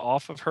sand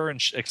off of her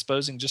and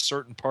exposing just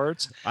certain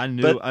parts. I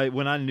knew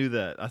when I knew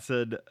that I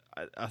said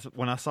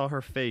when I saw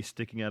her face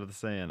sticking out of the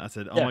sand, I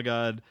said, "Oh my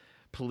God,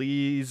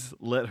 please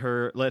let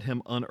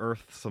him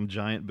unearth some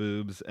giant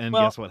boobs." And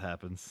guess what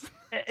happens?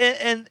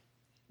 And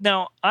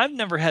now I've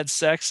never had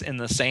sex in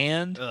the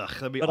sand. Ugh,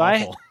 that'd be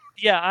awful.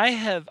 I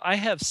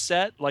have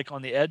sat like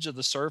on the edge of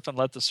the surf and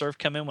let the surf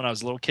come in when I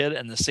was a little kid,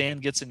 and the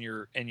sand gets in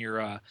your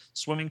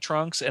swimming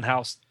trunks and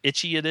how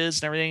itchy it is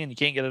and everything, and you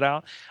can't get it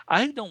out.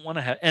 I don't want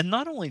to have, and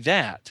not only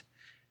that.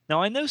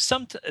 Now I know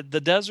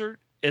the desert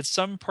at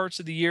some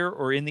parts of the year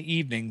or in the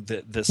evening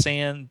the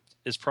sand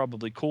is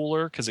probably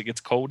cooler because it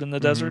gets cold in the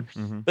desert.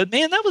 Mm-hmm. But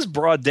man, that was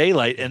broad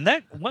daylight, and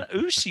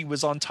Ushi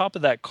was on top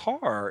of that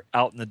car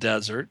out in the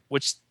desert,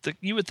 which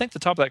you would think the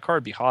top of that car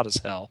would be hot as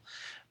hell.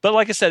 But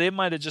like I said, it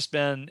might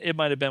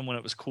have been when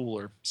it was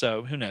cooler.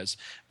 So who knows?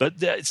 But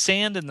the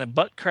sand in the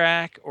butt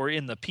crack or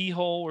in the pee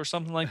hole or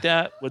something like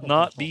that would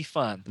not be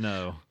fun.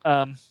 No.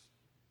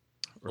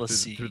 Let's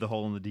see. Through the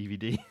hole in the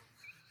DVD.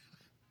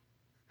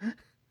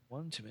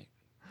 One to make.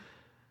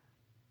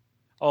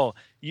 Oh,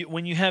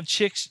 when you have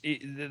chicks,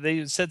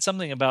 they said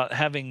something about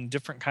having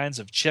different kinds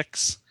of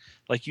chicks.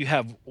 Like you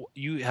have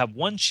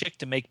one chick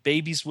to make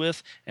babies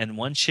with and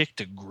one chick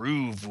to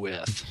groove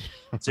with.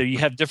 So you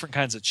have different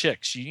kinds of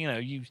chicks.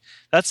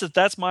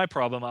 That's my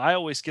problem. I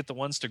always get the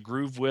ones to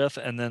groove with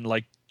and then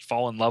like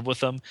fall in love with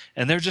them,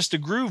 and they're just to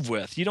groove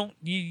with. You don't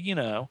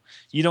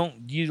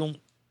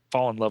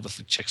fall in love with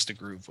the chicks to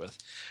groove with.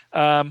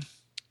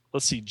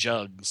 Let's see,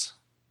 jugs.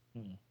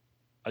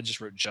 I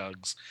just wrote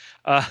jugs.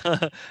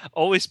 He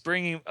always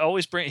brings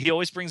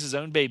his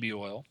own baby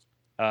oil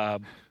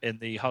in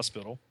the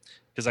hospital.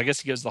 Because I guess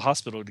he goes to the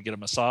hospital to get a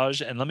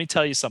massage. And let me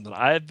tell you something.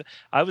 I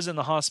was in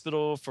the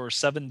hospital for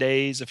 7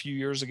 days a few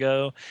years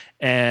ago,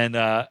 and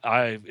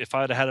if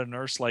I'd had a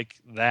nurse like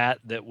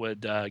that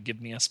would give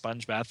me a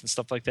sponge bath and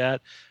stuff like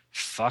that,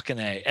 fucking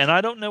A. And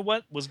I don't know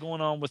what was going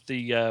on with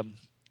the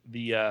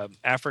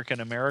African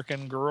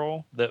American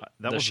girl that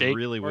was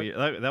really weird.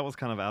 That was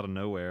kind of out of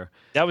nowhere.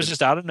 That was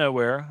just out of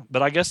nowhere.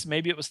 But I guess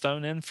maybe it was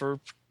thrown in for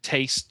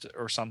taste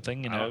or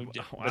something. I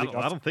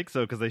don't think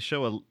so, because they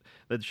show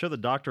the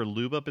doctor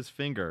lube up his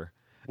finger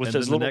with and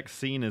his then little the next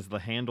scene is the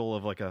handle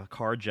of like a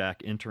car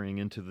jack entering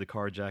into the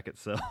car jack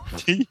itself.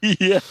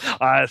 yeah,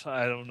 I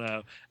don't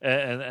know,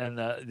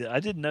 and I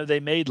didn't know they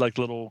made like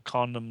little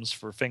condoms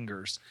for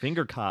fingers.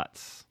 Finger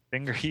cots.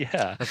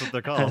 Yeah, That's what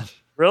they're called.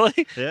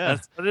 Really? Yeah.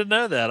 I didn't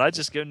know that. I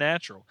just go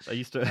natural. I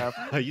used to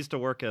I used to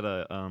work at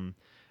a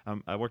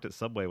I worked at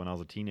Subway when I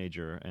was a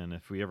teenager, and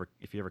if you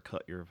ever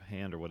cut your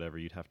hand or whatever,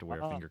 you'd have to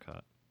wear a finger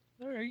cot.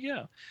 There you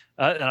go.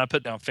 And I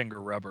put down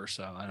finger rubber,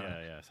 so I don't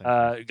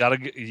Yeah.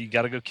 you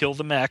gotta go kill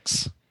the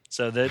mechs.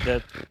 So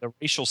the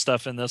racial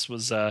stuff in this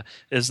was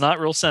is not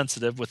real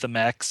sensitive with the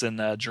mechs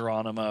and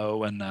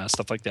Geronimo and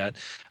stuff like that.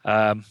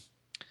 At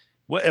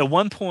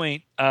one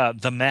point,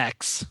 the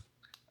mechs,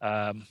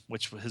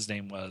 which his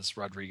name was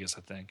Rodriguez,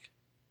 I think.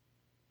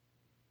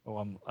 Oh,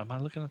 am I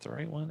looking at the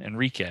right one?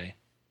 Enrique.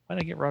 Why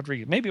did I get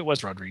Rodriguez? Maybe it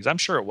was Rodriguez. I'm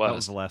sure it was. That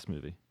was the last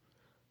movie.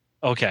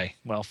 Okay,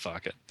 well,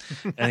 fuck it.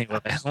 Anyway,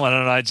 why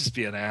don't I just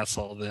be an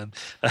asshole then?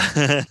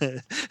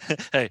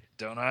 Hey,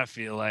 don't I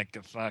feel like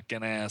a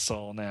fucking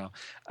asshole now?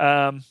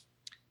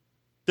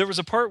 There was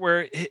a part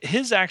where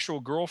his actual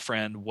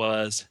girlfriend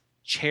was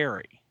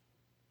Cherry,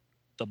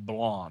 the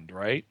blonde,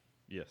 right?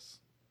 Yes.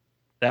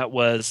 That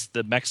was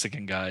the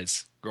Mexican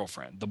guy's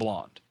girlfriend, the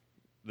blonde.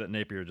 That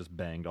Napier just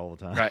banged all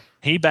the time. Right.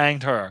 He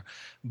banged her.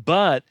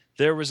 But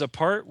there was a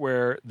part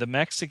where the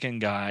Mexican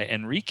guy,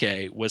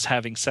 Enrique, was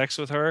having sex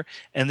with her,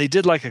 and they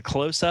did like a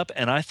close-up,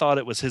 and I thought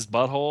it was his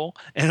butthole,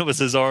 and it was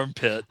his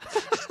armpit.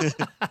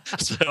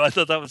 So I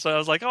thought that was, I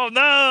was like, oh,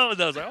 no! And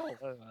I was like,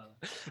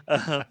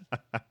 oh.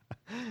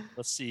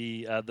 Let's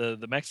see.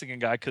 The Mexican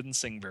guy couldn't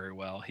sing very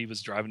well. He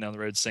was driving down the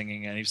road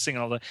singing, and he was singing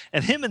all the...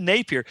 And him and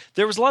Napier,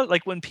 there was a lot of,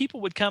 like, when people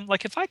would come,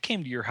 like, if I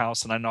came to your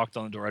house and I knocked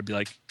on the door, I'd be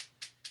like,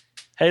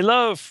 hey,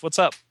 Loaf, what's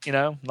up? You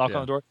know, knock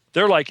on the door.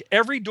 They're like,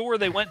 every door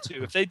they went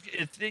to, if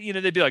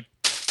they'd be like,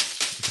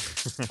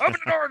 open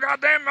the door,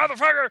 goddamn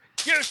motherfucker!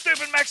 You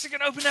stupid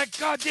Mexican, open that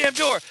goddamn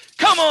door!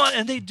 Come on!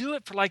 And they do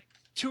it for like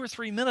 2 or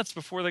 3 minutes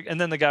before and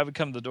then the guy would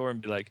come to the door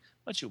and be like,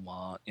 what you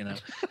want? You know.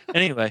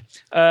 Anyway,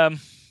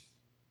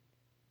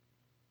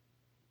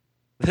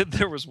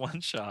 there was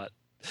one shot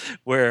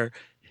where,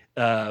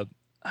 I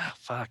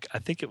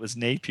think it was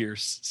Napier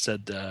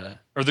said,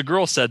 or the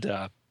girl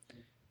said,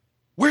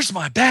 where's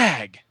my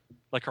bag?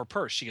 Like her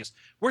purse. She goes,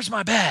 where's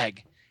my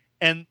bag?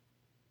 And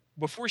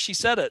before she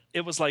said it,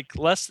 it was like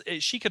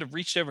she could have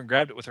reached over and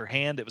grabbed it with her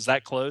hand. It was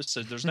that close.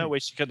 So there's no way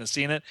she couldn't have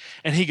seen it.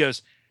 And he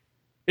goes,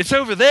 it's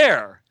over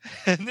there.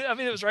 And I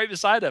mean, it was right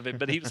beside of him,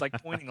 but he was like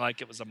pointing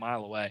like it was a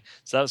mile away.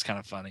 So that was kind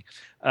of funny.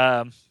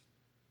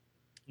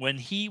 When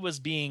he was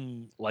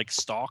being like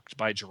stalked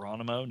by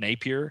Geronimo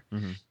Napier,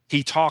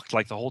 he talked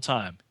like the whole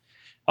time.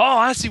 Oh,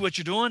 I see what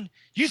you're doing.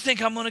 You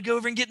think I'm going to go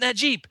over and get in that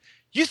Jeep.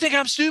 You think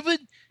I'm stupid?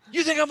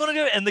 You think I'm going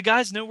to go? And the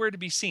guy's nowhere to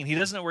be seen. He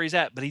doesn't know where he's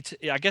at, but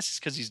I guess it's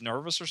because he's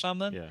nervous or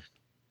something. Yeah.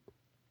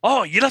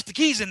 Oh, you left the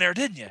keys in there,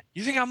 didn't you?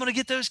 You think I'm going to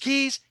get those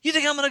keys? You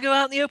think I'm going to go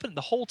out in the open?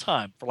 The whole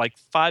time for like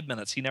 5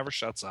 minutes, he never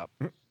shuts up.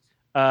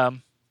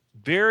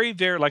 Very,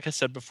 very, like I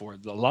said before,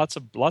 lots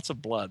of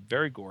blood,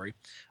 very gory.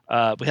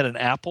 We had an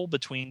apple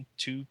between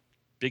two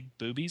big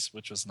boobies,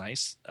 which was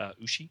nice.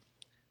 Ushi,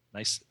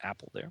 nice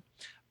apple there.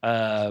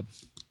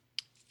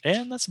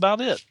 And that's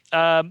about it.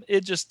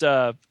 It just,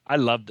 I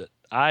loved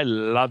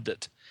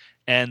it.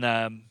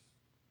 And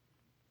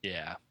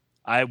yeah,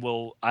 I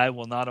will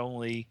not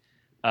only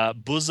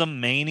Bosom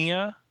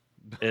Mania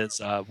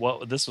is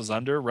what this was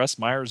under, Russ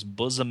Meyer's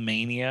Bosom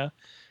Mania,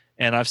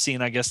 and I've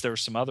seen, I guess there were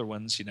some other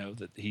ones, you know,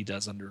 that he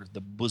does under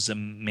the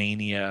Bosom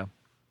Mania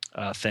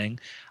thing.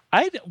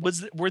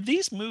 Were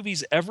these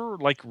movies ever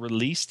like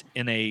released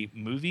in a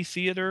movie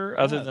theater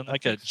other than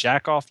like a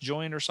jack off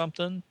joint or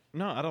something?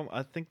 No, I don't.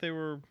 I think they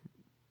were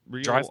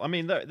real. Drive- I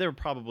mean, they were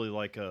probably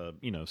like a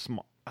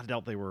small. I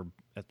doubt they were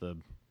at the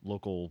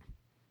local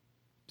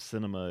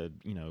cinema,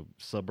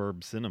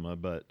 suburb cinema,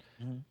 but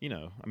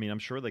I mean, I'm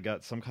sure they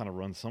got some kind of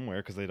run somewhere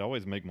because they'd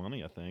always make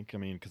money. I think. I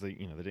mean, because they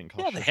didn't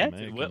cost. Yeah, they had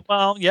to.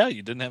 Well, yeah,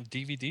 you didn't have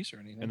DVDs or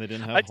anything, and they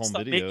didn't have home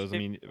videos. I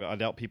mean, I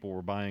doubt people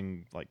were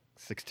buying like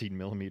 16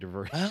 millimeter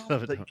versions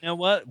of it. But you know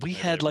what? We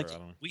had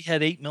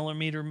 8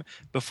 millimeter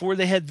before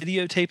they had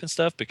videotape and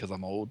stuff. Because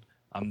I'm old.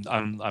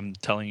 I'm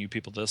telling you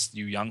people this,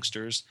 you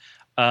youngsters.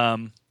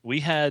 We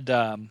had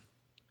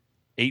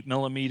 8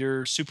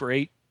 millimeter Super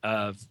 8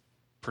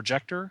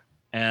 projector.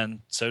 And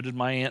so did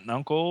my aunt and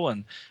uncle.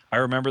 And I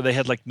remember they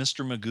had like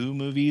Mr. Magoo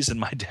movies, and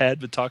my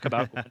dad would talk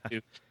about going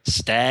to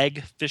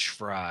stag fish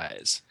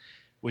fries,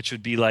 which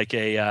would be like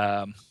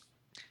a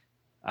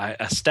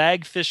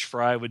stag fish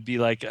fry would be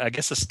like, I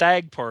guess a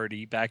stag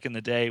party back in the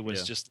day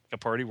was just a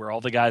party where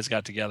all the guys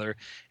got together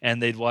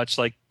and they'd watch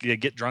like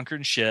get drunker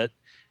and shit.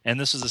 And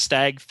this was a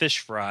stag fish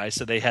fry.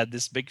 So they had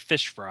this big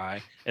fish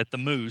fry at the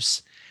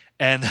Moose,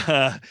 and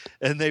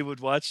they would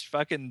watch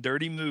fucking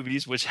dirty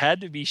movies, which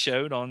had to be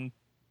showed on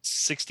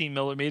 16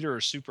 millimeter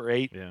or Super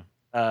 8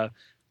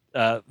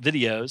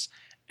 videos,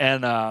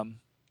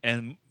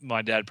 and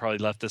my dad probably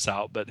left this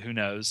out, but who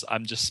knows?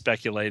 I'm just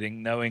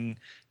speculating. Knowing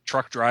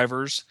truck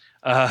drivers,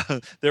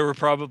 there were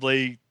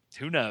probably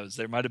who knows?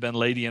 There might have been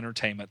Lady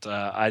Entertainment.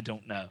 I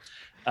don't know.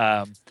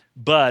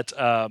 But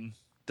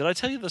did I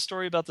tell you the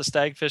story about the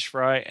stagfish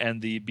fry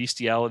and the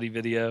bestiality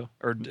video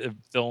or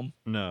film?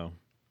 No.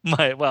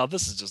 Well,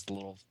 this is just a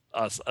little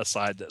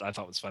aside that I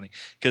thought was funny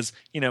because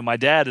my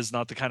dad is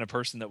not the kind of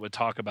person that would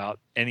talk about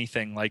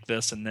anything like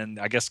this. And then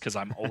I guess because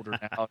I'm older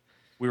now,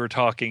 we were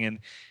talking and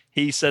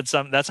he said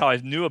something. That's how I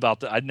knew about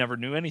that. I never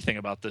knew anything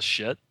about this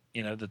shit.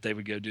 That they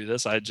would go do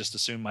this. I just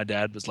assumed my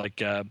dad was like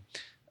a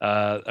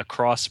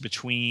cross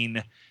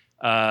between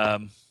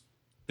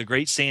the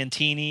Great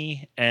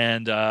Santini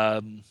and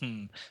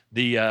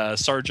the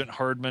Sergeant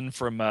Hardman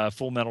from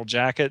Full Metal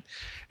Jacket.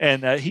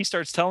 And he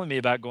starts telling me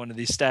about going to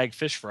these stag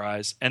fish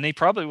fries. And he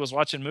probably was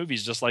watching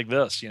movies just like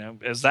this,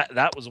 as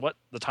that was what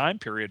the time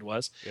period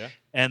was. Yeah.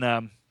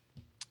 And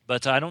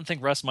but I don't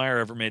think Russ Meyer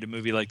ever made a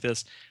movie like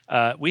this.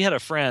 We had a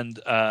friend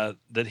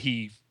that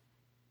he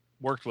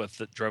worked with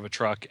that drove a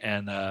truck,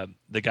 and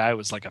the guy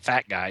was like a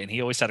fat guy, and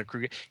he always had a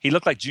crew. He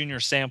looked like Junior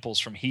Samples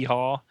from Hee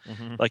Haw,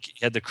 like he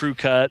had the crew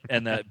cut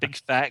and the big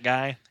fat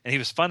guy, and he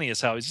was funny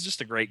as hell. He's just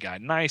a great guy,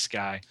 nice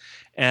guy.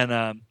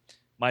 And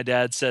my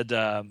dad said,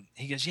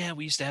 he goes, yeah,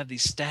 we used to have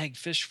these stag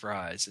fish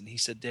fries, and he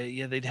said,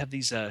 yeah, they'd have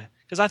these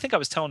because I think I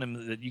was telling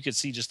him that you could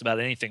see just about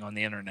anything on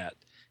the internet.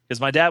 Because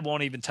my dad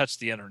won't even touch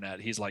the internet.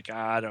 He's like,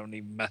 I don't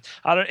even.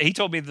 He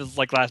told me this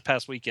like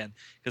past weekend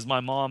because my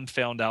mom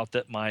found out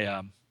that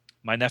my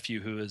nephew,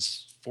 who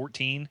is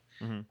 14,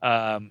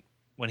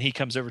 when he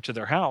comes over to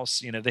their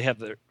house, they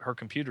have her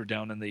computer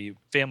down in the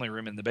family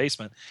room in the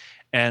basement.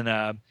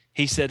 And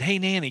he said, hey,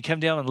 Nanny,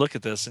 come down and look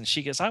at this. And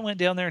she goes, I went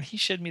down there and he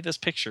showed me this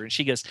picture. And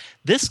she goes,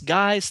 this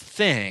guy's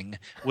thing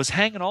was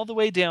hanging all the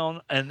way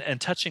down and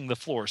touching the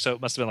floor. So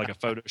it must have been like a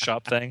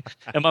Photoshop thing.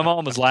 And my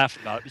mom was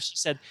laughing about it. But she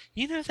said,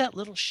 that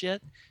little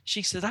shit?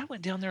 She said, I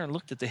went down there and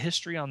looked at the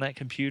history on that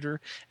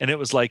computer. And it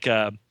was like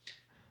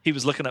he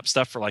was looking up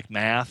stuff for like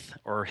math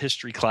or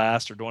history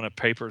class or doing a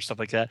paper or stuff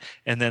like that.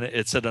 And then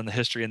it said on the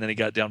history, and then he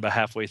got down about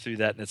halfway through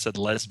that and it said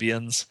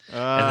lesbians.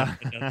 And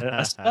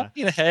I said,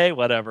 hey,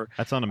 whatever.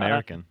 That's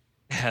un-American.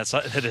 Yeah,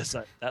 it is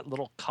that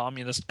little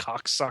communist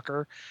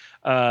cocksucker.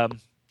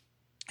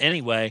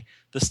 Anyway,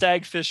 the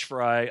stag fish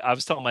fry, I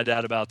was telling my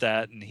dad about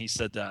that, and he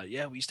said,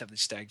 yeah, we used to have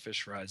these stag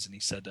fish fries. And he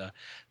said,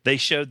 they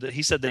showed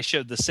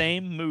the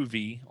same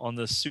movie on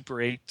the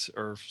Super 8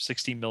 or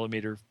 16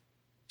 millimeter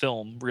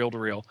film, reel to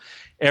reel.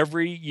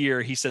 Every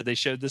year, he said they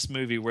showed this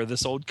movie where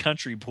this old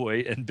country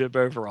boy in bib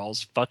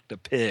overalls fucked a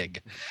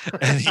pig.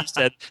 And he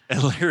said,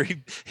 and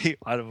Larry,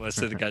 I don't want to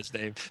say the guy's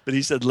name, but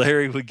he said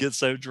Larry would get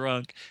so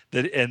drunk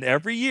and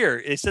every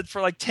year, he said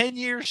for like 10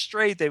 years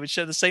straight, they would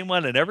show the same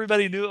one and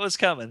everybody knew it was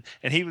coming.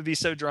 And he would be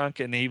so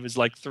drunk and he was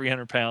like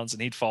 300 pounds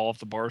and he'd fall off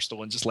the bar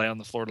stool and just lay on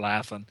the floor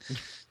laughing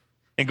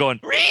and going,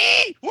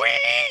 wee,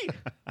 wee.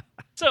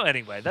 So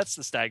anyway, that's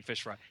the stag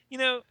fish fry.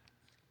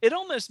 It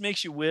almost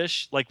makes you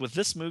wish, like with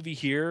this movie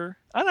here,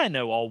 and I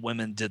know all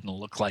women didn't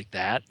look like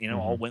that.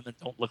 All women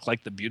don't look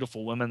like the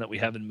beautiful women that we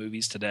have in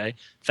movies today.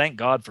 Thank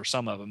God for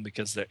some of them,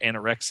 because the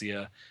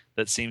anorexia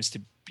that seems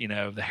to,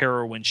 the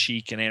heroin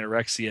chic and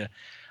anorexia,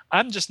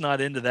 I'm just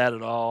not into that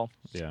at all.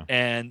 Yeah.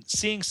 And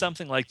seeing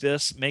something like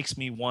this makes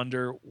me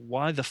wonder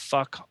why the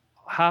fuck,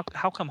 how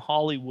come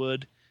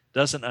Hollywood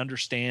doesn't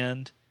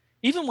understand?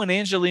 Even when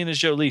Angelina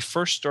Jolie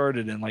first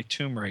started in like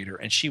Tomb Raider,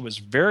 and she was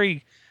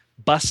very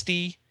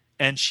busty,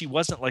 and she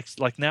wasn't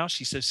like now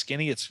she's so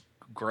skinny, it's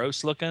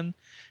gross looking.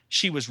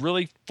 She was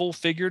really full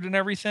figured and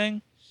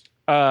everything.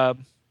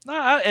 And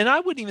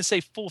I wouldn't even say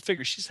full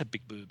figure. She's had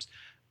big boobs.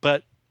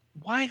 But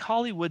why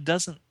Hollywood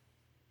doesn't?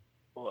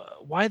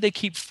 Why they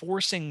keep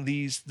forcing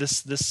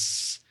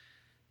this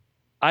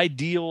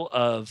ideal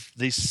of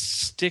these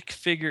stick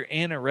figure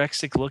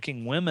anorexic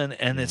looking women,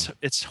 and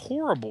it's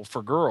horrible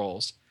for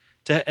girls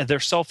and their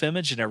self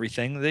image and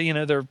everything.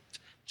 They're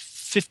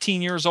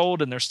 15 years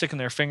old and they're sticking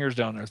their fingers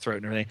down their throat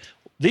and everything.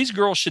 These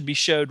girls should be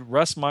showed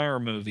Russ Meyer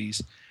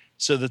movies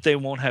so that they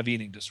won't have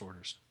eating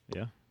disorders.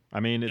 Yeah. I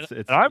mean, it's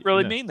I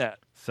really mean that.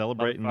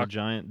 Celebrating the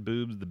giant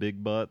boobs, the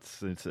big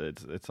butts,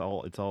 it's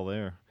all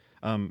there.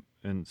 And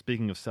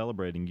speaking of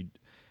celebrating,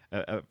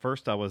 at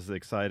first I was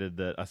excited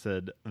that I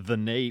said the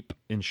nape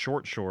in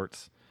short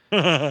shorts.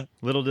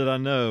 Little did I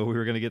know we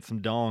were going to get some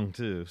dong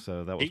too,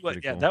 so that was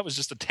pretty cool. That was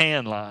just a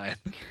tan line.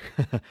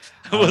 It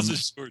wasn't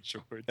short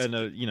shorts. And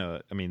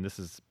I mean, this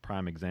is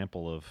prime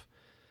example of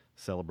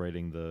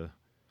celebrating the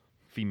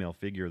female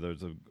figure.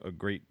 There's a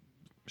great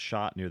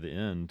shot near the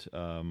end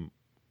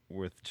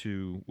with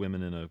two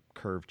women in a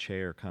curved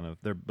chair.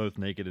 They're both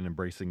naked and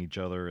embracing each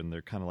other, and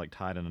they're kind of like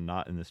tied in a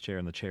knot in this chair,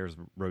 and the chair's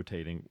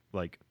rotating,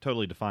 like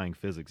totally defying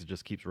physics. It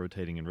just keeps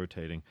rotating and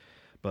rotating.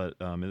 But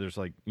there's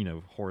like,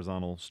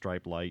 horizontal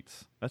stripe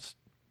lights. That's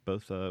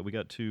both. We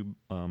got two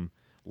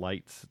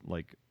lights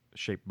like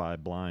shaped by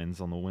blinds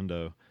on the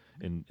window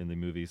in the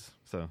movies.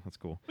 So that's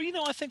cool.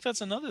 Well, I think that's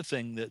another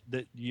thing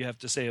that you have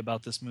to say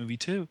about this movie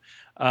too.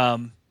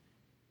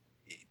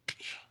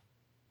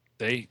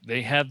 They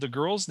had the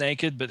girls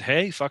naked, but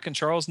hey, fucking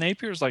Charles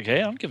Napier's like, hey,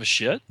 I don't give a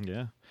shit.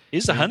 Yeah.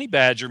 He's a honey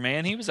badger,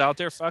 man. He was out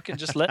there fucking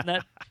just letting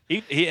that.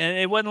 And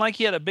it wasn't like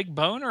he had a big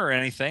boner or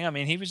anything. I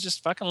mean, he was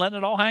just fucking letting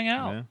it all hang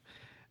out. Yeah.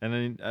 And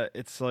then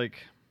it's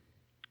like,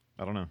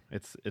 I don't know.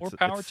 It's More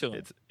power to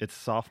him. It's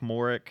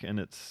sophomoric and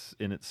it's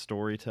in its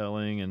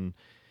storytelling and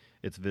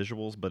its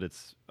visuals, but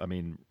I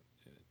mean,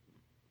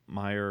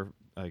 Meyer,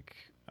 like,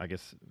 I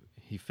guess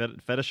he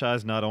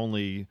fetishized not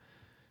only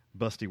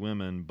busty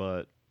women,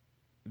 but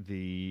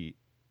the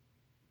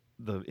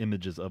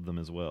images of them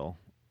as well.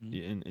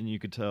 And you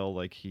could tell,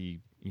 like, he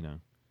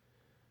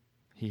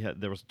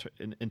there was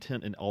an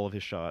intent in all of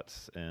his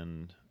shots,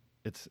 and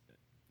it's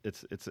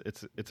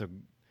a,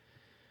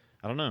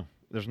 I don't know.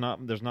 There's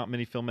not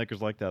many filmmakers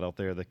like that out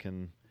there that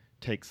can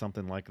take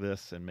something like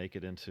this and make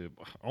it into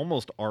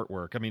almost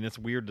artwork. I mean, it's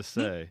weird to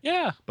say.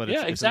 Yeah, but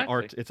yeah, it's exactly. an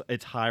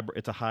art.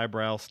 It's a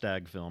highbrow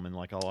stag film, and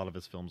like a lot of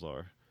his films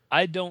are.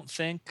 I don't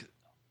think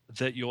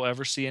that you'll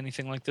ever see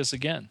anything like this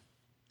again.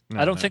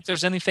 No, I don't think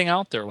there's anything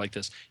out there like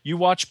this. You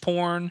watch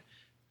porn.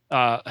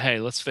 Hey,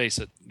 let's face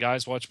it.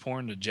 Guys watch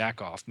porn to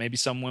jack off. Maybe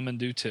some women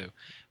do too.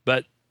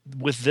 But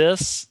with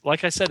this,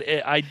 like I said,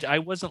 I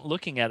wasn't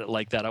looking at it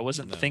like that. I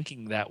wasn't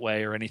thinking that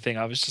way or anything.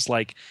 I was just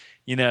like,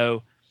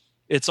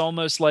 it's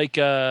almost like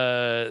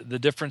the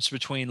difference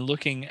between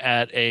looking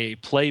at a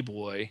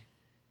Playboy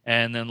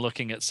and then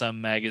looking at some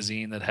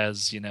magazine that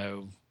has,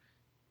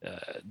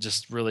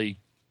 just really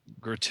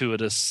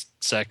gratuitous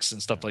sex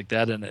and stuff like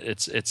that, and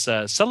it's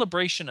a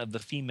celebration of the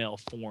female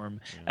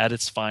form at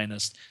its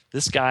finest.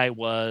 This guy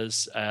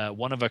was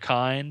one of a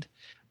kind,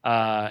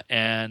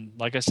 and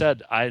like I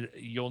said,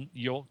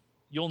 you'll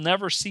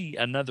never see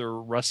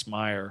another Russ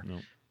Meyer.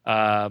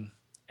 No.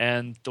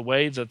 And the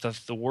way that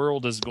the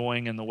world is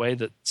going, and the way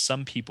that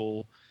some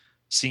people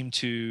seem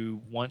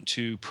to want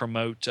to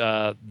promote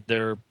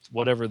their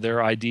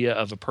idea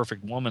of a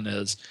perfect woman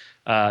is,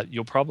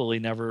 you'll probably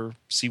never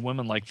see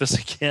women like this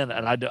again.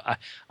 And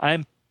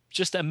I'm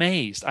just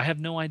amazed. I have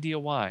no idea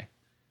why.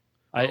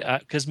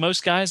 Because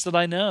most guys that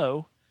I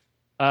know,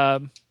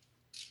 I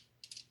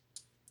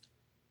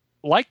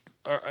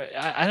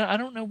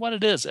don't know what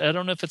it is. I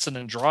don't know if it's an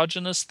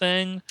androgynous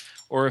thing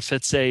or if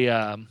it's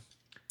I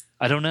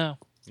don't know.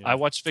 Yeah. I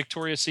watched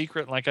Victoria's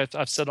Secret, and like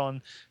I've said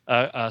on,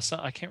 I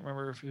can't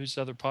remember whose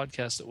other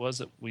podcast it was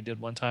that we did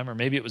one time, or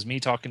maybe it was me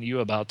talking to you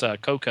about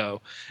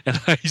Coco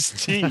and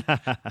iced tea.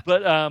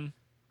 But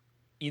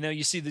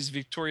you see these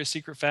Victoria's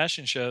Secret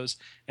fashion shows,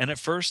 and at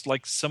first,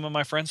 like, some of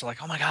my friends are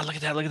like, "Oh my God, look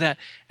at that!"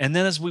 And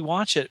then as we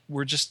watch it,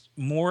 we're just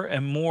more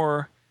and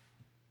more,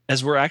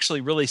 as we're actually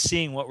really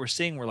seeing what we're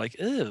seeing, we're like,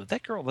 "Ooh,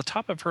 that girl, the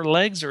top of her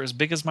legs are as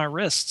big as my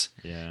wrist."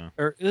 Yeah.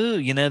 Or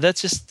ooh,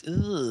 that's just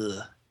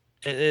ooh.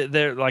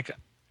 They're like.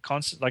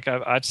 Like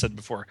I've said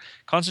before,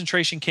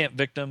 concentration camp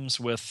victims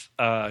with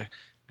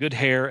good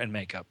hair and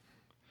makeup.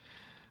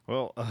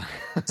 Well,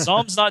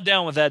 Psalm's not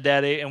down with that,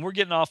 Daddy, and we're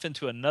getting off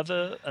into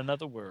another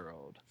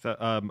world. So,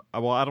 I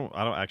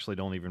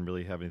don't even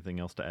really have anything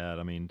else to add.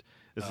 I mean,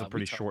 this is a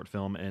pretty short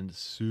film and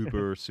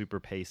super super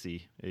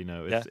pacey.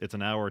 It's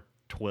an hour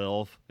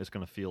 12. It's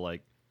going to feel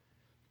like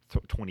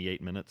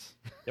 28 minutes.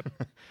 Yep.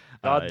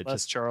 God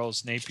bless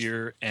Charles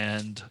Napier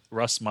and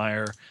Russ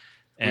Meyer.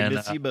 We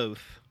miss you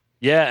both.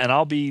 Yeah, and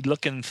I'll be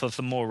looking for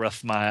some more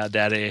Russ Meyer,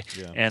 Daddy.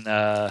 Yeah. And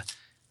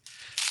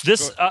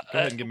this. Go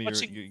ahead and give me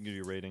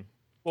your rating.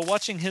 Well,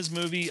 watching his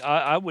movie,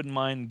 I wouldn't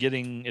mind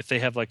getting, if they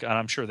have and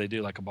I'm sure they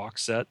do, like a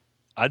box set.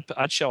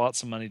 I'd shell out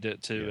some money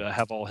to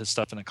have all his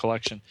stuff in a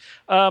collection.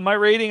 My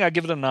rating, I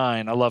give it a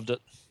 9. I loved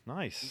it.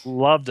 Nice.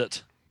 Loved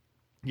it.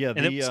 Yeah,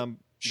 and it was a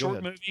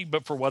short movie,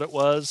 but for what it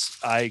was,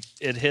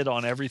 it hit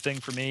on everything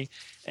for me,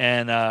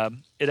 and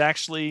it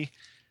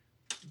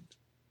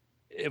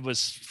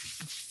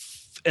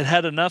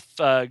had enough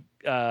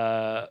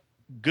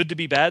good to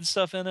be bad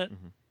stuff in it.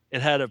 Mm-hmm.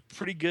 It had a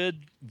pretty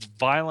good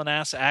violent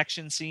ass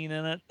action scene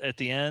in it at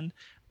the end,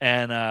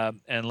 and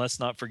let's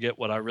not forget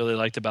what I really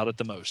liked about it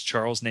the most: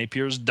 Charles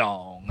Napier's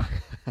dong.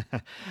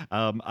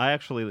 I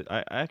actually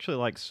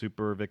like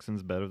Super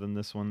Vixens better than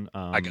this one.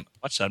 I can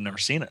watch that. I've never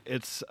seen it.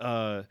 It's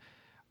what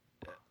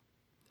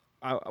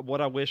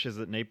I wish is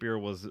that Napier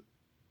was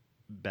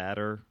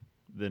badder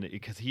than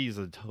because he's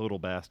a total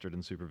bastard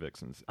in Super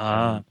Vixens.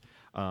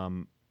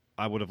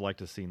 I would have liked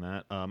to have seen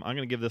that. I'm going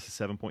to give this a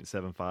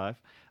 7.75.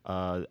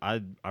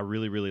 I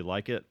really, really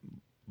like it,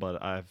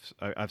 but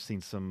I've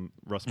seen some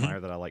Russ Meyer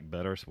that I like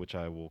better, which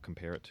I will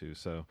compare it to.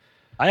 So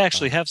I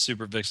actually have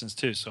Super Vixens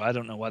too, so I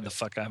don't know why the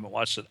fuck I haven't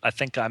watched it. I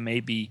think I may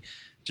be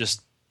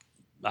just,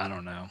 I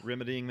don't know,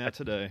 remedying that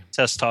today.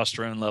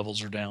 Testosterone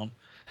levels are down.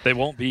 They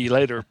won't be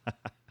later.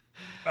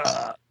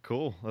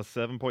 Cool. A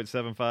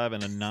 7.75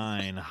 and a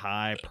 9.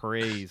 High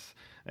praise.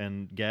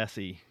 And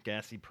gassy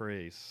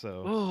praise.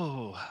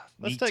 So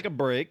let's take a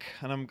break,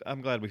 and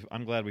I'm glad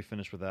we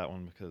finished with that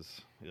one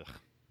because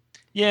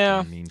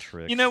yeah, mean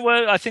tricks. You know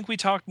what? I think we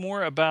talked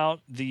more about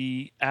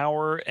the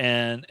hour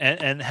and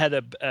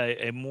had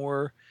a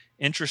more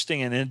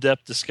interesting and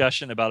in-depth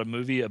discussion about a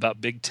movie about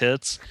big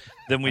tits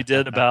than we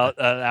did about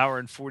an hour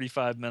and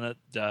 45-minute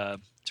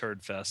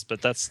turd fest.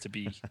 But that's to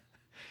be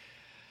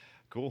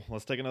Cool.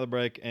 Let's take another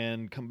break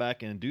and come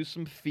back and do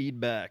some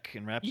feedback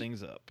and wrap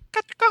things up.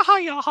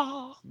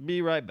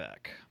 Be right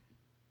back.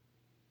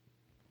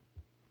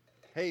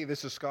 Hey,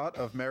 this is Scott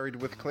of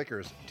Married with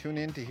Clickers. Tune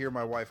in to hear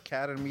my wife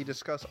Kat and me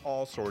discuss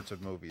all sorts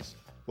of movies.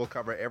 We'll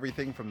cover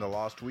everything from The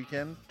Lost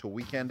Weekend to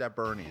Weekend at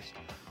Bernie's.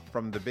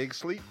 From The Big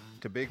Sleep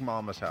to Big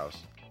Mama's House.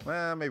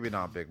 Well, maybe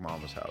not Big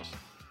Mama's House.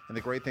 And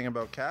the great thing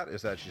about Kat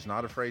is that she's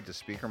not afraid to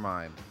speak her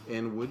mind.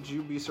 And would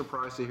you be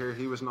surprised to hear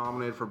he was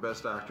nominated for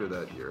Best Actor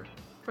that year?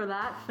 For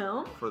that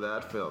film? For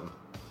that film.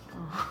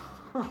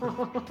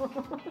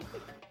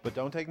 But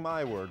don't take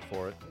my word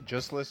for it.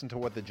 Just listen to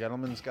what the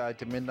Gentleman's Guide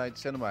to Midnight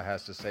Cinema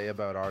has to say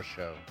about our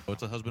show.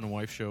 It's a husband and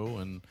wife show,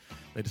 and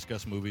they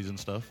discuss movies and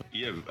stuff.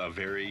 Yeah, a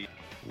very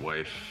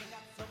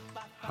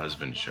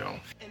wife-husband show.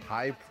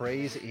 High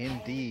praise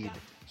indeed.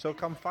 So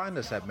come find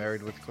us at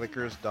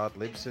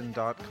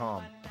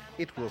marriedwithclickers.libsyn.com.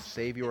 It will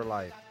save your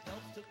life.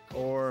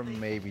 Or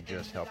maybe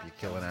just help you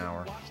kill an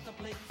hour.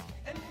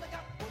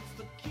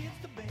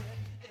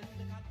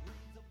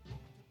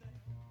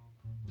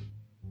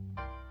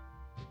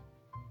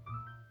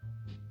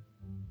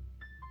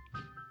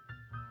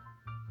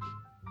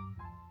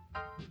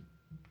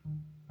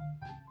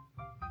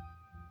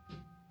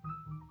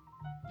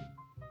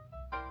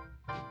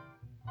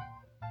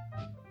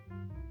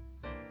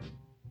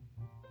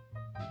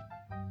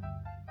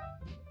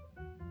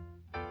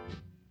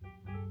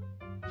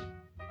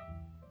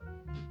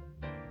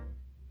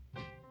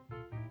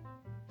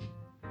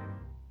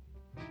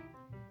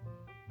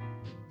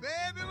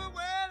 Baby, we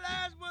were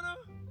last winter,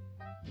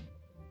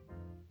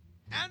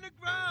 and the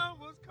ground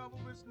was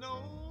covered with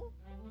snow.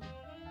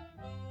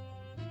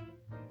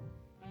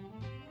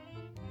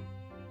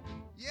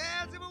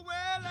 Yes, it was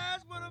wet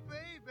last winter,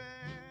 baby,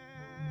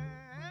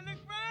 and the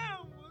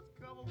ground was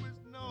covered with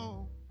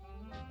snow.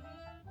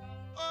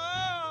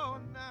 Oh,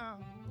 now,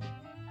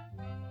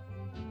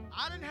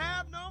 I didn't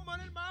have no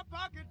money in my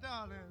pocket,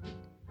 darling.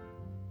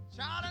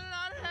 Child, and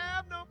I didn't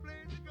have no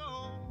place to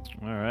go.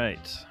 All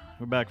right.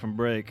 We're back from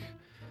break.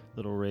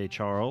 Little Ray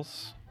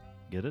Charles.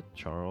 Get it?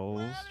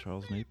 Charles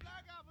Napier.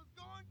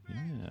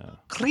 Yeah.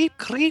 Creep,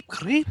 creep,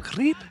 creep,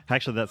 creep.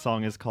 Actually, that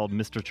song is called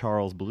Mr.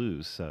 Charles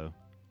Blues, so...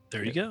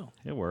 There you go.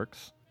 It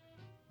works.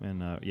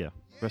 And, yeah.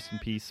 Rest in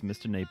peace,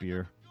 Mr.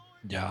 Napier.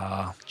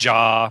 Ja.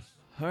 All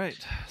right.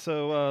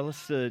 So,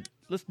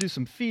 let's do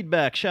some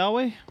feedback, shall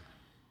we?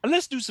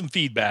 Let's do some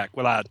feedback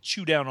while I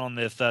chew down on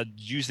this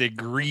juicy,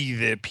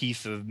 greasy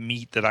piece of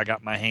meat that I got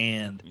in my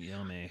hand.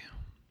 Yummy.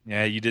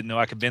 Yeah, you didn't know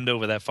I could bend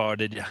over that far,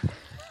 did you?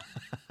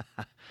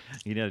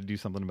 You got to do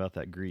something about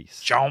that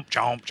grease. Chomp,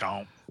 chomp,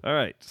 chomp. All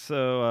right.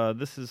 So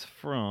this is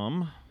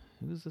from...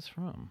 Who is this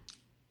from?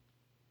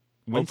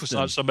 Hope it's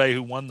not somebody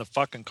who won the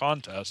fucking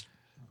contest.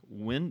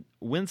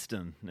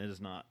 Winston. It is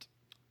not.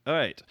 All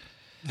right.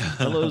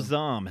 Hello,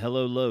 Zom.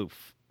 Hello,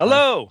 Loaf.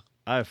 Hello.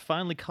 I've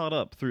finally caught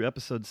up through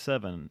episode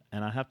 7,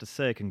 and I have to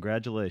say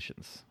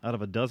congratulations. Out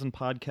of a dozen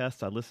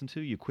podcasts I listened to,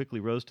 you quickly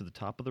rose to the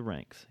top of the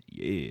ranks.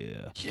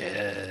 Yeah.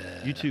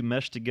 Yeah. You two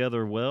mesh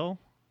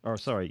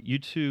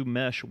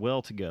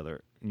well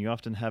together, and you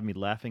often have me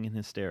laughing in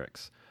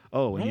hysterics.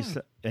 Oh,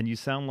 and you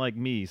sound like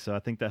me, so I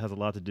think that has a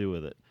lot to do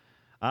with it.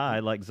 I,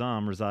 like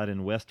Zom, reside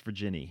in West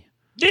Virginia.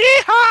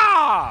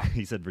 Yeehaw!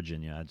 He said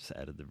Virginia. I just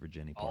added the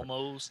Virginia part.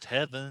 Almost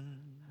heaven.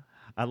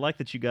 I like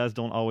that you guys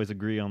don't always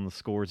agree on the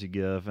scores you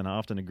give, and I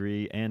often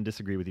agree and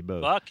disagree with you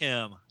both. Fuck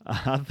him.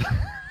 I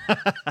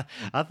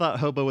thought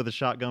Hobo with a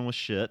Shotgun was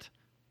shit.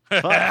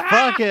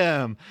 Fuck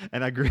him.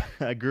 And I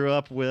grew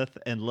up with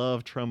and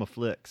loved Troma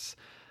Flicks.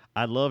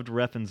 I loved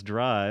Refn's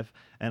Drive,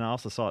 and I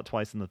also saw it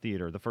twice in the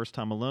theater. The first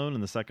time alone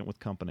and the second with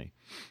company.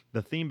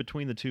 The theme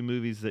between the two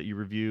movies that you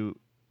review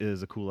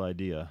is a cool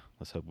idea.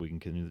 Let's hope we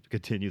can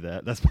continue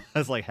that.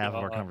 That's like half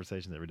of our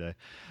conversations every day.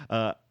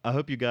 I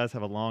hope you guys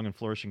have a long and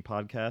flourishing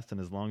podcast,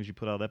 and as long as you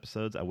put out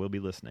episodes, I will be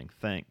listening.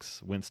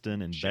 Thanks,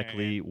 Winston and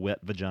Beckley Wet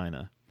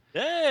Vagina.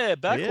 Yeah,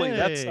 Beckley. Yay.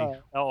 That's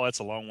that's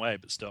a long way,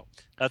 but still,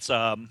 that's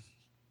down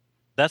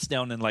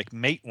in like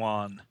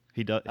Matewan.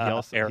 He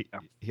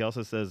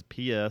also says,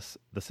 P.S.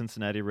 The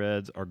Cincinnati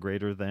Reds are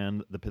greater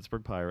than the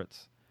Pittsburgh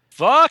Pirates.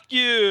 Fuck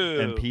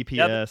you. And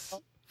P.P.S.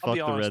 Fuck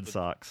the Red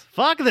Sox.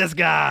 Fuck this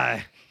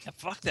guy. Yeah,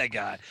 fuck that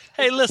guy.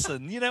 Hey,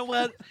 listen, you know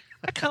what?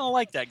 I kind of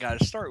like that guy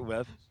to start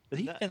with, but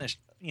he finished.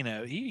 You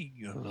know, he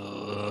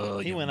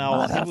went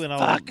all.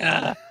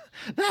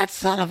 That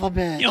son of a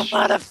bitch. You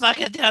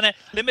motherfucker down there.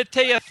 Let me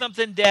tell you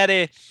something,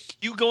 Daddy.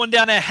 You going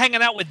down there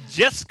hanging out with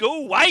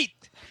Jesco White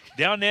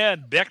down there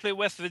in Beckley,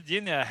 West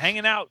Virginia,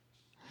 hanging out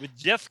with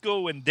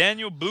Jesco and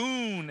Daniel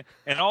Boone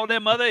and all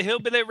them other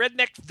hillbilly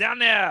rednecks down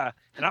there.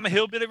 And I'm a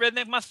hillbilly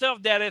redneck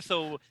myself, Daddy,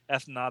 so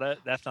that's not an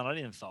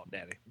insult,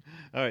 Daddy.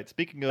 All right,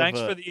 speaking of...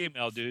 Thanks for the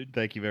email, dude.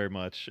 Thank you very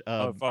much.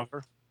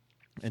 Motherfucker.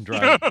 And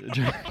Drive...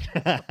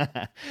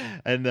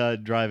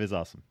 Drive is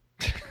awesome.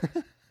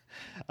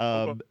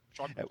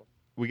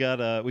 We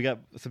got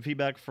some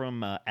feedback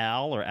from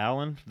Al or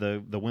Alan,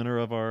 the winner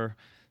of our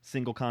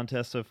single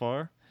contest so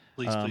far.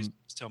 Please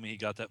tell me he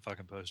got that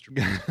fucking poster.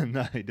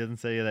 No, he doesn't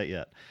say that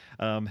yet.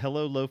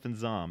 Hello, Loaf and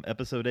Zom.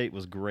 Episode 8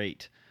 was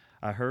great.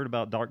 I heard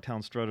about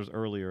Darktown Strutters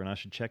earlier, and I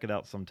should check it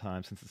out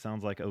sometime since it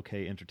sounds like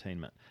okay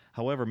entertainment.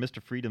 However,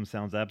 Mr. Freedom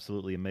sounds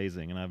absolutely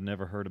amazing, and I've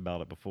never heard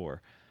about it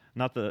before.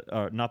 Not that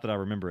I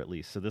remember, at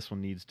least. So this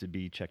one needs to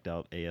be checked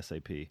out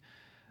ASAP.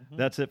 Mm-hmm.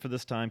 That's it for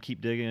this time.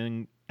 Keep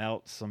digging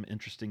out some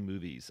interesting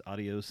movies.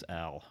 Adios,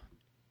 Al.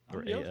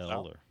 Or Adios, AL,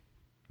 Al. or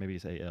maybe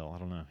it's AL. I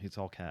don't know. It's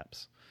all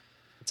caps.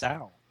 It's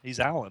Al. He's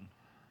Alan.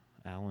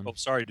 Alan. Oh,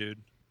 sorry, dude.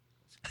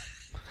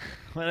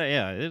 Well,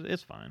 yeah,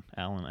 it's fine.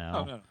 Alan, Al,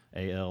 Oh, no.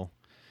 AL.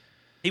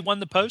 He won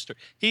the poster.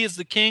 He is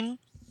the king.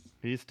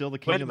 He's still the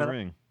king Wait a of the minute.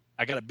 ring.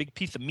 I got a big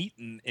piece of meat,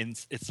 and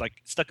it's like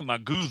stuck in my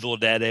goozle,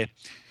 Daddy.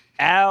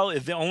 Al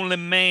is the only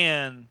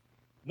man,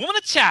 woman,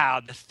 or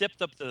child that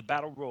stepped up to the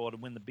battle royal to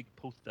win the big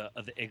poster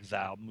of the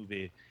Exile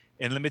movie.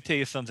 And let me tell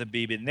you something,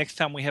 baby. Next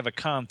time we have a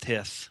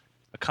contest,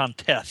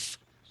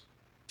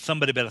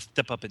 somebody better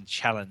step up and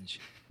challenge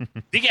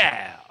Big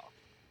Al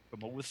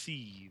from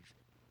overseas.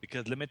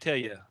 Because let me tell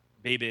you,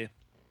 baby,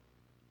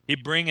 he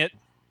bring it.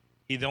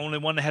 He's the only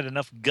one that had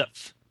enough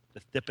guts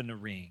to step in the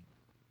ring.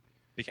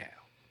 Big Al.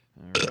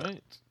 All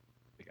right.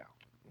 Big Al.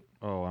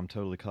 Oh, I'm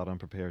totally caught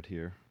unprepared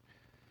here.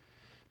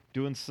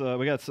 We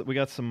got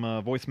some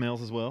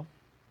voicemails as well.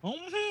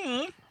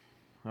 Mm-hmm.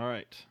 All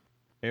right.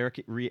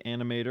 Eric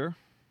Reanimator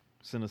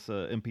sent us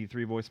a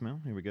MP3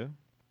 voicemail. Here we go.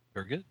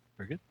 Very good.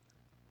 Very good.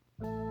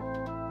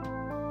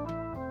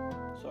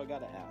 So I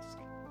gotta ask,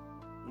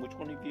 which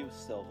one of you is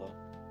Silva,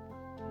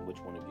 and which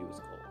one of you is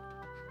Cold?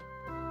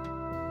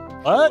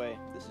 What? Anyway,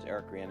 this is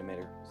Eric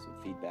Reanimator. Some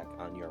feedback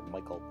on your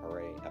Michael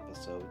Pare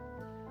episode.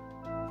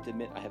 I have to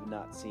admit, I have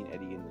not seen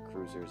Eddie and the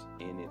Cruisers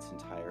in its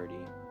entirety.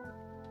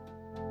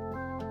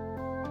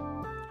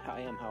 I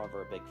am,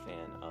 however, a big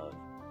fan of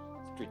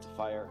Streets of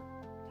Fire.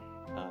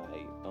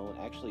 I own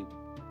actually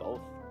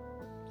both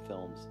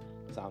films'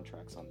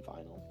 soundtracks on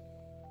vinyl.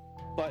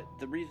 But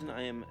the reason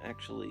I am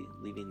actually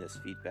leaving this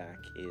feedback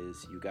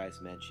is you guys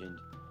mentioned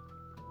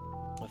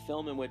a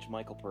film in which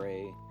Michael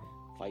Pare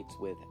fights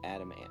with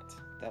Adam Ant.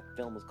 That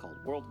film is called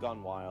World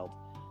Gone Wild,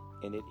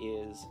 and it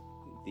is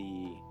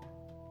the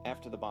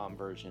After the Bomb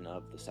version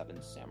of The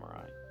Seven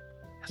Samurai.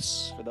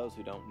 Yes. For those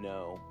who don't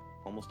know,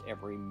 almost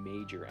every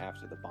major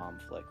After the Bomb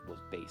flick was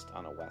based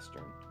on a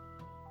Western.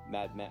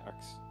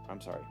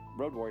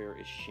 Road Warrior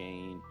is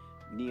Shane,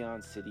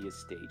 Neon City is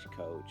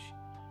Stagecoach,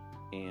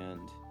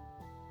 and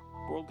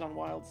World Gone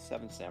Wild,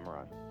 Seven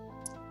Samurai.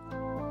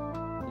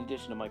 In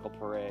addition to Michael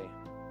Pare,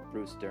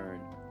 Bruce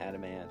Dern,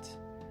 Adam Ant,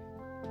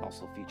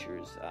 also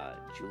features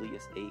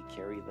Julius A.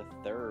 Carey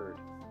III,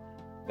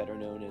 better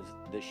known as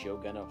the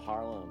Shogun of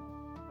Harlem,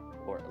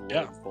 or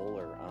Lloyd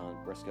Bowler on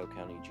Briscoe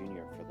County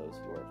Jr., for those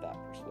who are of that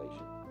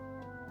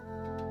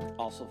persuasion.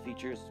 Also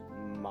features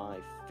my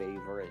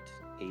favorite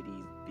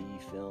 80s B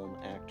film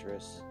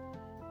actress,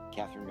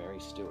 Catherine Mary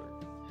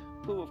Stewart,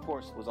 who of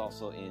course was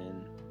also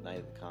in Night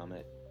of the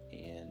Comet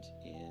and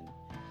in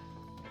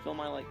a film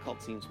I like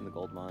called Scenes from the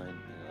Gold Mine,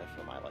 and another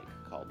film I like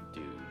called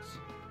Dudes.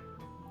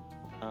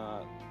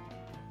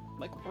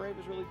 Michael Pare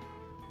was really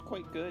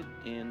quite good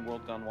in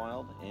World Gone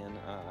Wild, and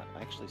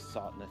I actually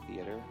saw it in the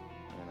theater,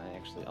 and I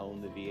actually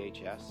own the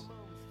VHS,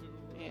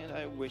 and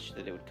I wish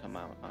that it would come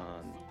out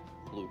on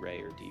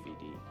Blu-ray or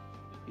DVD.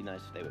 It'd be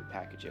nice if they would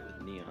package it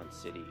with Neon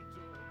City,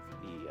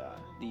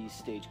 the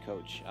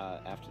Stagecoach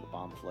After the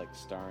Bomb flick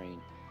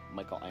starring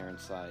Michael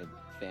Ironside,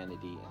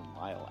 Vanity, and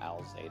Lyle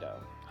Alzado.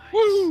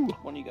 Woo!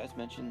 One of you guys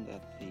mentioned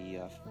that the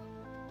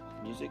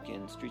music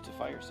in Streets of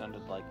Fire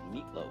sounded like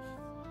Meatloaf.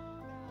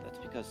 That's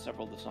because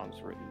several of the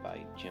songs were written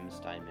by Jim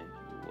Steinman,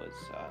 who was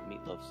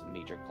Meatloaf's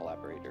major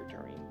collaborator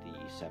during the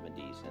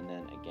 70s and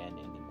then again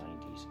in the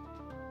 90s.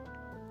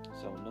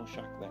 So no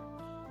shock there.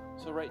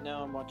 So right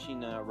now I'm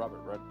watching a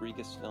Robert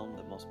Rodriguez film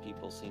that most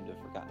people seem to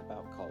have forgotten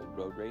about called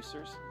Road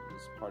Racers.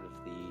 It's part of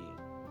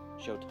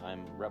the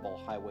Showtime Rebel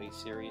Highway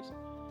series.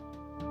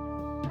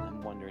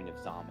 I'm wondering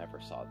if Zom ever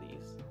saw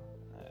these.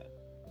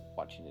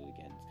 Watching it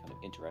again, it's kind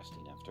of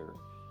interesting after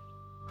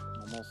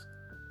almost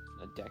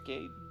a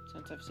decade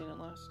since I've seen it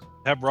last.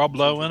 Have Rob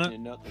Lowe in To it?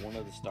 note that one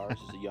of the stars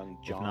is a young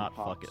John not,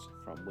 fuck Hawkes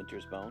from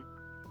Winter's Bone.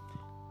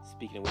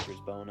 Speaking of Winter's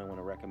Bone, I want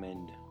to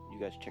recommend you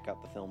guys check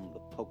out the film The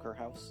Poker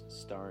House,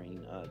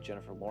 starring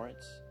Jennifer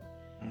Lawrence,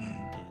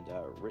 and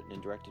written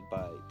and directed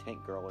by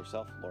Tank Girl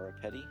herself, Laura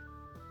Petty.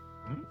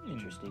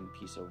 Interesting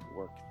piece of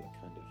work that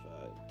kind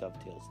of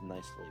dovetails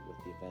nicely with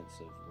the events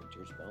of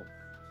Winter's Bone.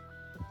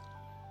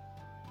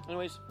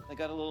 Anyways, I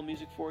got a little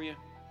music for you.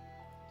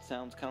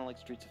 Sounds kind of like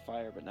Streets of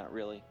Fire, but not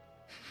really.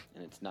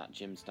 And it's not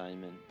Jim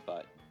Steinman,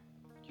 but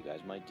you guys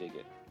might dig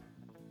it.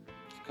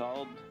 It's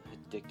called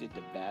Addicted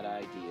to Bad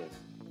Ideas.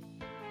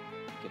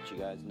 Get you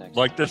guys next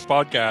Like time. this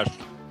podcast.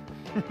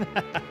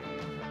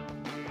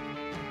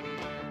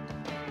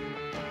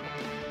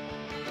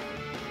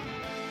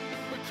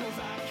 Because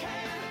I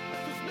can,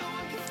 'cause no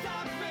one can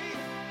stop me.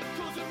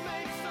 'Cause it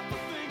makes up the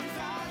things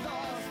I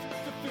lost.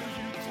 To feel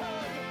you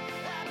tug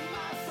at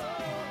my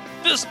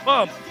soul. Fist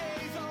bump.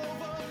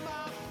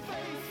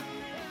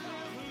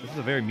 This is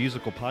a very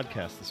musical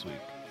podcast this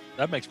week.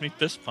 That makes me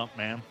fist pump,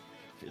 man.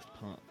 Fist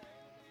pump.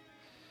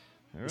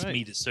 All This right.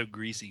 meat is so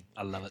greasy.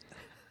 I love it.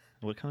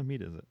 What kind of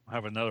meat is it? I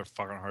have another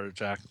fucking heart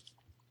attack.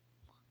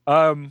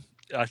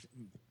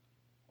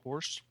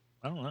 Horse?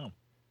 I don't know.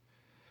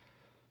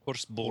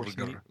 Horse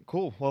burger.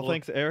 Cool. Well,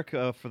 thanks, Eric,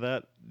 for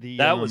that.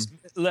 That was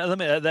let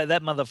me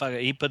that motherfucker.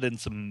 He put in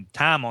some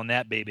time on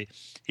that baby.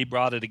 He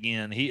brought it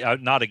again. He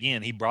not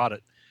again. He brought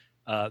it.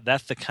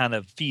 That's the kind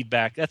of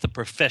feedback. That's a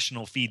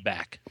professional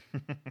feedback.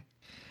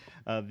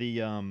 I'd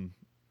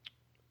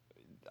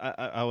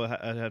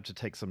have to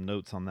take some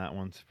notes on that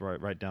one to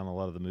write down a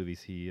lot of the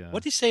movies he.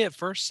 What did he say at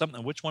first?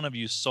 Something. Which one of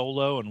you is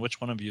Solo and which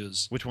one of you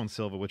is? Which one's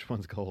Silva? Which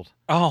one's Gold?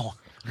 Oh,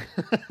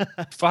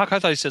 fuck! I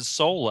thought he said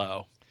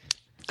Solo.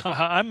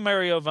 I'm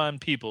Mario Van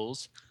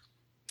Peebles.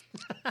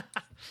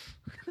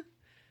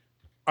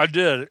 I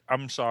did.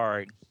 I'm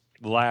sorry.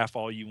 Laugh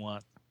all you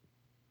want.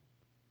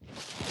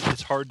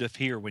 It's hard to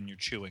hear when you're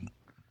chewing.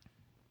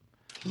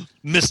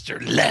 Mr.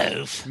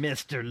 Loaf.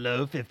 Mr.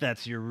 Loaf, if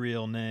that's your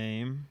real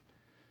name.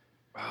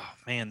 Oh,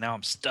 man, now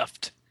I'm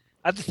stuffed.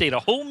 I just ate a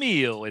whole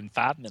meal in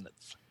 5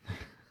 minutes.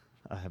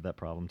 I have that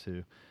problem,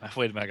 too.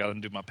 Wait a minute. I got to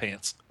undo my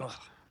pants. Ugh.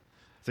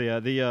 So,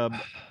 yeah,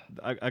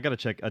 I got to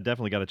check. I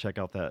definitely got to check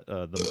out that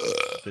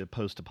the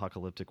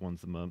post-apocalyptic ones,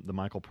 the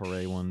Michael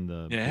Pare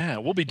one. Yeah,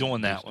 we'll be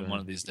doing that one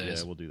of these days.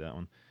 Yeah, we'll do that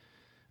one.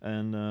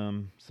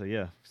 And so,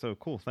 yeah. So,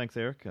 cool. Thanks,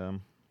 Eric.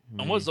 And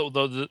what's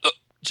the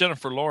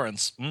Jennifer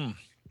Lawrence?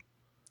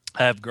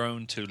 I have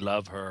grown to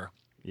love her.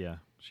 Yeah,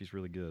 she's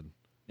really good.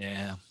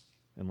 Yeah.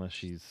 Unless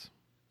she's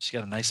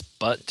got a nice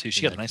butt, too.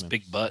 She got a nice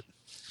big butt.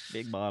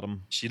 Big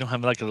bottom. She don't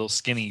have like a little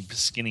skinny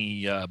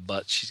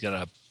butt. She's got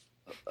a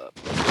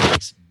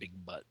nice big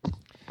butt.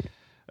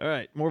 All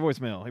right, more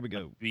voicemail. Here we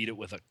go. Beat it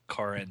with a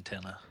car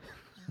antenna.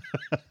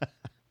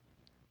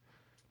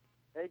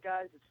 Hey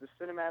guys, it's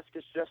the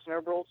Cinematicus Justin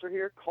Oberholzer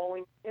here,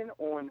 calling in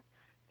on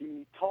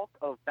the talk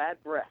of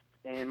bad breath.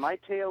 And my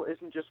tale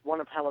isn't just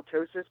one of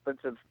halitosis, but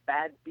it's of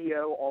bad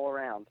BO all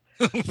around.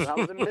 When I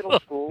was in middle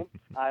school,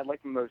 I,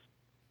 like most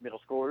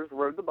middle schoolers,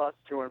 rode the bus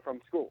to and from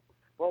school.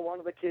 Well, one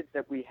of the kids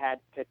that we had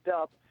picked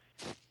up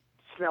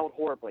smelled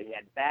horribly. He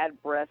had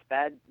bad breath,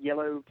 bad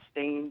yellow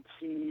stained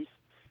teeth,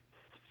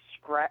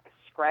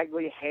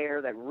 scraggly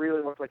hair that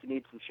really looked like it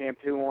needed some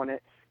shampoo on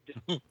it. Just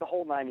the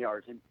whole 9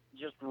 yards. It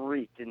just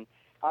reeked. And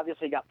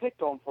obviously got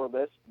picked on for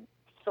this,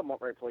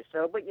 somewhat rightfully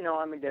so. But, you know,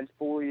 I'm against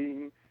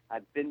bullying.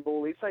 I've been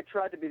bullied, so I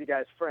tried to be the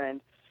guy's friend,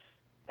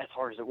 as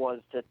hard as it was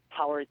to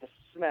tolerate the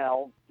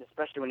smell,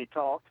 especially when he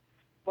talked.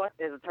 But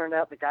as it turned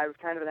out, the guy was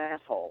kind of an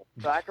asshole.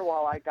 So after a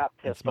while, I got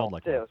pissed off,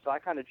 like too. that. So I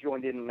kind of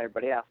joined in on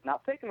everybody else.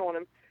 Not picking on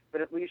him,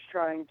 but at least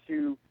trying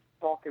to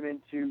talk him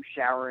into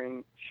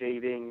showering,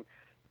 shaving,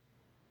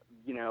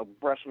 you know,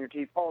 brushing your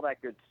teeth, all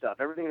that good stuff.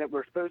 Everything that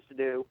we're supposed to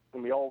do,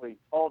 and we all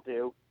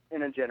do,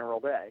 in a general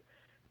day.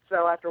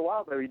 So after a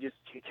while, though,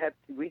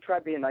 we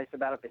tried being nice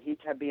about it, but he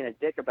kept being a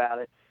dick about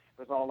it.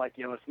 It was all like,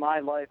 you know, it's my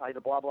life, I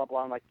blah, blah,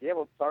 blah. I'm like, yeah,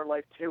 well, it's our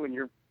life, too, and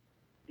you're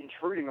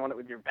intruding on it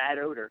with your bad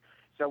odor.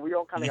 So we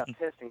all kind of got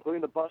pissed,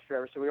 including the bus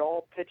driver. So we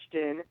all pitched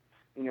in,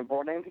 you know,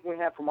 brought anything we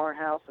had from our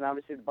house, and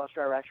obviously the bus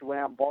driver actually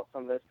went out and bought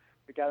some of this.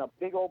 We got a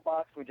big old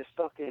box. We just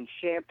stuck in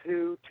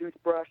shampoo,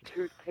 toothbrush,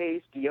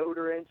 toothpaste,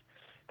 deodorant,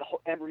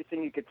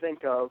 everything you could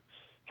think of,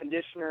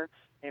 conditioner,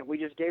 and we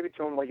just gave it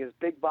to him like this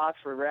big box.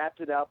 We wrapped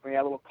it up, and we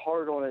had a little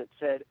card on it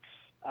that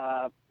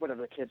said,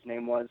 whatever the kid's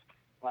name was,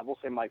 we'll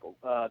say Michael.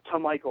 To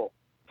Michael,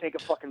 take a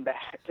fucking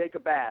bath. Take a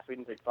bath. We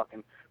didn't say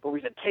fucking, but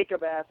we said take a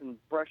bath and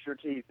brush your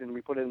teeth, and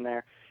we put it in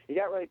there. He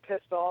got really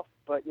pissed off,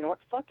 but you know what?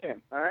 Fuck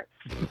him, all right?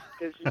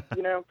 Because,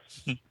 you know,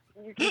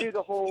 you can do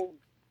the whole,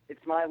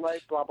 it's my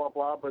life, blah, blah,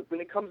 blah, but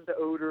when it comes to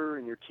odor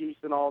and your teeth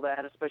and all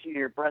that, especially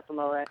your breath and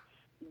all that,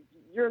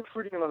 you're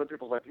intruding on other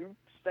people's life. You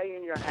stay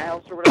in your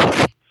house or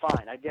whatever,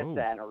 fine, I get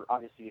that. Or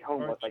obviously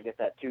homeless, I get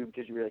that too,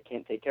 because you really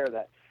can't take care of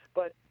that.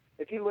 But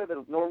if you live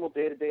a normal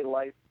day-to-day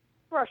life,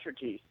 brush your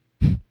teeth.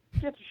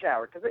 Get a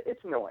shower, because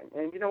it's annoying.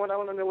 And you know what? I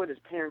want to know what his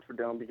parents were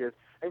doing, because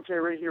I can tell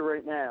you right here,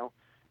 right now,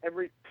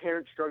 every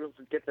parent struggles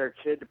to get their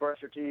kid to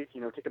brush their teeth,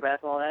 you know, take a bath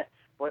and all that.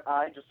 But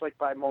I, just like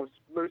by most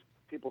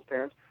people's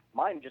parents,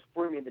 mine just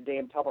threw me in the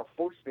damn tub or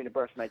forced me to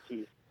brush my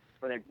teeth,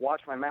 or they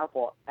wash my mouth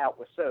out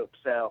with soap.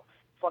 So,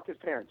 fuck his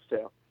parents,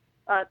 too.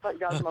 I thought you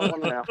guys might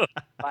want to know.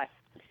 Bye.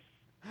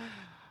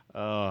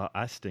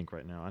 I stink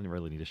right now. I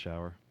really need a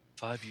shower.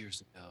 5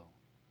 years ago,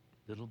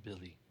 little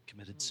Billy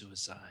committed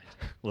suicide.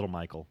 Little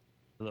Michael.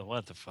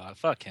 What the fuck?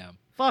 Fuck him.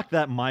 Fuck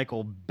that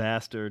Michael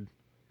bastard.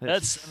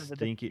 That's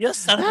stinky. Yes,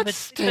 son of a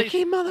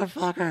stinky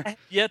motherfucker. I have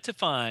yet to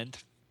find,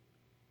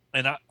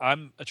 and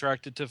I'm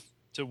attracted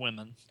to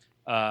women.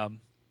 I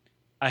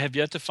have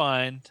yet to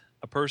find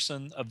a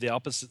person of the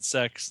opposite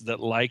sex that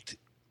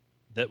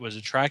was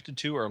attracted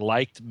to or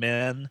liked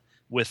men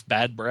with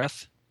bad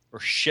breath or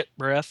shit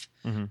breath.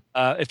 Mm-hmm.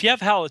 If you have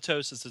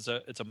halitosis,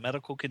 it's a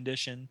medical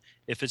condition.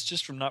 If it's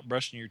just from not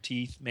brushing your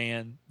teeth,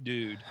 man,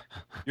 dude,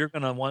 you're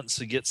gonna want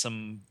to get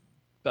some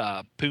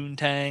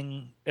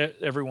poontang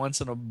every once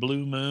in a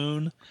blue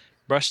moon.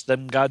 Brush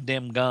them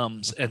goddamn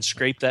gums and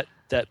scrape that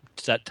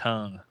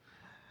tongue.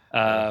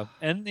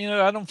 And you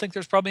know, I don't think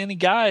there's probably any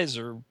guys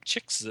or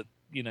chicks that,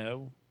 you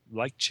know,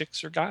 like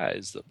chicks or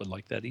guys that would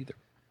like that either.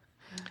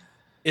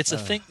 It's a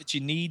thing that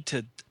you need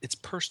to. It's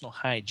personal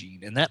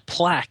hygiene, and that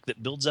plaque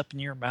that builds up in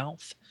your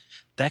mouth,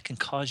 that can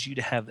cause you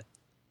to have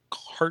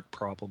heart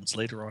problems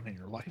later on in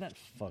your life. That's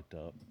fucked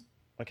up.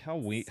 Like how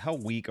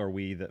weak are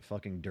we that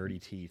fucking dirty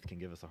teeth can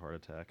give us a heart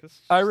attack?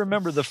 I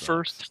remember the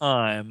first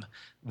time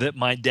that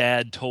my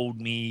dad told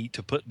me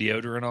to put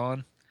deodorant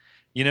on.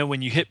 You know,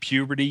 when you hit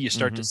puberty, you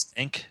start to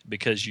stink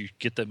because you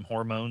get them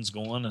hormones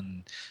going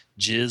and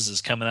jizz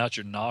is coming out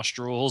your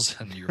nostrils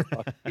and your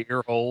fucking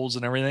ear holes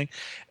and everything.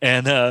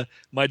 And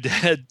my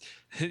dad,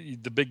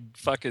 the big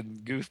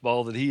fucking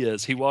goofball that he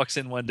is, he walks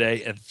in one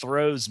day and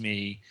throws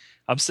me.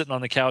 I'm sitting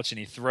on the couch and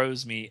he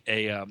throws me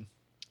a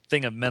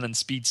thing of Menon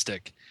Speed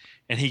Stick.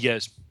 And he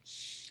goes,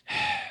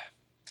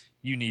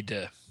 "You need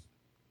to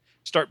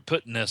start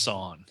putting this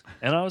on."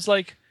 And I was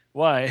like,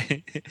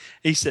 "Why?"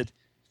 He said,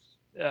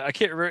 I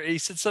can't remember. He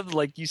said something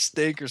like, "You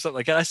stink" or something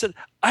like that. I said,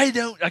 "I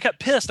don't." I got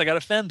pissed. I got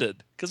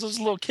offended because I was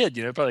a little kid,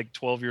 you know, probably like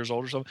 12 years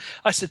old or something.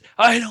 I said,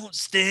 "I don't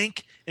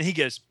stink." And he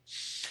goes,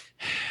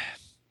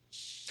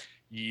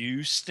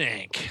 "You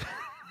stink."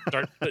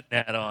 Start putting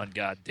that on,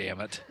 God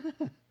damn it.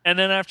 And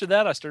then after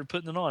that, I started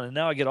putting it on. And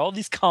now I get all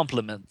these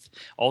compliments.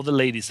 All the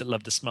ladies that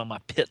love to smell my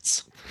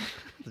pits.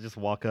 They just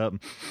walk up.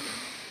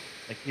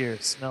 Like, here,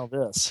 smell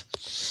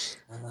this.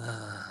 All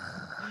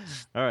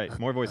right,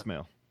 more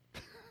voicemail.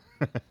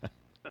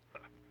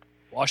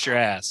 Wash your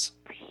ass.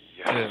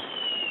 Yes.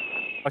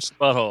 Wash the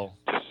butthole.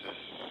 This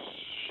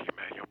is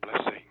Emmanuel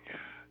Blessing.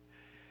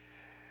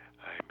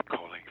 I'm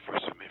calling for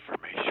some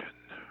information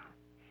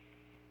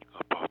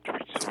about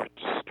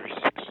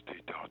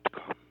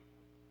Resorts360.com.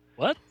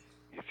 What?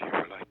 If you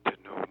would like to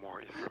know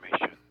more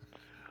information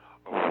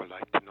or would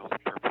like to know the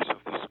purpose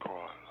of this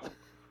call,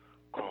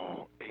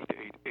 call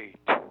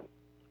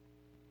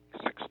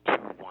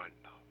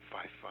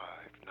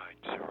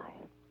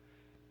 888-621-5590.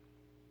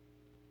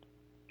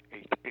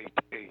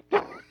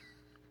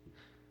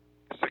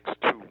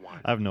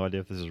 888-621. I have no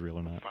idea if this is real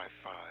or not.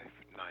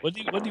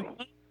 5590. What do you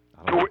want?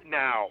 Do it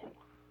now.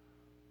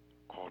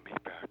 Call me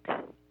back.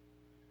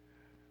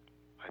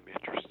 I'm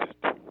interested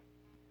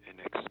in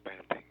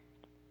expanding.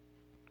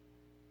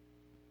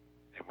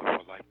 And we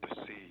would like to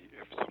see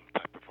if some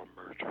type of a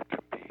merger can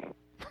be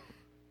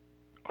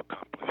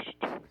accomplished.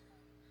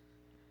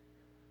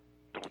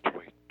 Don't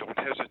wait. Don't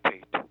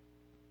hesitate.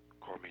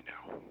 Call me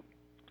now.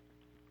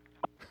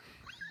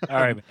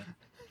 All right, man.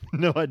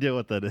 No idea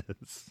what that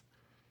is.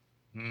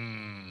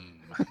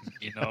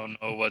 You don't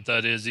know what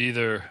that is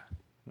either.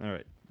 All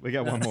right, we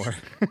got one more.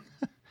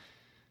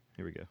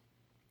 Here we go.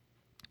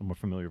 A more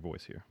familiar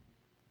voice here.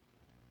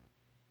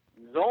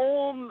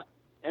 Zom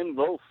and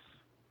Wolf,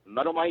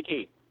 Metal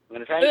Mikey. I'm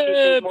going to try and keep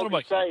this more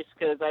precise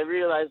because I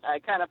realized I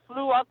kind of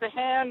flew off the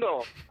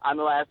handle on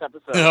the last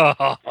episode.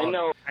 I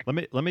know.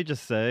 Let me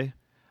just say.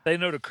 They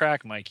know to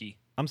crack, Mikey.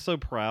 I'm so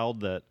proud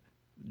that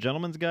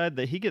Gentleman's Guide,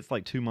 that he gets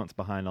like 2 months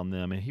behind on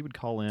them, and he would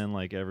call in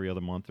like every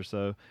other month or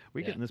so.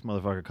 We're getting this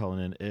motherfucker calling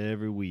in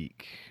every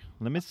week.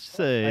 Let me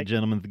say,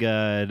 Gentleman's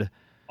Guide.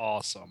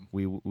 Awesome.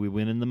 We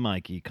win in the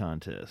Mikey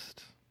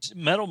contest.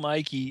 Metal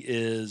Mikey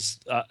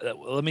is.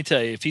 Let me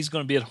tell you, if he's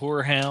going to be at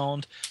Horror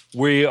Hound,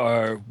 we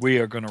are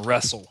going to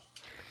wrestle.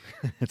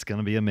 It's going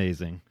to be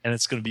amazing, and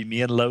it's going to be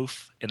me and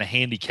Loaf in a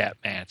handicap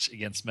match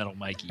against Metal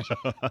Mikey.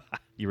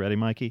 You ready,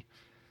 Mikey?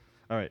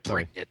 All right,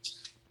 sorry. Bring it.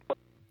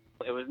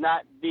 It was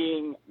not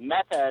being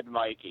method,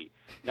 Mikey.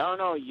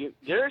 No,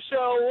 your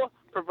show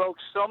provokes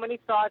so many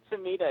thoughts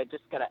in me that I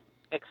just gotta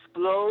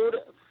explode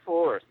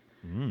forth.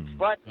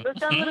 But this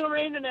time I'm gonna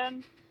rein it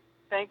in,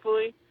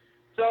 thankfully.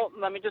 So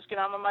let me just get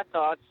on with my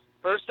thoughts.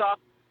 First off,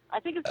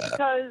 I think it's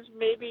because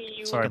maybe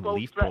you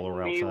both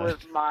threatened me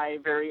with my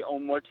very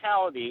own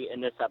mortality in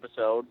this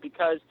episode,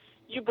 because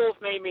you both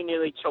made me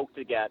nearly choke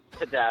to death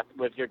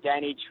with your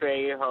Danny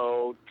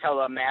Trejo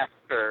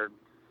telemaster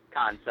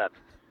concept.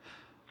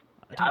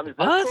 I was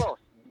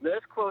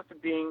this close to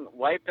being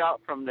wiped out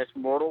from this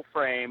mortal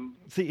frame.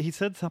 See, he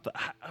said something.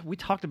 We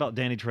talked about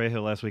Danny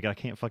Trejo last week. I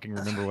can't fucking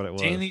remember what it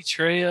was. Danny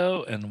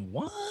Trejo and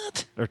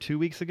what? Or 2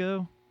 weeks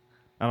ago?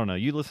 I don't know.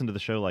 You listen to the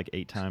show like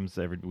 8 times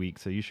every week,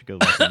 so you should go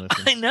listen.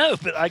 I know,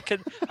 but I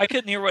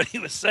couldn't hear what he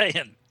was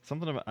saying.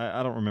 Something about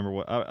I don't remember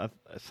what I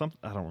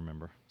don't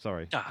remember.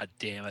 Sorry. God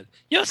damn it!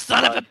 You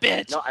son of a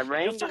bitch! No, I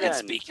reined it in.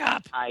 Speak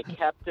up. I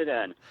kept it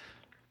in,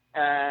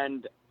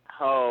 and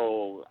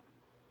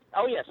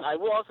Oh, yes, I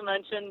will also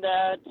mention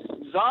that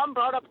Zom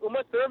brought up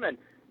Uma Thurman.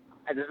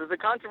 And this is a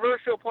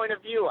controversial point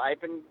of view. I've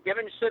been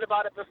given shit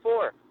about it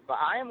before. But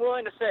I am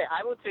willing to say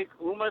I would take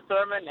Uma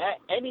Thurman at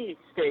any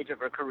stage of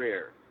her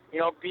career.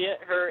 You know, be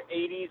it her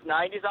 80s,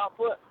 90s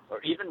output,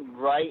 or even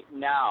right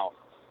now.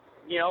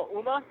 You know,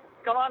 Uma,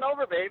 come on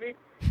over, baby.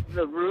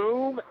 The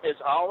room is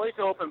always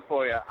open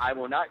for you. I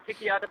will not kick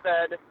you out of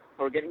bed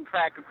for getting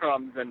cracker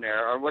crumbs in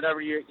there or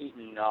whatever you're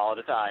eating all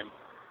the time.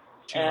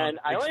 And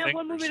I only have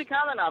one movie to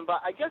comment on,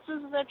 but I guess this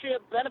is actually a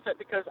benefit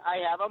because I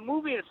have a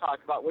movie to talk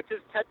about, which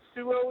is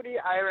Tetsuo the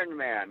Iron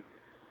Man.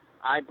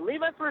 I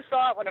believe I first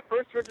saw it when it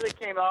first originally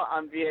came out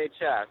on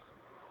VHS.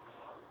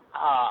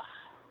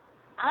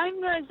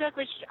 I'm not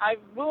exactly sure. I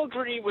will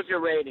agree with your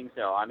ratings,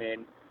 though. I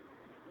mean,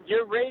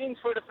 your ratings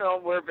for the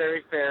film were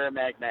very fair and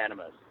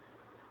magnanimous.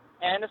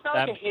 And it's not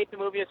like I hate the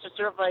movie. It's just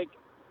sort of like,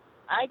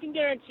 I can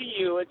guarantee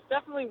you it's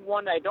definitely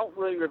one that I don't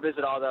really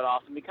revisit all that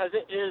often because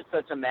it is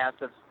such a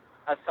massive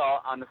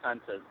assault on the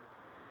senses.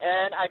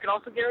 And I can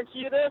also guarantee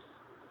you this.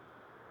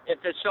 If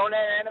it's shown at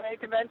an anime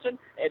convention,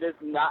 it is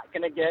not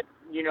going to get,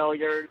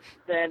 your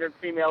standard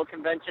female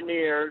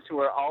conventioneers who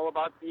are all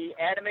about the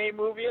anime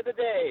movie of the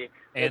day.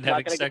 And It's not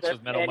having gonna sex get their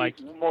with Metal Mike.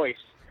 panties moist.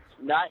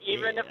 Not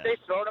even if they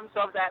throw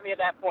themselves at me at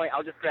that point.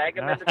 I'll just drag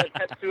them into the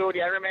Tetsuo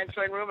the Iron Man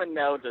train room and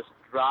they'll just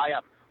dry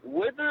up.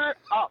 Wither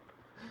up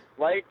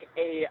like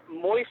a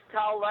moist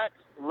towelette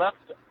left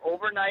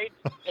overnight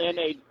in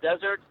a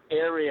desert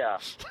area.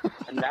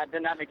 And that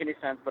did not make any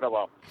sense, but oh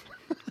well.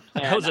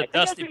 And That was a I think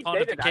dusty I actually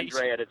dated pontification.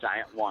 Andrea the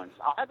Giant once.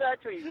 I'll have that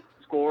actually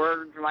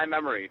scored to my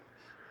memory.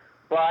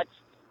 But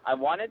I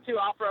wanted to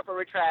offer up a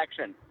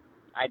retraction.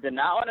 I did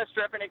not want to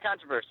stir up any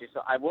controversy,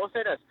 so I will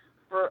say this.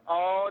 For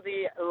all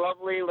the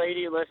lovely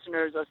lady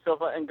listeners of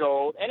Silva and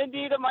Gold, and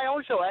indeed of my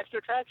own show, Extra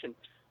Attraction,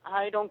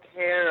 I don't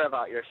care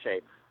about your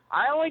shape.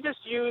 I only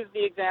just use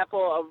the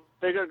example of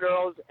bigger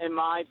girls in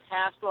my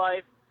past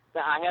life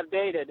that I have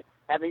dated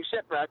having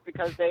shipwrecked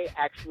because they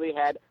actually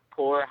had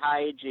poor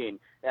hygiene.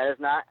 That is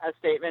not a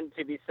statement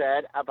to be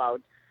said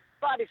about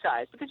body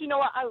size, because you know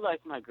what? I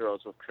like my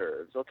girls with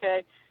curves,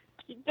 okay?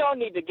 You don't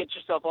need to get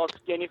yourself all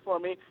skinny for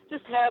me.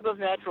 Just have those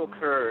natural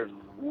curves.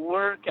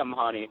 Work 'em,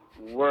 honey.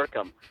 Work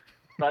 'em.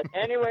 But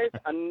anyways,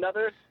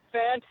 another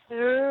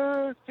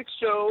fantastic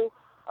show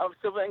of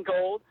Silver and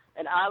Gold,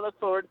 and I look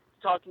forward to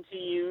talking to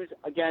you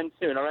again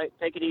soon, all right?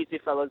 Take it easy,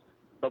 fellas.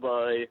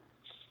 Bye-bye.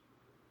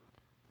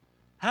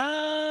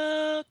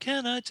 How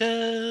can I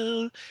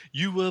tell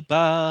you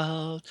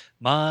about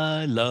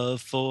my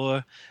love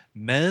for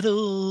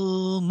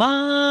Metal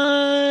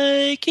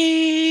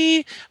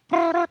Mikey?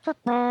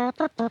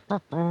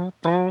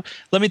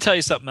 Let me tell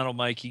you something, Metal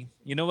Mikey.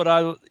 You know what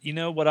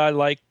I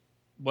like?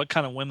 What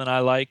kind of women I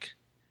like?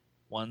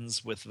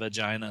 Ones with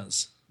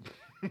vaginas.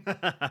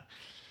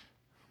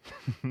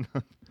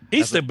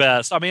 He's the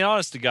best. I mean,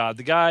 honest to God,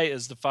 the guy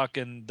is the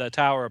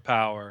Tower of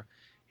Power.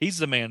 He's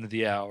the man of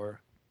the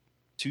hour.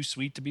 Too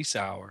sweet to be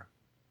sour.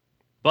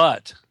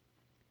 But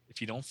if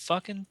you don't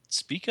fucking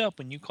speak up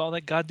when you call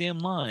that goddamn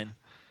line,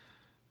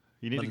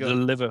 You need to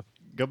deliver.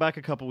 Go back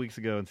a couple weeks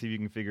ago and see if you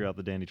can figure out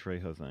the Danny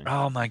Trejo thing.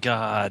 Oh my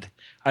God.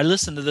 I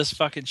listened to this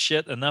fucking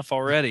shit enough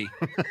already.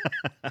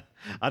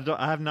 I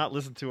have not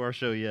listened to our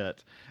show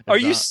yet. Are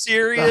you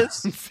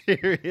serious? I'm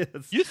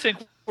serious. You think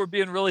we're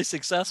being really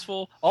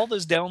successful? All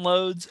those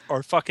downloads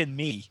are fucking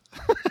me.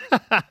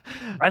 I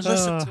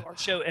listen to our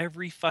show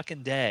every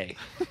fucking day.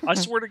 I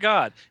swear to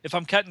God, if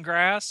I'm cutting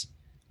grass,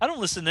 I don't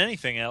listen to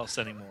anything else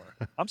anymore.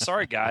 I'm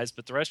sorry, guys,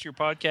 but the rest of your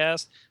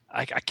podcast,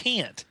 I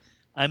can't.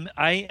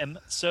 I am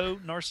so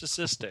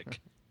narcissistic.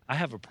 I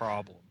have a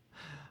problem.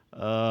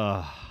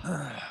 I'm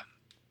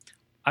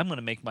going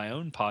to make my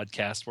own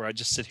podcast where I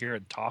just sit here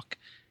and talk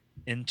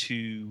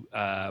into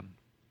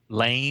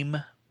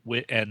lame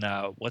and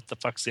what the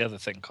fuck's the other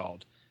thing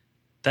called?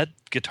 That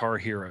Guitar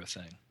Hero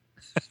thing.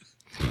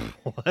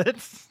 What?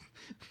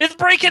 It's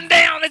breaking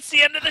down. It's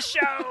the end of the show.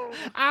 Oh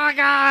my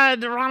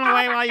God! Run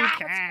away while you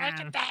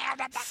can.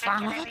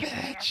 Son of a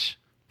bitch.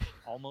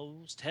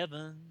 Almost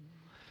heaven.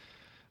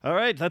 All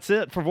right, that's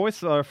it for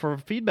for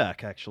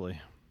feedback.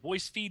 Actually,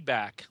 Voice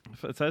feedback.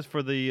 it says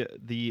for the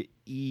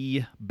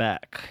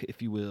back,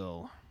 if you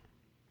will,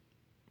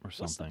 or What's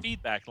something. the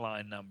feedback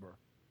line number?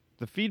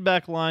 The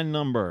feedback line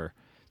number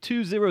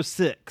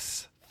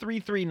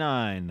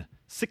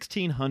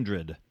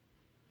 206-339-1600.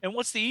 And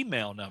what's the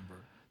email number?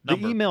 The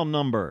email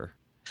number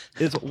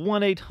is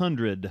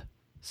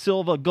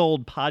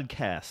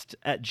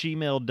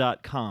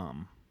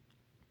 1-800-SilvaGoldPodcast@gmail.com.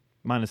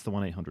 Minus the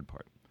 1-800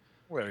 part.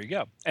 Well, there you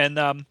go. And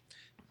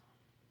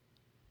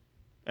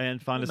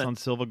find us on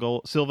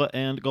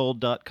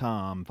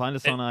silvaandgold.com. Find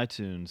us on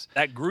iTunes.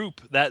 that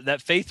group, that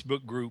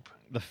Facebook group.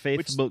 The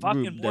Which Facebook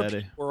fucking group, more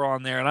Daddy. people are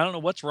on there, and I don't know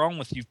what's wrong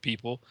with you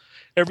people.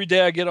 Every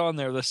day I get on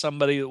there's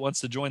somebody that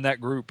wants to join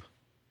that group.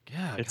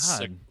 Yeah, it's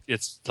God.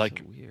 it's like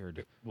So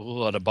weird.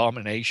 An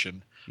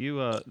abomination. You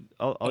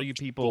all you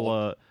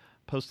people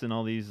posting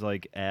all these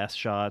like ass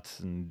shots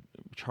and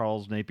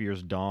Charles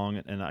Napier's dong,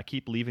 and I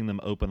keep leaving them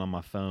open on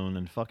my phone,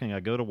 and fucking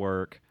I go to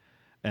work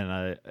and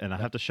I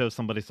have to show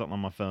somebody something on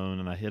my phone,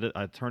 and I hit it,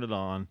 I turn it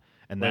on,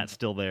 and that's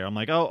still there. I'm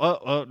like,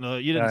 oh no,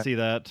 you didn't see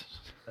that.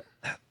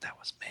 That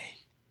was me.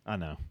 I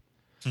know.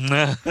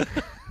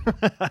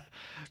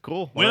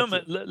 Cool.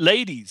 Women,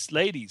 ladies,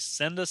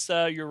 send us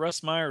your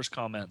Russ Myers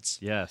comments.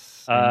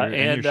 Yes.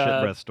 And your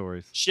shit breath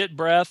stories. Shit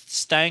breath,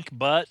 stank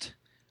butt,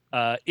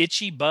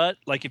 itchy butt.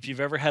 Like if you've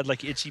ever had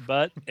like itchy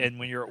butt, and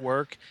when you're at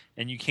work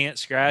and you can't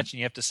scratch and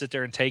you have to sit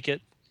there and take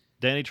it.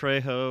 Danny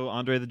Trejo,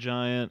 Andre the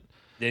Giant.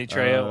 Danny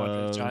Trejo,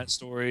 Andre the Giant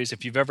stories.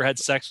 If you've ever had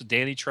sex with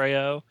Danny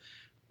Trejo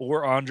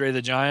or Andre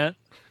the Giant.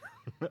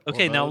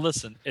 Okay, now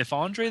listen. If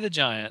Andre the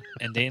Giant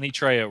and Danny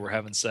Trejo were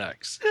having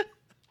sex,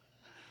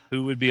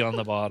 who would be on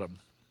the bottom?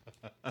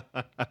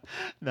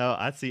 No,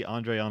 I see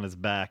Andre on his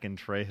back and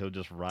Trejo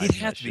just It riding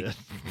had that to be. shit.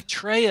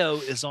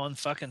 Trejo is on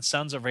fucking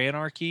Sons of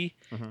Anarchy.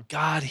 Mhm.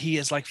 God, he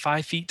is like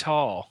 5 feet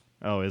tall.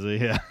 Oh, is he?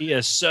 Yeah. He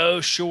is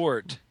so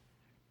short.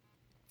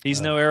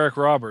 He's no Eric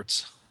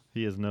Roberts.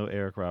 He is no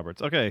Eric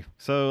Roberts. Okay,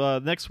 so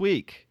next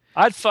week,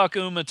 I'd fuck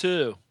Uma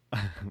too.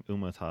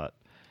 Uma's hot.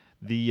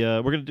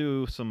 We're gonna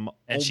do some,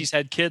 And she's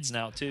had kids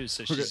now too,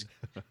 so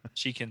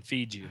she can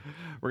feed you.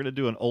 We're gonna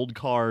do an old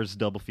cars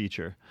double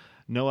feature.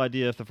 No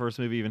idea if the first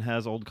movie even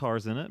has old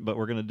cars in it, but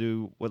we're gonna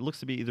do what looks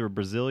to be either a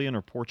Brazilian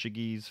or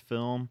Portuguese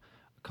film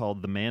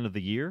called The Man of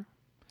the Year,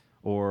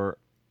 or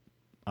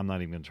I'm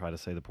not even gonna try to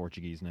say the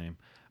Portuguese name.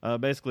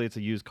 Basically, it's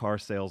a used car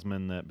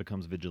salesman that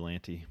becomes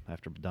vigilante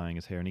after dyeing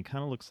his hair, and he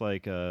kind of looks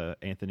like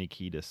Anthony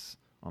Kiedis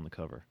on the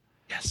cover.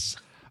 Yes.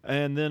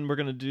 And then we're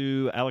going to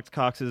do Alex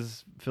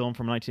Cox's film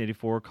from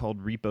 1984 called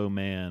Repo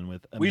Man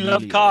with We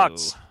love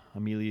Cox.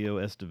 Emilio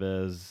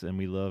Estevez, and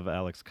we love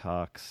Alex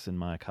Cox and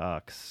Maya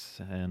Cox.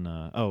 And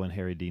and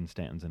Harry Dean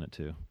Stanton's in it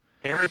too.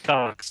 Harry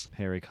Cox.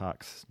 Harry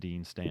Cox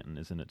Dean Stanton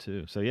is in it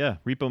too. So yeah,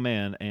 Repo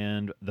Man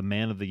and The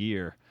Man of the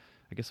Year.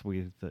 I guess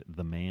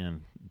the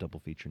Man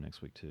double feature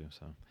next week too.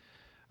 So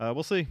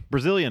we'll see.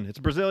 Brazilian. It's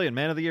Brazilian.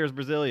 Man of the Year is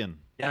Brazilian.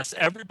 Yes,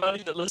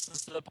 everybody that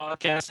listens to the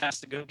podcast has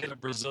to go get a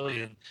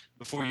Brazilian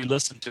before you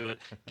listen to it.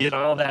 Get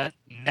all that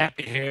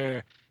nappy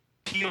hair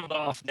peeled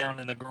off down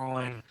in the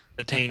groin,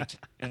 the taint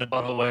in the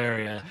butthole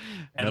area,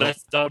 and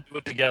let's all do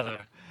it together.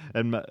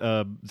 And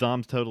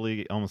Zom's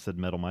totally, almost said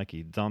Metal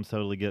Mikey. Zom's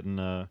totally getting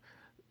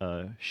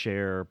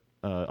Cher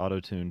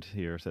auto-tuned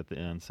here at the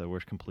end, so we're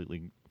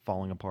completely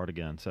falling apart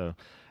again. So,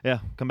 yeah,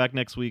 come back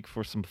next week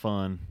for some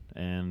fun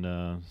and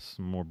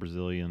some more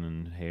Brazilian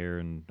and hair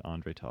and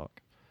Andre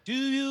talk. Do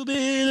you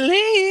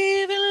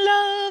believe in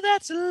love?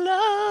 That's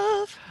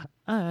love.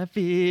 I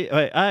feel.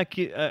 Wait,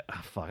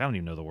 fuck, I don't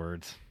even know the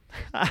words.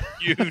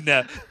 You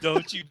know,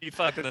 don't you be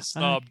fucking a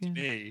snob to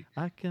me.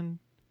 I can.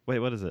 Wait,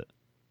 what is it?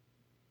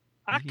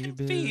 I can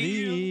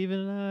believe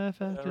in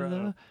life after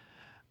love.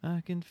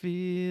 I can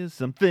feel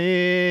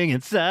something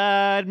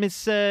inside me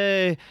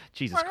say,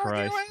 Jesus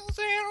Christ.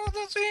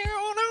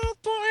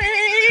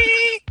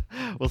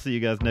 We'll see you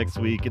guys next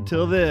week.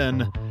 Until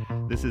then,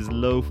 this is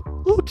Loaf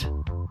Oot.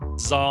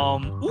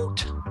 Zom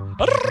Oot.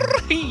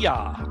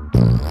 Rrrr-hee-ya.